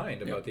had in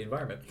mind about the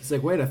environment. It's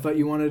like, wait, I thought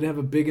you wanted to have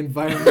a big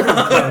environmental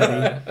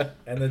party.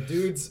 And the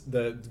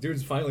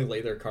dudes finally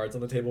lay their cards on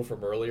the table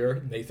from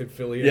earlier. Nathan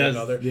Fillion and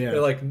other. Yeah.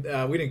 They're like,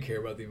 we didn't care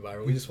about the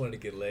environment. We just wanted to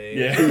get laid.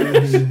 Yeah.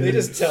 They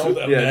just tell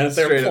them that's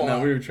their straight up. plot.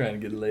 No, we were trying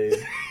to get laid.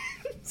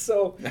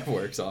 So that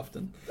works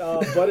often.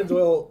 Bud and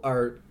Doyle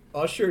are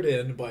ushered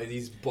in by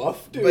these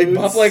buff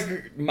dudes.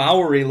 Like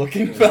Maori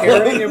looking fellas.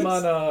 Carrying him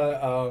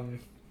on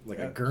like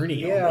a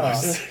gurney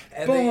almost.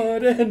 And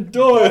Bud and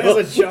Doyle. Bud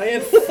has a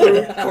giant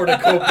fruit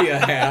cornucopia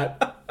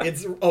hat.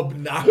 It's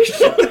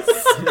obnoxious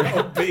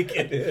how big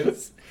it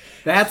is.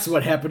 That's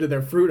what happened to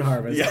their fruit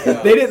harvest.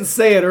 Yeah. They didn't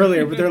say it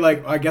earlier, but they're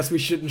like, I guess we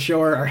shouldn't show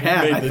her our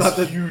hat. I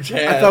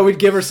thought we'd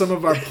give her some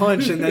of our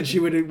punch, and then she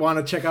would want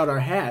to check out our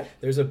hat.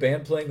 There's a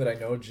band playing that I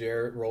know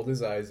Jared rolled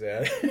his eyes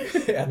at.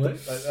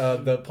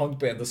 The punk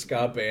band, the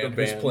ska band,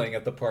 who's playing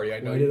at the party. I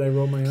know. Why did I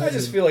roll my eyes? I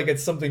just feel like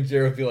it's something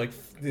Jared would be like,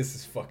 this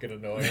is fucking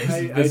annoying.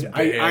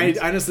 I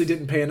honestly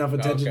didn't pay enough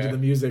attention to the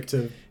music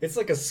to... It's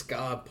like a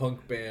ska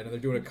punk band, and they're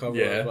doing a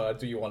cover of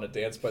Do You Want to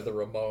Dance by the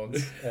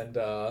Ramones. And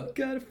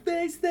got a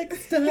face that can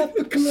stop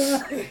a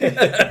clock.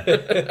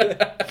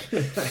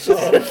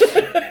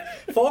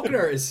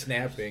 Faulkner is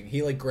snapping.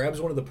 He like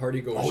grabs one of the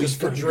party goers just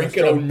for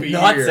drinking a beer.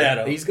 Nuts at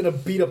him. He's gonna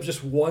beat up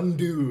just one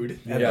dude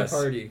at the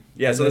party.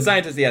 Yeah, so the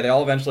scientists, they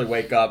all eventually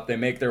wake up. They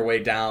make their way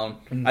down.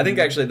 Mm-hmm. I think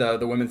actually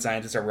the women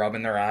scientists are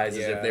rubbing their eyes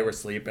as if they were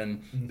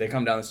sleeping. Mm-hmm. They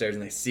come down the stairs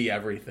and they see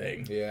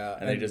everything. Yeah.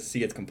 And they just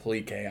see it's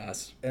complete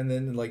chaos. And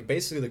then like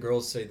basically the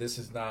girls say this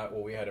is not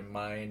what we had in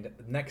mind.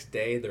 The next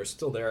day they're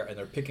still there and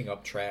they're picking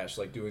up trash,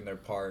 like doing their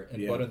part.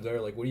 And Bud and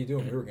they're like, what are you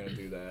doing? We were gonna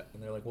do that.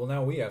 And they're like, well,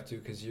 now we have to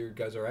because you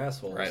guys are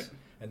assholes. Right.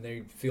 And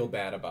they feel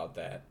bad about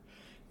that.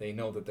 they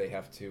know that they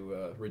have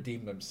to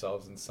redeem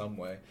themselves in some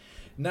way.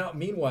 Now,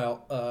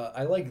 meanwhile,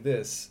 I like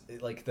this.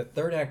 Like the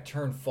third act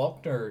turn,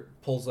 Faulkner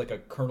pulls like a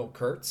Colonel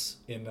Kurtz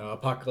in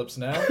Apocalypse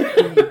Now.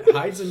 He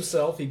hides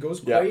himself. He goes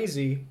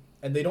crazy.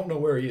 And they don't know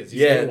where he is.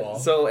 He's AWOL.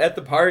 So at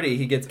the party,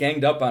 he gets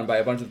ganged up on by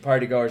a bunch of the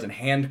partygoers and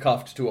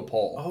handcuffed to a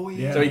pole. Oh,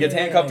 yeah. So he gets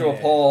handcuffed to a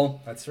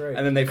pole. That's right.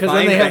 And then they Because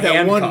find then they have that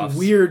handcuffs. one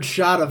weird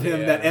shot of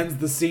him that ends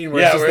the scene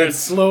where it's just that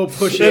slow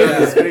pushing on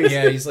his face.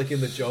 Yeah, he's like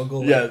in the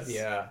jungle. Yes. Like,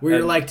 yeah. Where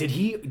you're like, did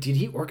he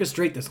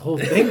orchestrate this whole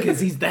thing? Because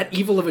he's that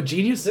evil of a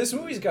genius? This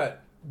movie's got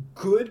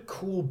good,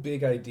 cool,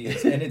 big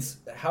ideas. And it's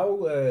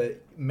how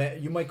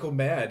you might go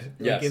mad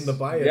in the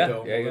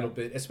Biodome a little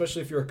bit.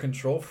 Especially if you're a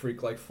control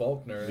freak like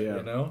Faulkner,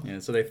 you know? Yeah,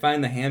 so they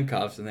find the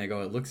handcuffs and they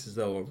go, it looks as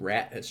though a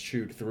rat has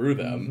chewed through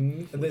them.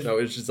 Mm-hmm. And then, so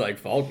it's just like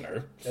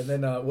Faulkner. And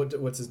then,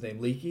 what's his name?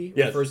 Leakey?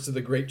 Yes. Refers to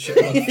the Great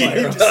Chipmunk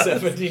Fire of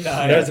 79.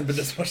 There hasn't been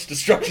this much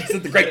destruction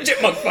since the Great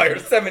Chipmunk Fire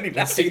of 79.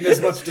 I've seen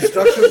this much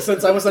destruction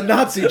since I was a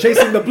Nazi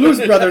chasing the Blues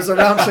Brothers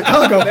around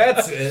Chicago.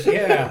 That's it.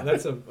 Yeah,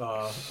 that's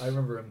I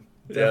remember him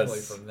definitely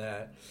from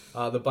that.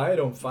 The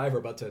Biodome 5 are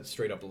about to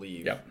straight up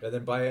leave. Yep. And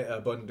then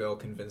Bud and Doyle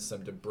convince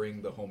them to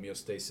bring the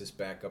homeostasis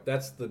back up.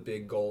 That's the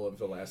big goal of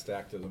the last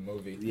act of the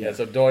movie. Yeah,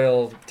 so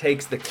Doyle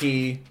takes the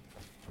key.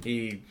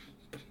 He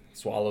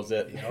swallows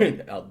it.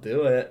 Yep. I'll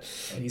do it.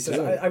 And he says,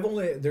 I've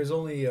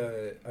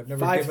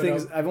never 5 given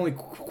things. up. I've only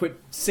quit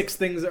 6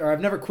 things, or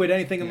I've never quit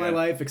anything in my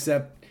life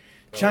except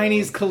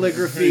Chinese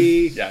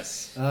calligraphy.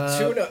 Yes.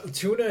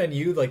 Tuna and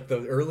you, like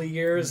the early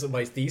years of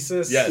my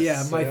thesis. Yes.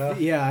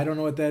 Yeah, I don't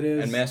know what that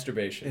is. And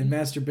masturbation. And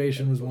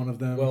masturbation was one of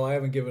them. Well, I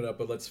haven't given up,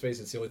 but let's face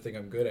it, it's the only thing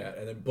I'm good at.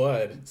 And then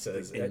Bud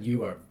says, and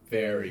you are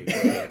very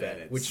good at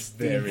it. Which is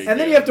very And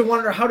then you have to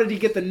wonder, how did he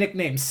get the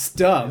nickname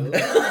Stub?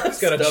 He's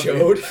got a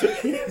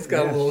chode. He's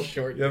got a little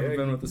short You ever dick.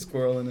 been with a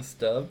squirrel and a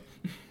stub?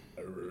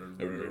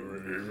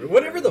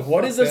 Whatever the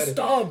What fuck is a that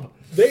stub?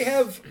 They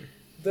have...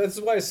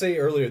 That's why I say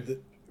earlier, the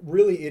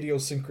really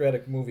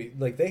idiosyncratic movie.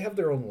 Like, they have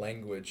their own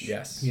language.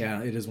 Yes.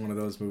 Yeah, it is one of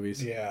those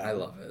movies. Yeah. I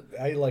love it.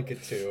 I like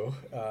it too.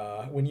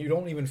 When you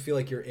don't even feel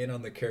like you're in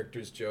on the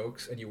characters'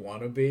 jokes and you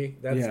want to be,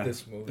 that's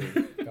this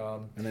movie.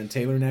 And then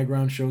Taylor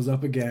Negron shows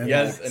up again.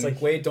 Yes. It's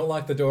like, wait, don't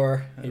lock the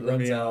door. He Let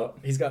runs me out.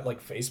 He's got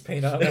like face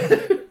paint on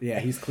him. Yeah,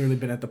 he's clearly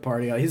been at the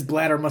party. His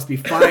bladder must be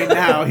fine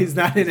now. He's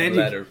not in any...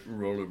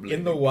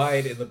 In the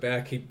wide, in the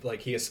back,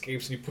 he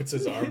escapes and he puts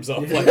his arms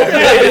up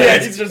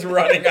like, he's just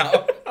running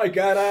out. I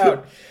got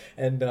out.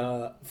 And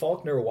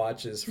Faulkner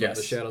watches from Yes.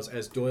 the shadows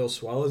as Doyle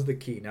swallows the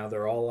key. Now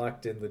they're all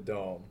locked in the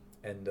dome.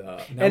 And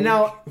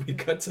now we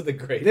cut to the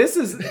great This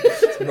is...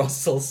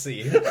 Russell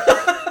scene.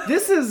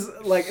 This is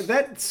like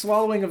that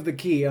swallowing of the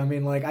key. I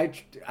mean, like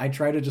I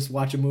try to just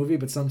watch a movie,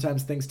 but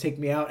sometimes things take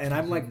me out, and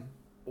I'm like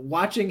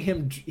watching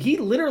him. He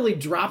literally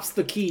drops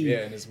the key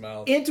in his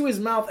mouth into his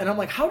mouth, and I'm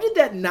like, how did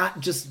that not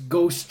just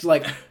go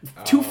like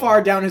too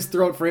far down his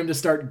throat for him to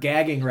start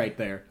gagging right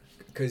there?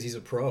 Because he's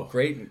a pro.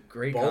 Great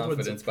Baldwin's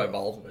confidence by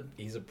Baldwin.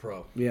 He's a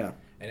pro. Yeah.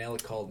 And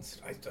Alec Calden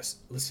said,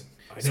 listen,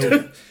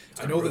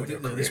 I know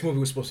that this movie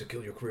was supposed to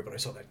kill your career, but I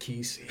saw that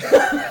key scene.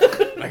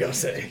 I gotta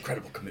say,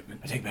 incredible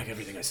commitment. I take back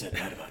everything I said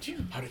bad about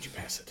you. How did you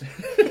pass it?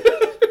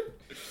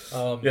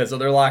 Yeah, so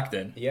they're locked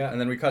in. Yeah.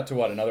 And then we cut to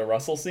what, another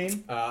Russell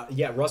scene?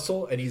 Yeah,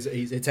 Russell, and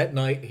it's at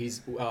night. He's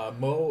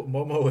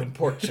Momo and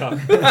Pork Chop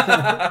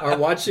are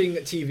watching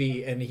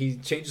TV, and he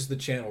changes the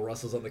channel.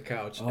 Russell's on the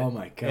couch. Oh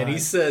my god! And he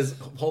says,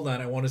 "Hold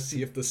on, I want to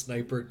see if the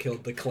sniper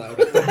killed the clown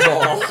at the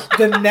mall."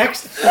 The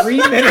next 3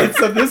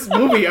 minutes of this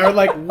movie are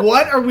like,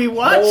 what are we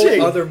watching?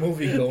 Whole other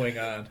movie going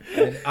on,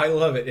 and I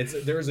love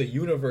it. There is a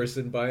universe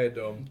in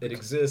Biodome. It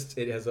exists.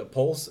 It has a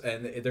pulse,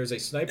 and there's a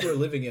sniper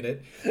living in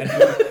it. And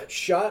he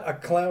shot a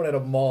clown at a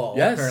mall,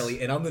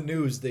 apparently. And on the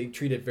news, they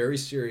treat it very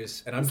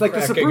serious. And I'm It's like the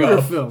cracking Zapruder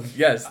up. film.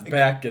 Yes,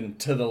 back and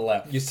to the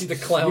left. You see the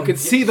clown. You can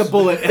see the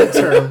bullet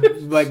enter,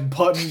 like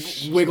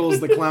wiggles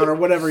the clown or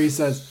whatever he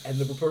says. And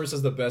the purpose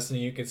is the best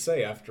thing you can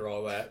say after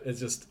all that. It's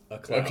just a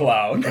clown. A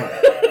clown.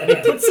 And he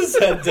puts his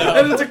head down.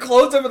 And it's a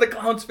close-up of the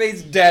clown's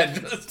face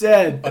dead.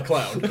 Dead. A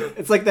clown.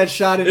 It's like that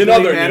shot in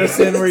other Billy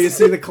Madison news. where you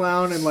see the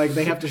clown and like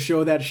they have to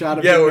show that shot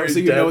of Yeah, him where so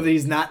he's you know dead. that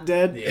he's not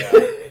dead. Yeah.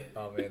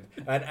 Oh man.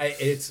 And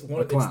it's one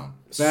The of clown.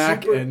 it's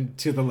Back super, and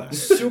to the left.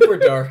 super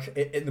dark.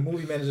 And the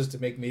movie manages to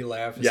make me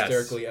laugh Yes.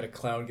 hysterically at a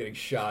clown getting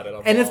shot at a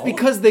And it's mall.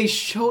 because they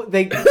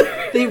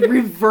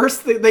reverse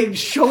they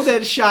show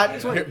that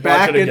shot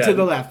back it and to again.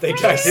 the left. They Here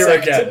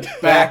dissect again.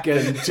 it. Back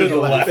and to the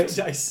left.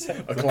 They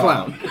dissect A the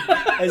clown.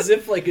 as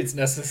if like it's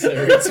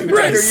necessary to Right,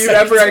 or you dissect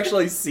never it.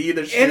 actually see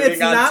the shooting And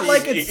it's on not TV.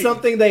 like it's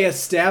something they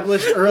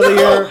established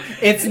earlier.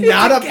 It's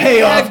not a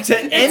payoff to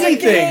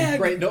anything.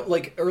 Right, no,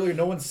 like earlier,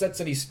 no one sets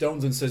any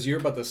stones and says you're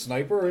about the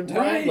sniper in town.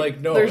 Right. Like,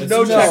 no, There's it's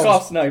no just-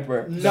 Chekhov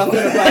sniper. Nothing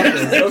about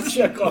There's it. no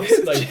Chekhov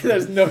sniper.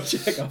 There's no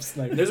Chekhov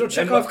sniper. There's no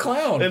Chekhov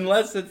clown.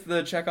 Unless it's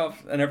the Chekhov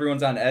and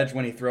everyone's on edge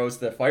when he throws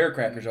the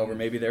firecrackers over.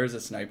 Maybe there's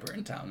a sniper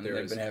in town. There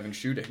They've is. been having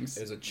shootings.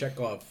 There's a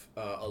Chekhov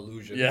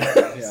allusion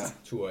Yeah.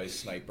 to a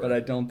sniper. But I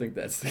don't think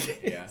that's the case.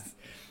 Yeah.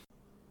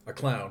 A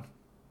clown.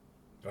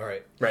 All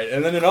right. Right,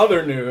 and then in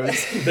other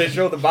news, they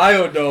show the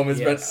biodome has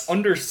been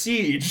under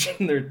siege.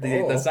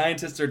 The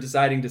scientists are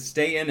deciding to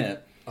stay in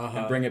it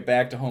and bring it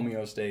back to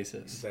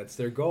homeostasis. That's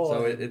their goal.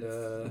 So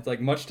it's like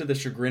much to the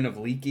chagrin of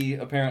Leaky,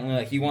 apparently.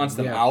 Like, he wants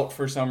them out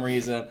for some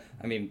reason.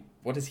 I mean,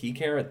 what does he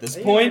care at this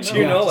point?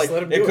 You know, like,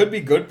 it could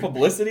be good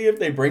publicity if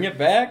they bring it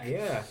back.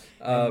 Yeah.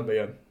 But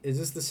yeah. Is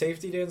this the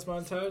safety dance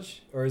montage?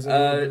 Or is it a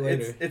little bit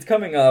later? It's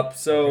coming up,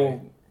 so...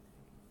 Okay.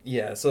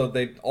 Yeah, so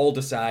they all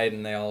decide,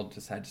 and they all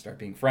decide to start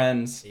being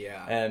friends.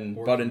 Yeah. And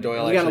Bud and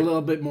Doyle We got a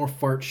little bit more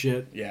fart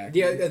shit. Yeah.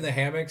 Yeah, and the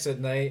hammocks at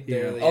night.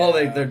 Yeah.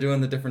 They're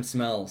doing the different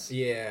smells.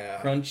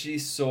 Yeah. Crunchy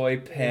soy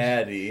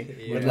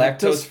patty with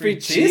lactose-free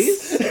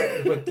cheese.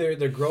 But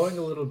they're growing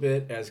a little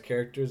bit as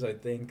characters, I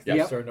think.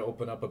 They're starting to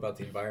open up about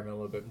the environment a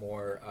little bit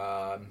more.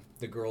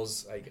 The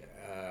girls,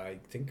 I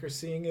think, are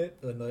seeing it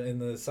in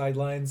the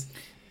sidelines.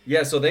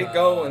 Yeah, so they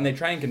go and they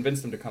try and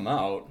convince them to come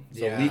out.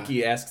 So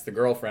Leaky asks the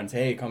girlfriends,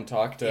 hey, come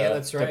talk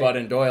to Bud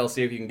and Doyle,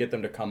 see if you can get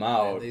them to come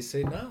out. And they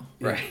say no.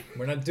 Right.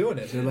 We're not doing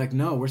it. They're like,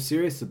 no, we're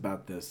serious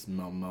about this,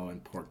 Momo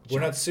and Pork Chop.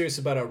 We're not serious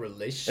about our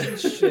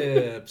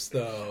relationships,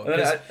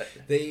 though.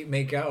 They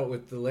make out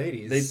with the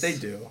ladies. They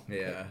do.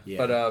 Yeah.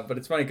 But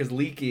it's funny because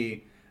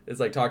Leaky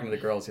is like talking to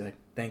the girls. He's like,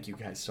 thank you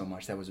guys so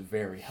much. That was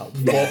very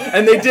helpful.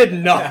 And they did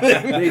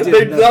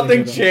nothing.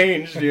 Nothing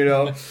changed, you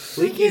know.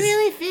 Leaky's... You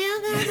really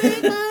feel that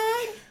way, Bud?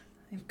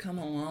 You've come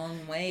a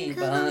long way,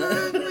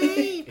 Bud.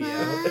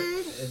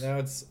 And now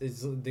it's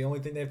the only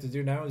thing they have to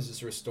do now is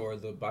just restore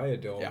the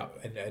biodome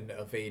and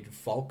evade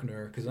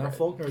Faulkner, because now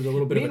Faulkner is a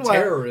little bit of a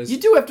terrorist. You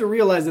do have to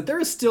realize that there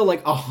is still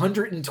like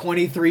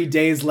 123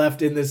 days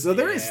left in this, so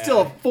there is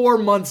still 4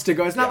 months to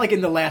go. It's not like in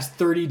the last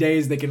 30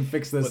 days they can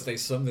fix this. But they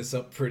sum this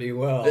up pretty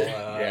well.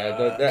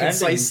 The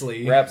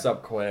concisely wraps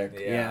up quick.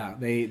 Yeah,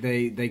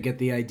 they get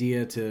the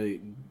idea to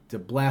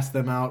blast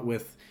them out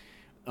with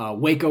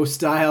Waco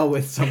style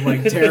with some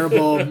like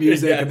terrible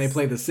music, and they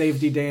play the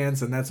safety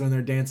dance, and that's when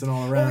they're dancing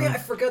all around. Oh yeah, I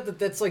forgot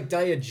that's like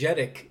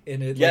diegetic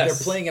in it. Like they're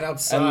playing it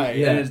outside,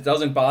 and it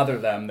doesn't bother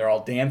them. They're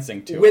all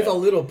dancing to with it. A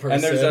little person.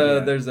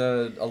 And there's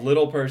a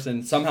little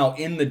person somehow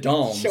in the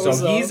dome, so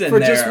he's in for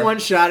there just one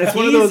shot. It's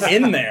one of those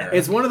in there.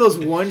 It's one of those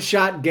one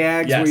shot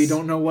gags where you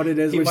don't know what it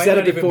is. We've said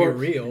it before.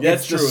 Real.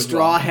 That's true. The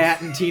Straw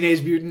Hat and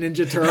Teenage Mutant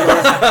Ninja Turtles.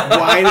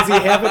 Why does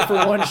he have it for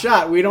one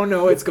shot? We don't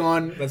know. It's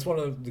gone. That's one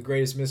of the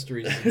greatest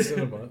mysteries in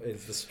cinema.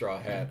 Is the Straw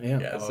Hat.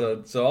 Yeah.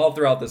 So all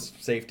throughout this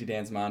safety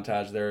dance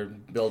montage, they're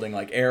building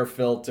like air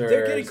filters.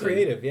 They're getting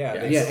creative,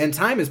 and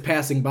time is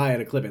passing by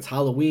at a clip. It's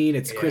Halloween,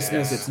 it's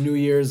Christmas, it's New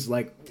Year's,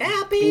 like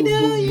Happy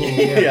New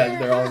Year. Yeah,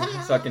 they're all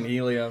sucking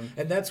helium.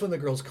 And that's when the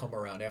girls come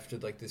around after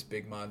like this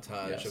big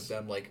montage of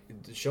them like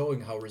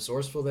showing how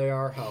resourceful they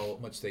are, how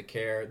much they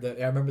care.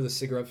 I remember the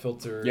cigarette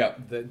filter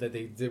that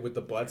they did with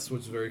the butts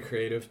was very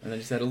creative. And then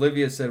she said,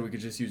 Olivia said we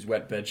could just use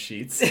wet bed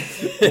sheets.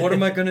 What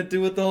am I going to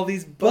do with all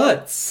these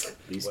butts?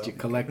 At least you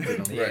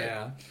collected them.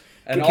 Yeah.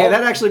 And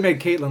that actually made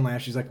Caitlin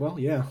laugh. She's like, well,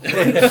 yeah.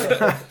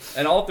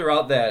 And all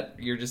throughout that,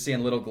 you're just seeing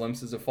little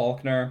glimpses of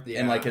Faulkner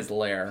in like his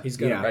lair. He's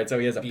got right. So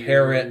he has a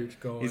parrot.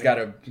 He's got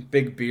a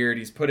big beard.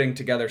 He's putting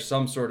together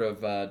some sort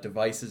of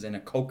devices in a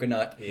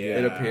coconut.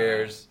 It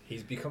appears.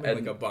 He's becoming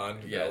like a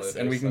Bond villain. Yes,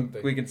 and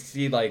we can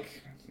see like.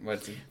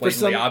 What's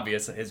blatantly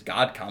obvious? His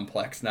god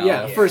complex now.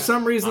 Yeah, for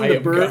some reason the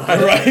bird.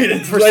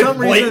 Right. For some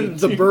reason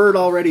the bird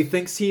already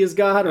thinks he is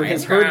God, or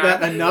has heard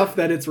that enough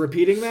that it's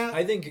repeating that.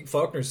 I think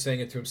Faulkner's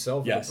saying it to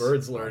himself. Yes. The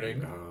bird's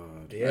learning.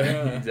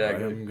 Yeah,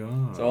 exactly. I am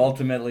God. So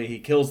ultimately, he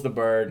kills the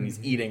bird and he's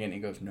eating it. And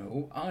he goes,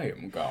 "No, I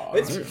am God."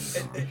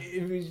 If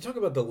you talk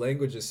about the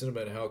language of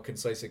cinema and how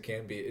concise it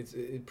can be, it's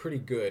pretty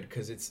good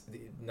because it's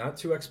not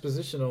too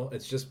expositional.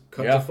 It's just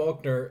cut to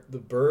Faulkner, the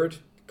bird.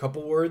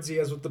 Couple words he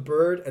has with the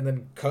bird, and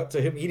then cut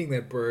to him eating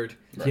that bird.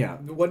 Right. Yeah.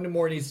 What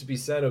more needs to be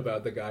said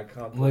about the God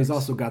complex? Well, he's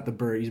also got the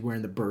bird. He's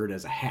wearing the bird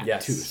as a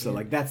hat, too. So,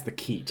 like, that's the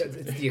key to it.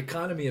 It's the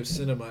economy of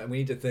cinema, and we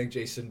need to thank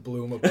Jason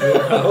Blum of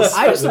Blumhouse.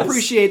 I just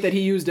appreciate that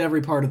he used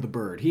every part of the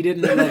bird. He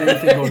didn't let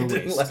anything go to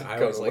waste.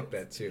 I always like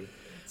that, too.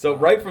 So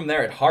right from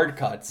there, it hard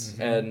cuts,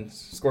 and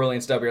Squirrely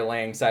and Stubby are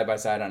laying side by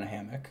side on a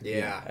hammock.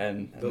 Yeah.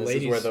 And the this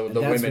ladies, is where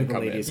the women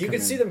come in. You can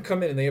see them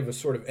come in, and they have a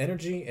sort of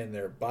energy, and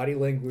their body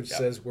language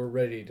says, we're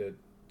ready to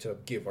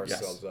give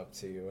ourselves up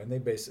to you, and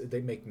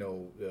they make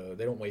no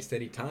they don't waste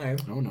any time.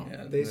 Oh no.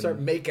 Yeah, they start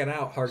making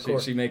out hardcore.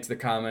 She makes the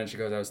comment, she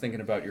goes, I was thinking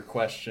about your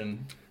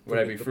question, would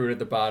I be fruit at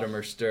the bottom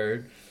or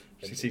stirred?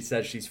 She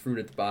says she's fruit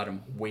at the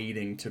bottom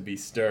waiting to be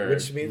stirred,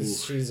 which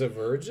means she's a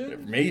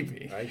virgin.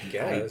 Maybe, I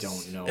guess. I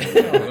don't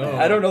know.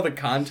 I don't know the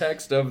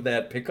context of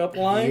that pickup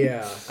line.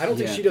 Yeah, I don't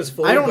think she does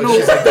fully. I don't know.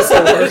 She's like, this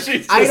will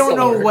work. I don't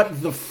know what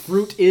the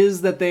fruit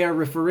is that they are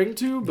referring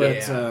to,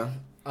 but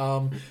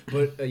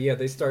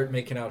they start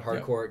making out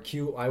hardcore.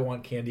 Cue I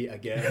want candy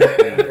again.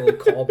 A little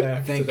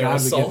callback. Thank to God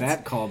assault. we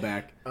get that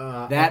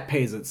callback. That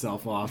pays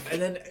itself off.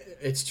 And then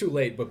it's too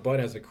late, but Bud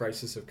has a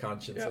crisis of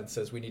conscience and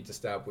says, we need to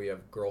stop. We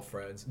have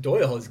girlfriends.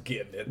 Doyle is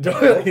getting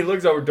it. He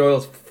looks over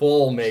Doyle's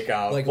full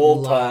makeout, like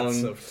full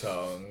lots tongue. of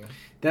tongue.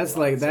 That's lots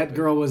like, that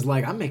girl was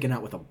like, I'm making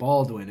out with a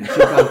Baldwin. And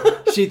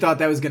She thought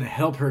that was going to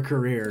help her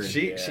career.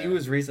 She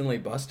was recently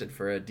busted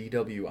for a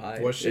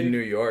DWI was she? in New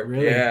York.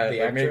 Really? Yeah,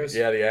 The actress?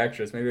 the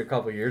actress. Maybe a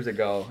couple years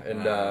ago,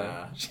 and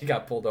she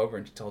got pulled over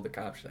and she told the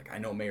cops, she's like, "I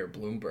know Mayor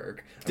Bloomberg.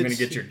 I'm going to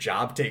get your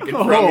job taken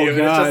from you." And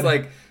it's just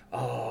like,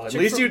 oh, at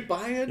least you,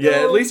 Biodome? yeah,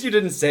 at least you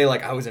didn't say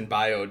like I was in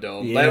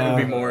Biodome. That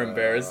would be more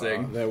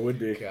embarrassing. That would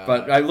be. God.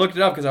 But I looked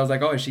it up because I was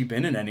like, oh, has she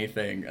been in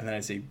anything? And then I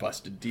see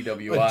busted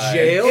DWI. A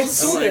jail It's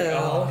cell? I'm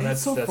like, oh,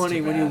 It's so that's funny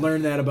too when you bad.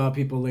 learn that about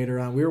people later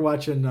on. We were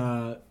watching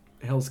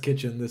Hell's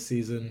Kitchen this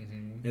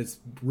season. It's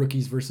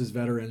rookies versus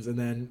veterans, and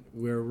then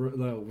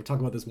we're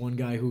talking about this one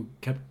guy who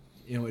kept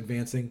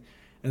advancing,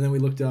 and then we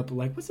looked up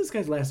like, what's this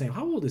guy's last name?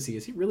 How old is he?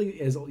 Is he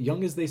really as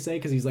young as they say?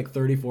 Because he's like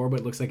 34,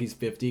 but looks like he's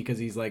 50. Because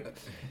he's like,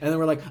 and then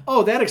we're like,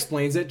 oh, that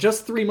explains it.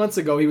 Just 3 months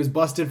ago, he was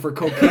busted for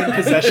cocaine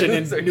possession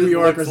in So he New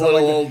York or looks a something.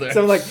 little Like older. that.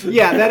 So I'm like,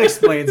 yeah, that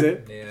explains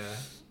it. Yeah.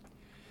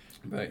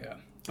 But yeah.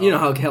 You know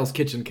how Hell's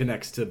Kitchen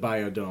connects to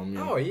Biodome.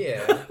 Oh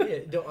yeah.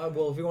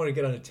 Well, if we want to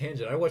get on a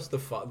tangent, I watched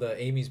the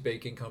Amy's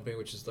Baking Company,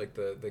 which is like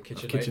the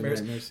Kitchen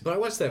Nightmares. But I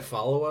watched that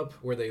follow up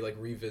where they like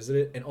revisit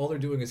it, and all they're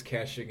doing is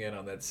cashing in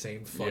on that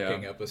same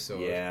fucking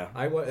episode. Yeah.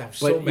 I'm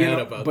so mad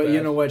about that. But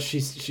you know what?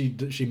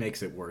 She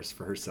makes it worse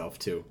for herself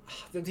too.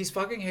 These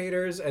fucking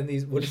haters and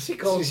these what does she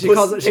call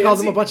them? She calls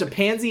them a bunch of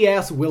pansy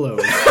ass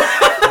willows.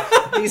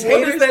 These What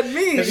haters. does that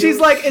mean? She's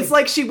like, it's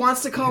like she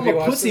wants to call Have you him a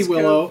watched pussy this,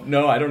 willow.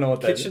 No, I don't know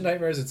what that Kitchen is.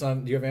 Nightmares. It's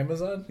on. Do you have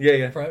Amazon?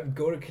 Yeah. Prime,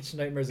 go to Kitchen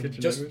Nightmares. And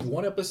Kitchen just Nightmares?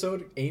 one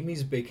episode.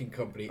 Amy's Baking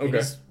Company. And Okay.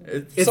 it's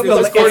It's some the-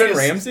 of the Gordon funniest-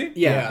 Ramsay?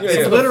 Yeah, Yeah, it's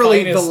yeah. literally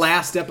The finest- the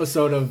last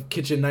episode of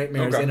Kitchen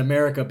Nightmares Okay. in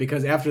America,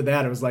 because after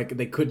that it was like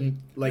they couldn't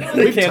like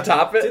They can't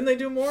top it? Didn't they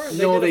do more?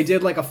 No, they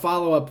did like a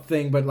follow up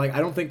thing, but like I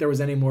don't think there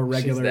was any more She's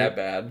regular. that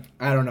bad.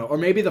 I don't know, or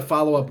maybe the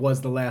follow up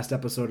was the last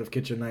episode of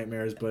Kitchen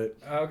Nightmares. But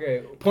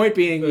Okay. point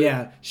being, But-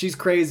 yeah, she's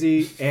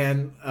crazy,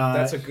 and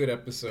That's a good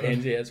episode.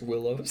 Pansy ass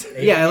willows.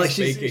 yeah, like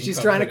Amy's Baking she's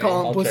trying to call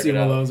them I'll check pussy it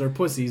out. willows or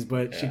pussies,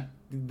 but Yeah.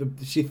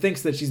 she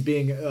thinks that she's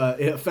being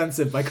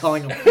offensive by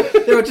calling them.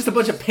 They were just a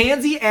bunch of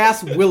pansy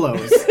ass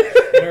willows.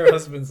 And her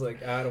husband's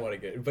like, I don't want to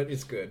get it, but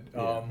it's good.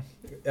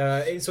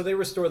 So they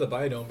restore the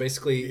biodome.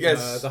 Basically,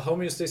 Yes. the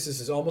homeostasis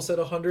is almost at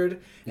 100,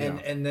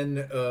 and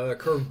then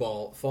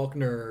curveball.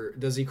 Faulkner,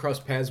 does he cross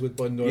paths with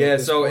Bud Doyle? Yeah, at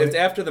this so point? it's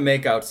after the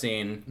makeout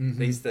scene.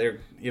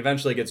 He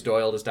eventually gets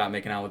Doyle to stop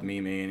making out with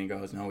Mimi, and he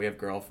goes, "No, we have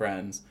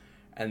girlfriends."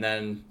 And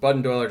then Bud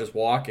and Doyle are just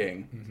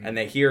walking, and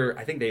they hear,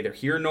 I think they either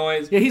hear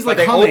noise. Yeah, he's but like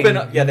they humming. open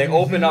up, they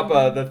open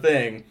up the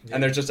thing,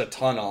 and there's just a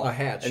tunnel, A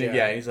hatch, And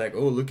yeah. and he's like,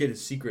 "Oh, look at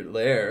his secret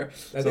lair."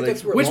 I think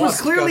that's where Which was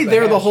Lost clearly got the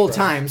there the hatch whole from.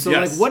 time. So,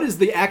 Yes. like, what is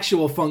the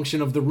actual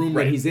function of the room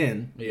Right. that he's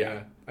in?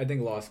 Yeah, I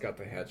think Lost got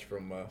the hatch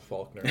from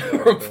Faulkner.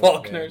 From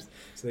Faulkner's. Yeah.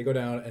 So they go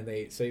down and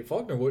they say,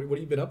 Faulkner, what have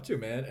you been up to,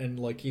 man? And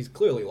like he's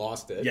clearly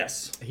lost it.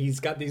 Yes. He's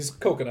got these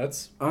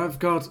coconuts. I've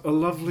got a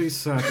lovely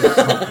sack of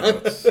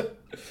coconuts.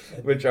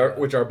 Which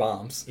are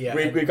bombs. Yeah.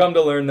 We come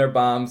to learn they're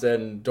bombs,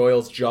 and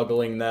Doyle's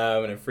juggling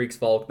them, and it freaks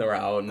Faulkner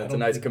out, and it's a don't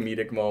nice think-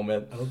 comedic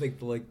moment. I don't think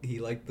he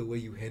liked the way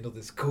you handled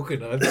his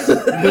coconuts.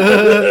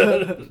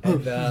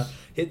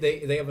 And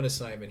they have an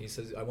assignment. He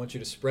says, I want you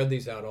to spread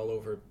these out all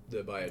over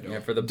the biodome. Yeah,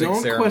 for the big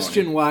Don't ceremony.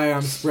 question why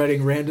I'm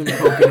spreading random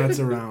coconuts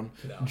around.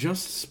 No.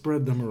 Just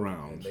spread them And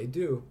around. they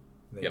do.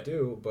 They Yep.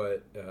 do,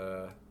 but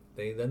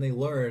they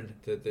learn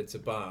that it's a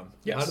bomb.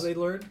 Yes. How do they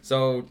learn?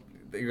 So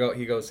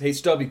he goes, "Hey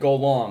Stubby, go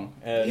long."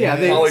 And Yeah,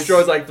 they- Pauly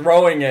Shore's like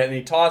throwing it, and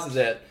he tosses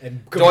it.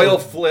 And Doyle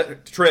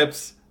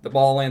trips. The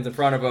ball lands in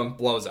front of him,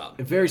 blows up.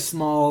 A very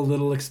small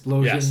little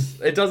explosion. Yes,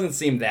 it doesn't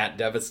seem that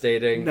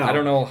devastating. No. I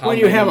don't know how when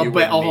you many have a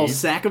would whole need.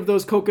 sack of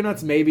those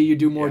coconuts, maybe you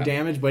do more Yeah.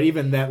 damage. But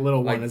even that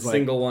little one like is like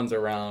single ones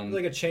around.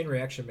 Like a chain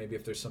reaction, maybe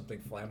if there's something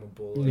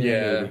flammable. Like,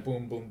 Yeah.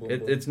 Boom, boom, boom. It,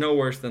 boom. it's no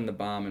worse than the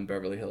bomb in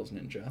Beverly Hills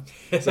Ninja.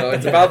 So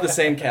it's about the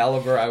same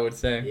caliber, I would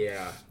say.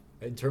 Yeah.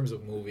 In terms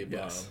of movie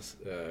Yes.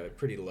 bombs,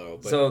 pretty low.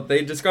 But So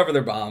they discover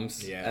their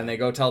bombs, Yeah. and they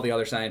go tell the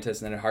other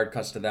scientists, and then it hard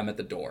cuts to them at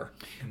the door.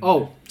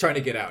 oh, trying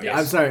to get out. Yes.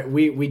 I'm sorry.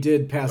 We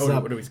did pass Oh,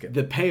 up what did we skip?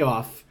 the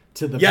payoff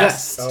to the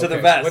Yes! vest. To the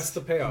vest. What's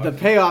the payoff? The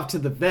payoff to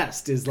the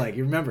vest is like,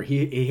 you remember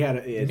he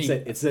had Meat.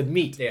 it said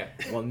meat. Yeah.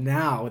 Well,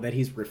 now that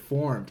he's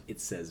reformed, it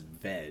says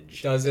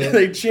veg. Does it?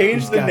 They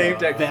changed the got name a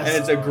tag, vest and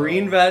it's a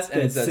green vest,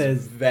 and that it says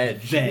says veg.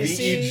 veg.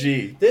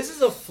 V-E-G. This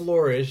is a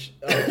flourish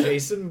of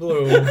Jason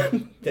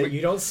Bloom that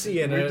you don't see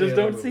in We any just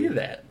other don't see movie.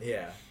 that.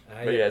 Yeah.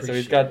 I But yeah, so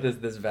he's appreciate got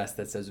it. this vest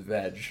that says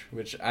veg,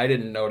 which I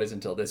didn't notice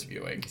until this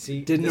viewing.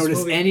 See, Didn't this notice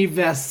movie any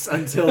vests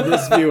until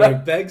this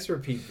viewing. begs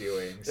repeat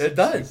viewings. It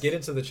does. To get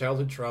into the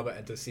childhood trauma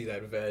and to see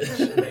that veg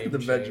name The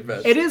veg change.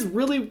 vest. It is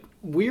really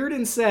weird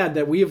and sad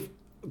that we have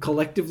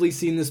collectively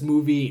seen this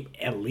movie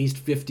at least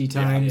 50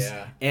 times,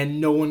 Yeah. and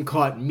no one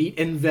caught meat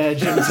and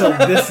veg until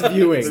this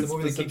viewing. It's the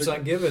movie that keeps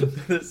on giving.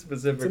 This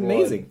specific It's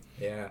amazing.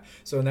 Yeah.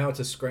 So now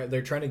it's a scrap.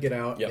 They're trying to get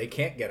out. Yep. They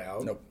can't get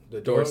out. Nope.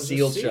 The Door's door's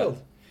sealed shut.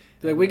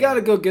 Like, we gotta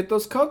go get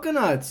those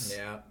coconuts.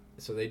 Yeah.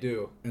 So they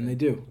do. And they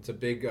do. It's a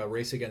big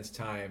race against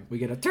time. We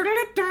get a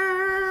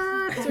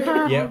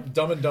Yep.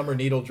 Dumb and Dumber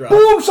needle drop.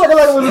 Boom,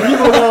 shakalaka with the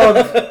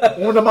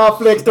people on. On the mouth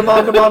flicks, the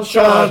man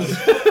shines.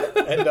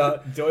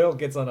 And Doyle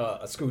gets on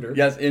a scooter.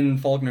 Yes, in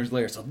Faulkner's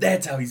lair. So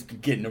that's how he's been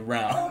getting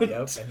around.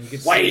 Yep. And he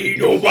gets Why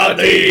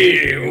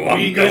nobody?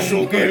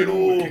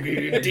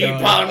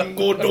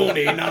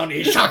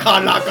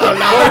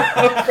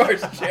 Of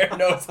course, Jared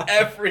knows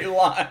every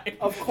line.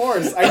 Of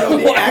course, I know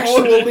the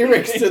actual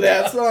lyrics to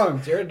that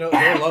song. Jared loves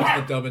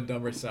the Dumb and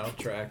Dumber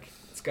soundtrack.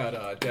 It's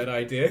got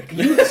Dead-Eye Dick.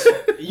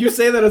 You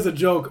say that as a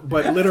joke,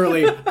 but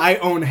literally, I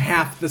own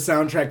half the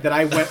soundtrack that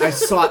I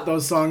sought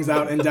those songs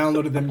out and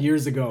downloaded them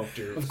years ago.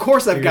 Of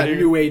course, I've got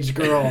New Age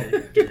Girl. I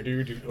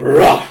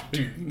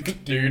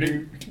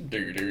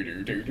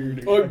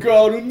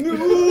got a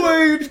New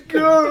Age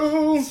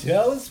Girl.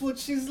 Tell us what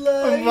she's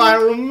like.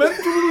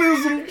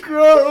 Environmentalism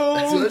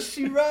girl. Does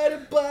she ride a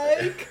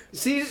bike?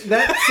 See,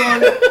 that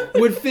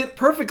song would fit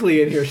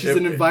perfectly in here. She's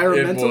an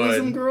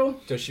environmentalism would. girl.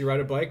 Does she ride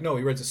a bike? No,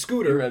 he rides a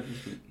scooter.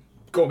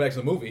 Going back to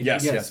the movie.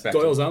 Yes, back to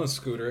Doyle's on the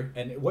scooter,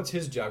 and what's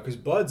his job? Because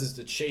Bud's is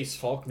to chase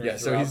Faulkner. Yeah,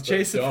 so he's throughout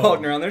chasing the dome.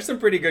 Faulkner around. There's some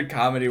pretty good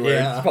comedy where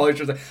it's probably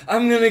just like,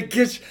 I'm gonna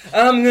get you,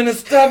 I'm gonna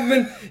stop him,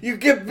 and you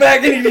get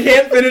back, and he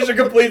can't finish a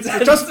complete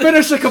sentence. Just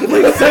finish a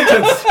complete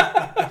sentence.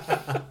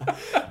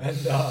 And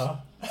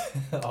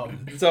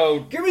so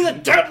give me the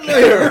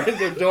detonator.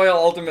 So Doyle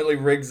ultimately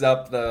rigs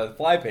up the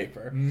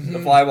flypaper. The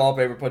fly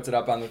wallpaper, puts it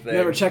up on the thing.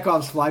 Remember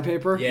Chekhov's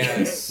flypaper?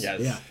 Yes.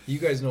 Yeah. You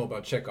guys know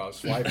about Chekhov's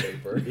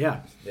flypaper.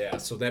 Yeah. Yeah,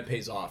 so that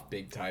pays off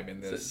big time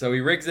in this. So he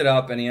rigs it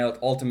up, and he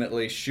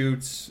ultimately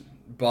shoots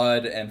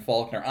Bud and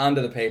Faulkner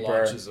onto the paper.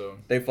 Launches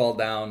them. They fall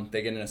down.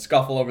 They get in a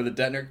scuffle over the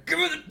detonator. Give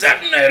me the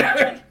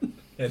detonator!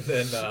 And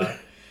then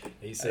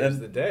he saves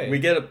the day. We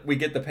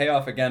get the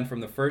payoff again from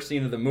the first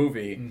scene of the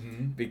movie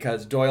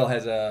because Doyle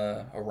has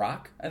a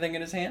rock, I think,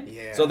 in his hand.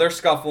 Yeah. So they're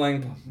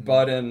scuffling.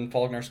 Bud and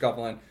Faulkner are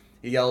scuffling.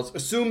 He yells,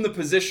 "Assume the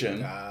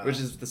position," which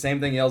is the same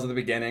thing he yells at the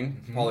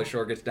beginning. Pauly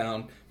Shore gets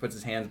down, puts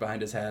his hands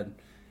behind his head.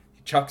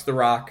 He chucks the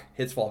rock,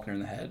 hits Faulkner in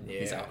the head. Yeah.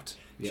 He's out.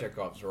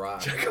 Chekhov's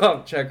rock.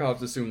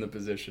 Chekhov's assume the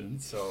position.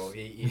 So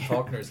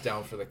Faulkner's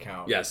down for the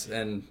count. Yes,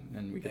 and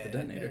we get the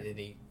detonator. And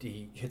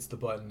he hits the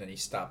button and he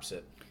stops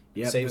it.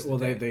 Yeah, Saves well,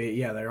 the day.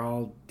 they're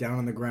all down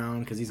on the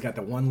ground because he's got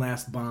the one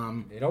last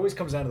bomb. It always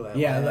comes down to that.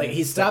 Yeah, last like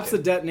he stops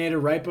second. the detonator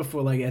right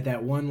before, like at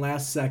that one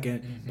last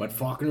second. But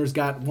Faulkner's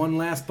got one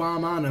last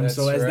bomb on him, That's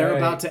so as they're right.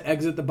 about to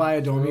exit the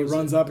biodome, he Throws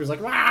runs it. up. He's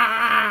like,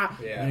 "Rah!"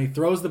 Yeah. And he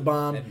throws the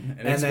bomb, And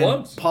it then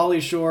explodes.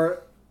 Pauly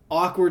Shore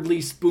awkwardly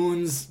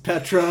spoons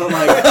Petra,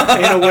 like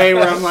in a way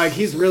where I'm like,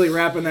 he's really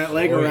wrapping that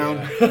leg around.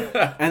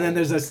 Yeah. And then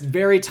there's this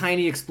very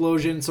tiny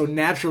explosion, so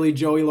naturally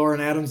Joey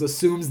Lauren Adams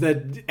assumes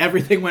that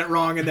everything went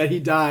wrong and that he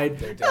died.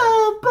 They're dead.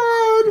 Oh,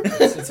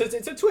 Bud!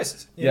 It's a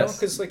twist, you know, Yes.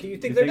 because like you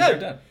think You they're think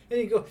dead, they're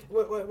and you go,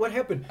 what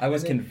happened? I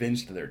was And then-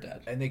 convinced they're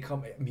dead. And they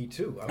come. Me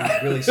too. I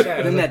was really sad.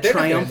 And then that They're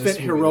dead in triumphant, this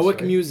movie, heroic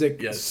this way.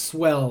 music Yes.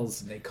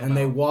 swells, They come and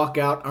they out. walk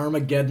out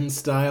Armageddon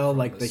style,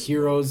 like the the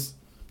heroes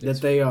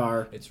that they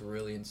are. It's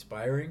really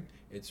inspiring.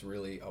 It's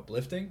really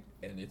uplifting,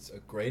 and it's a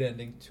great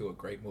ending to a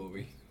great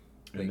movie.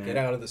 They And get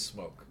that- out of the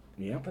smoke.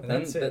 Yep. And Then,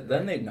 that's it.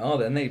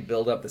 then they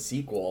build up the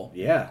sequel.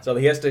 Yeah. So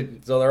he has to.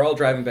 So they're all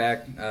driving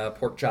back.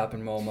 Pork Chop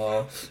and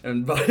Momo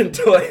and Bud and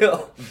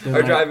Doyle They're are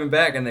like- driving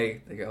back, and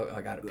they go,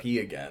 "I gotta pee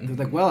They're again."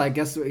 like, well, I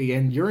guess,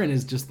 and urine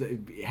is just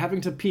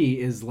having to pee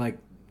is like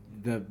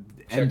the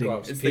ending.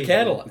 Chekhov's It's pee. the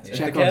catalyst. It's the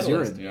Chekhov's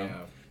catalyst. urine. You know? Yeah.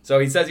 So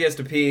he says he has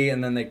to pee,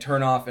 and then they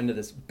turn off into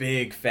this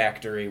big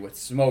factory with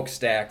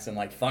smokestacks and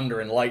like thunder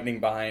and lightning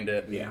behind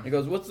it. Yeah. He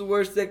goes, "What's the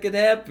worst that could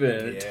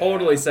happen?" Yeah.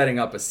 Totally setting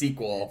up a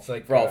sequel It's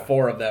like, for all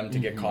four of them to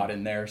get caught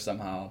in there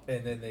somehow.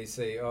 And then they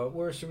say,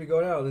 where should we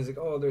go now? There's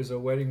like, there's a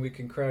wedding we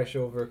can crash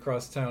over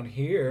across town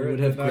here. We would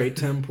And have then great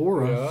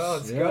tempura. Yeah,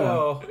 let's Yeah.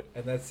 go.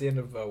 And that's the end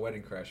of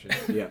Wedding Crashers.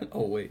 Yeah.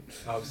 Oh wait.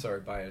 Oh, I'm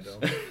sorry,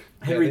 Biodome.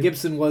 Henry they-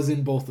 Gibson was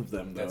in both of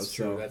them, though. That's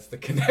true. So. That's the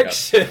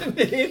connection.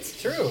 It's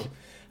true.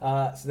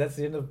 So that's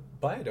the end of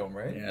Biodome,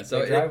 right? Yeah.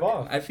 So they drive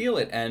off. I feel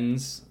it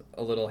ends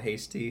a little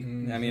hasty. I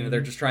Mhm. mean, they're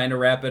just trying to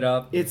wrap it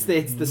up. It's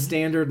the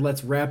standard.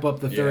 Let's wrap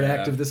up the third Yeah.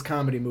 act of this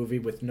comedy movie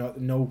with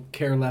no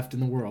care left in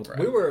the world. Right.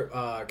 We were,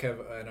 Kev,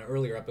 in an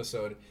earlier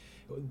episode,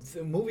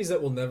 the movies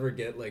that will never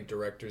get like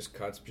director's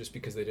cuts just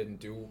because they didn't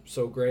do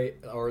so great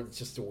or it's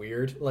just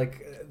weird.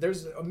 Like,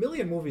 there's a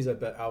million movies I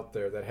bet out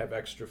there that have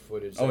extra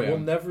footage that Oh, yeah. will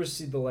never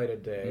see the light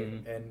of day,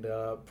 Mhm.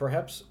 and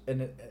perhaps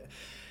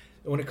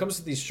when it comes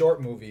to these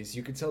short movies,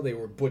 you could tell they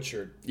were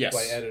butchered Yes.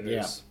 by editors.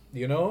 Yeah.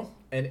 You know,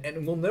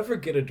 and we'll never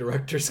get a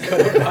director's cut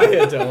of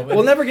Biodome.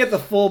 We'll never get the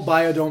full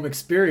Biodome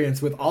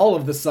experience with all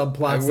of the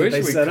subplots that wish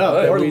they we set could.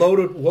 up. Or We-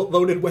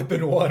 Loaded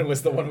Weapon 1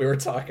 was the one we were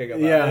talking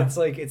about. Yeah. It's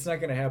like, it's not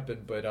going to happen,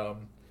 but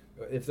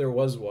if there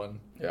was one,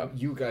 Yeah.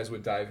 you guys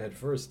would dive head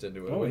first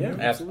into it. Oh, wouldn't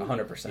yeah. you?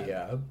 100%.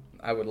 Yeah.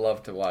 I would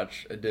love to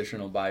watch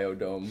additional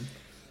Biodome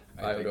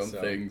I think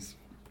so. things.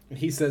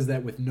 He says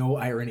that with no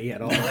irony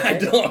at all. I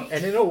don't.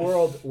 And in a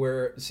world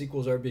where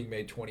sequels are being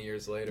made 20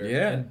 years later,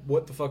 Yeah. and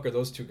what the fuck are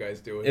those two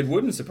guys doing? It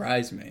wouldn't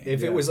surprise me.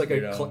 If it was like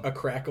You know? a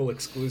Crackle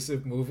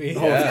exclusive movie.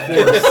 Oh, Yeah.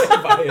 of course.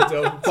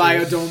 Biodome.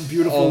 Biodome,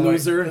 beautiful Oh my-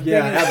 loser.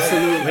 Yeah,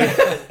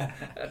 absolutely.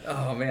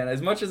 Oh man,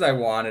 as much as I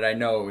wanted, I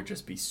know it would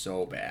just be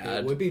so bad.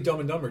 It would be Dumb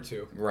and Dumber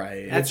 2.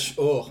 Right. That's-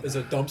 Is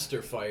a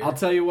dumpster fire. I'll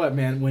tell you what,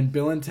 man. When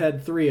Bill and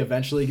Ted 3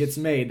 eventually gets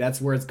made, that's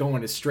where it's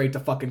going. Is straight to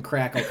fucking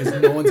Crackle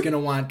because no one's gonna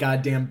want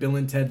goddamn Bill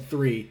and Ted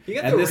 3. He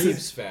got and the this Reeves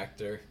is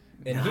factor.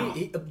 And No.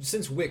 he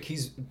since Wick,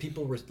 he's he's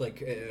got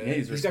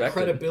respected.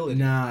 credibility.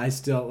 nah. I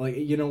still like.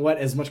 You know what?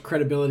 As much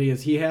credibility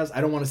as he has,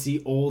 I don't want to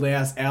see old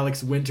ass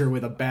Alex Winter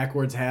with a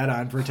backwards hat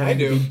on pretending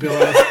to I do. be Bill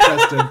S.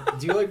 Preston.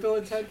 Do you like Bill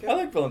and Ted? I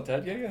like Bill and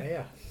Ted. Yeah.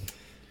 Yeah.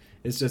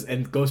 It's just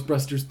and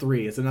Ghostbusters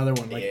 3. It's another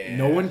one. Like Yeah.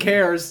 no one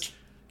cares.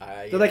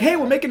 They're like, hey,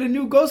 we're making a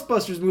new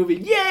Ghostbusters movie.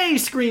 Yay!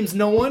 Screams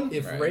no one.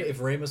 If Right. if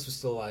Ramus was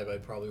still alive, I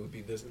probably would be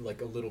this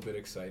like a little bit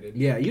excited.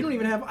 Yeah, you don't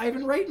even have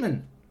Ivan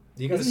Reitman.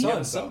 You got a Isn't he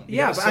son, a so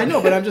Yeah, but I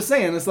know, but I'm just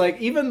saying, it's like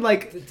even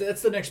like.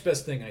 That's the next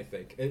best thing, I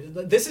think.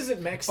 This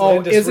isn't Max Oh,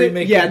 Landis is it?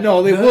 remaking. Yeah,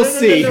 no, we'll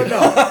see.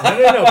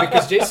 No,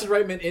 because Jason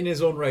Reitman in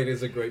his own right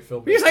is a great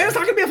film. Are you saying it's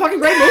not going to be a fucking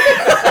great movie?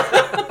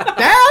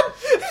 Dad?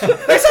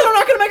 They said they're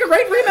not going to make a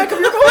great remake of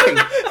your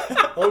movie.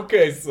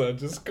 Okay, son,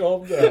 just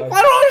calm down.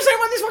 I don't understand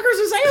why these fuckers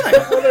are saying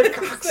that. They're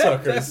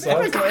cocksuckers,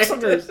 son. They're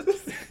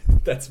cocksuckers.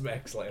 That's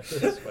Max Landis.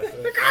 They're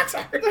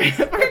cocksuckers.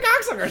 They're fucking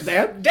cocksuckers,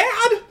 Dad.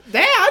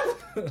 Dad!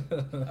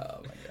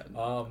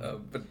 Oh my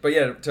god. But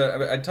yeah,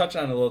 I touched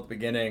on it a little at the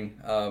beginning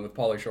with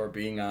Pauly Shore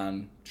being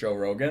on Joe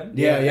Rogan.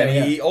 Yeah,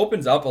 and he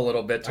opens up a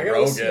little bit to I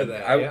gotta listen to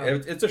Rogan. that,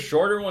 yeah. It's a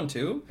shorter one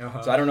too,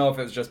 Uh-huh. so I don't know if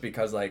it's just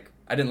because like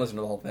I didn't listen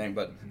to the whole thing,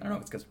 but I don't know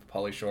if it's because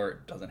Pauly Shore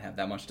doesn't have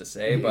that much to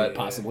say, but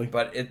Possibly.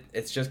 But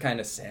it's just kind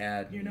of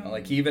sad, you know.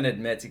 Like he even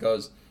admits, he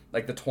goes,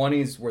 like the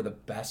 20s were the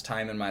best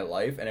time in my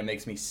life, and it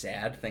makes me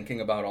sad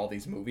thinking about all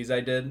these movies I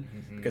did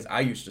because I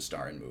used to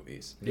star in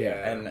movies.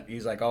 Yeah. And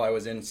he's like, oh, I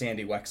was in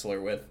Sandy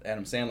Wexler with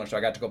Adam Sandler, so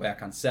I got to go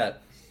back on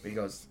set. But he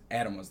goes,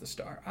 Adam was the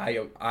star.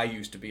 I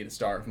used to be the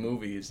star of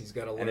movies. He's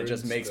gotta and it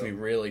just learn makes still. me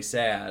really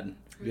sad.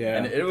 Yeah.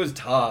 And it was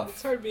tough.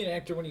 It's hard to be an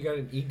actor when you got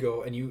an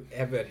ego and you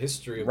have that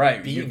history of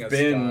Right. being You've a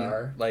been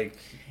star. like,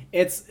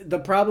 It's the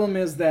problem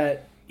is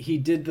that he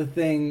did the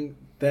thing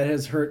that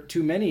has hurt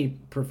too many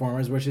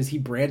performers, which is he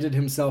branded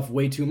himself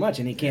way too much,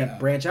 and he can't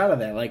branch out of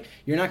that. Like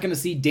you're not going to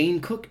see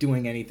Dane Cook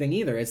doing anything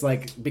either. It's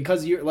like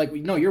because you're like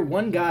no, you're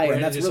one guy,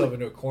 and that's yourself really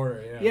into a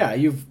corner. yeah.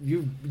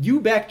 You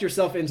backed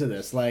yourself into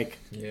this, like.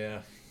 Yeah.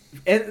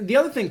 And the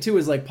other thing too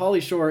is like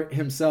Pauly Shore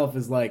himself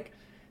is like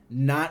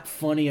not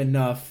funny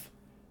enough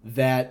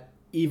that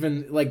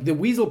even like the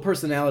Weasel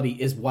personality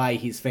is why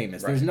he's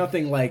famous. There's Right.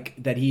 nothing like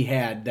that he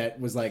had that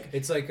was like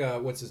It's like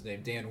what's his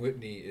name? Dan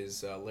Whitney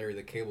is Larry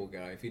the Cable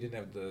Guy. If he didn't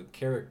have the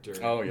character,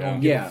 Oh, no yeah.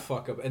 one give Yeah. a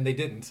fuck up, and they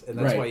didn't, and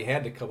that's Right. why he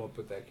had to come up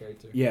with that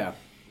character. yeah.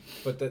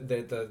 But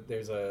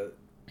there's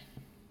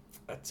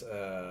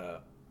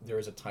there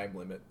is a time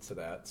limit to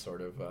that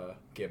sort of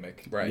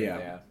gimmick. Right.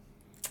 Yeah.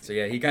 So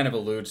yeah, he kind of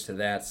alludes to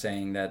that,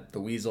 saying that the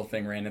Weasel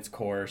thing ran its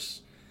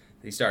course.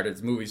 His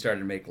movie started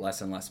to make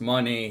less and less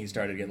money. He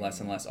started to get less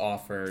and less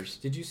offers.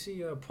 Did you see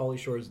Pauly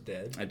Shore's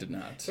Dead? I did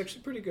not. It's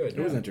actually pretty good. It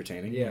was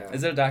entertaining. Yeah.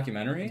 Is it a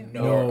documentary?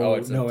 No. No,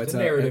 it's it's a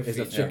narrative it's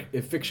feature.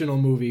 a fictional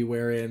movie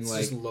wherein It's like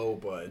just low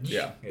budge.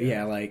 Yeah.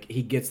 yeah, like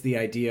he gets the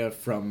idea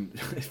from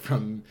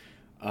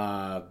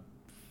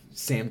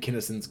Sam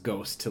Kinnison's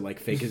ghost to like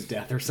fake his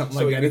death or something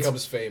So like he that. It's-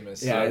 becomes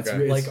famous. Yeah, it's-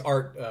 it's like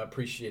art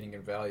appreciating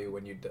in value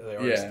when the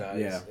artist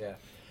dies. yeah.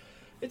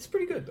 It's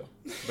pretty good though.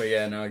 But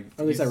yeah, no.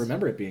 at least I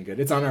remember it being good.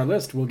 It's on our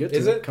list. We'll get to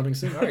Is it it coming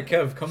soon. All right,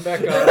 Kev, come back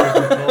on.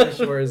 Pauly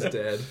Shore is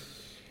dead.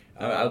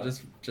 I'll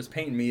just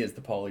paint me as the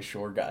Pauly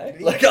Shore guy.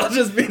 Like I'll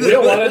just be. We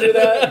don't want to do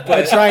that,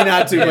 I try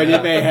not to, but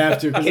you may have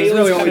to because there's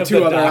really only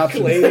two other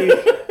options. Lady.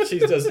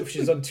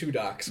 She's done 2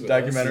 docs. With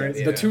Documentaries? us.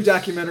 Yeah. The 2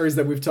 documentaries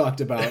that we've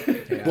talked about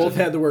both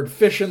had the word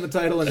fish in the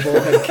title and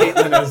both had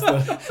Caitlin as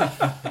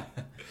the.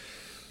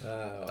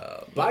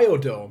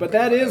 Biodome. But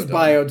that is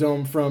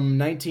Biodome from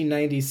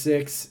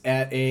 1996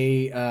 at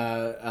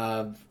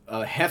a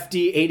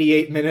hefty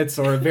 88 minutes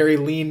or a very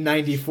lean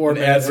 94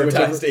 minutes.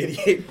 Advertised whichever-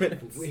 88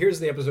 minutes. Here's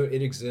the episode.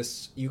 It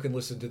exists. You can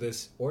listen to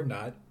this or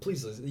not.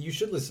 Please listen. You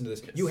should listen to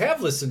this. You have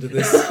listened to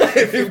this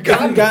if you've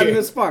Gotten here.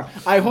 this far.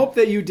 I hope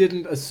that you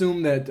didn't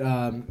assume that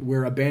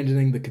we're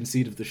abandoning the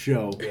conceit of the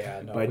show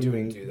Yeah, no, by we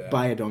doing wouldn't do that.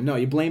 Biodome. No,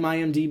 you blame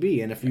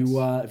IMDb, and if you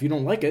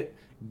don't like it,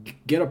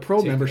 get a pro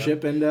Take it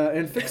membership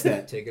and fix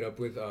that. Take it up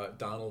with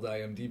Donald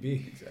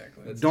IMDb.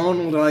 Exactly. That's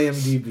Donald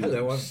IMDb.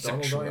 Hello, I'm Donald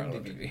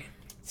Sexuality. IMDb.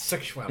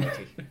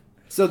 Sexuality.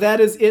 So that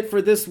is it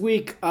for this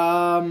week.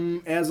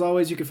 As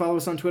always, you can follow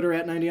us on Twitter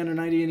at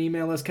 90under90 and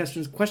email us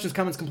questions,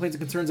 comments, complaints,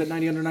 and concerns at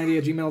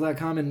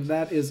 90under90@gmail.com. And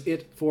that is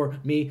it for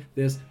me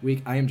this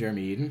week. I am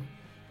Jeremy Eden.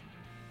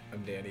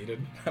 I'm Dan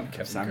Eden. I'm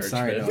Kevin I'm Kirchman.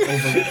 sorry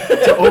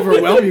to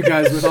overwhelm you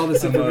guys with all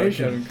this I'm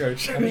information. Kevin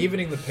Kirchman. I'm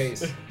evening the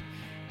pace.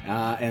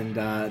 And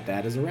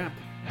that is a wrap.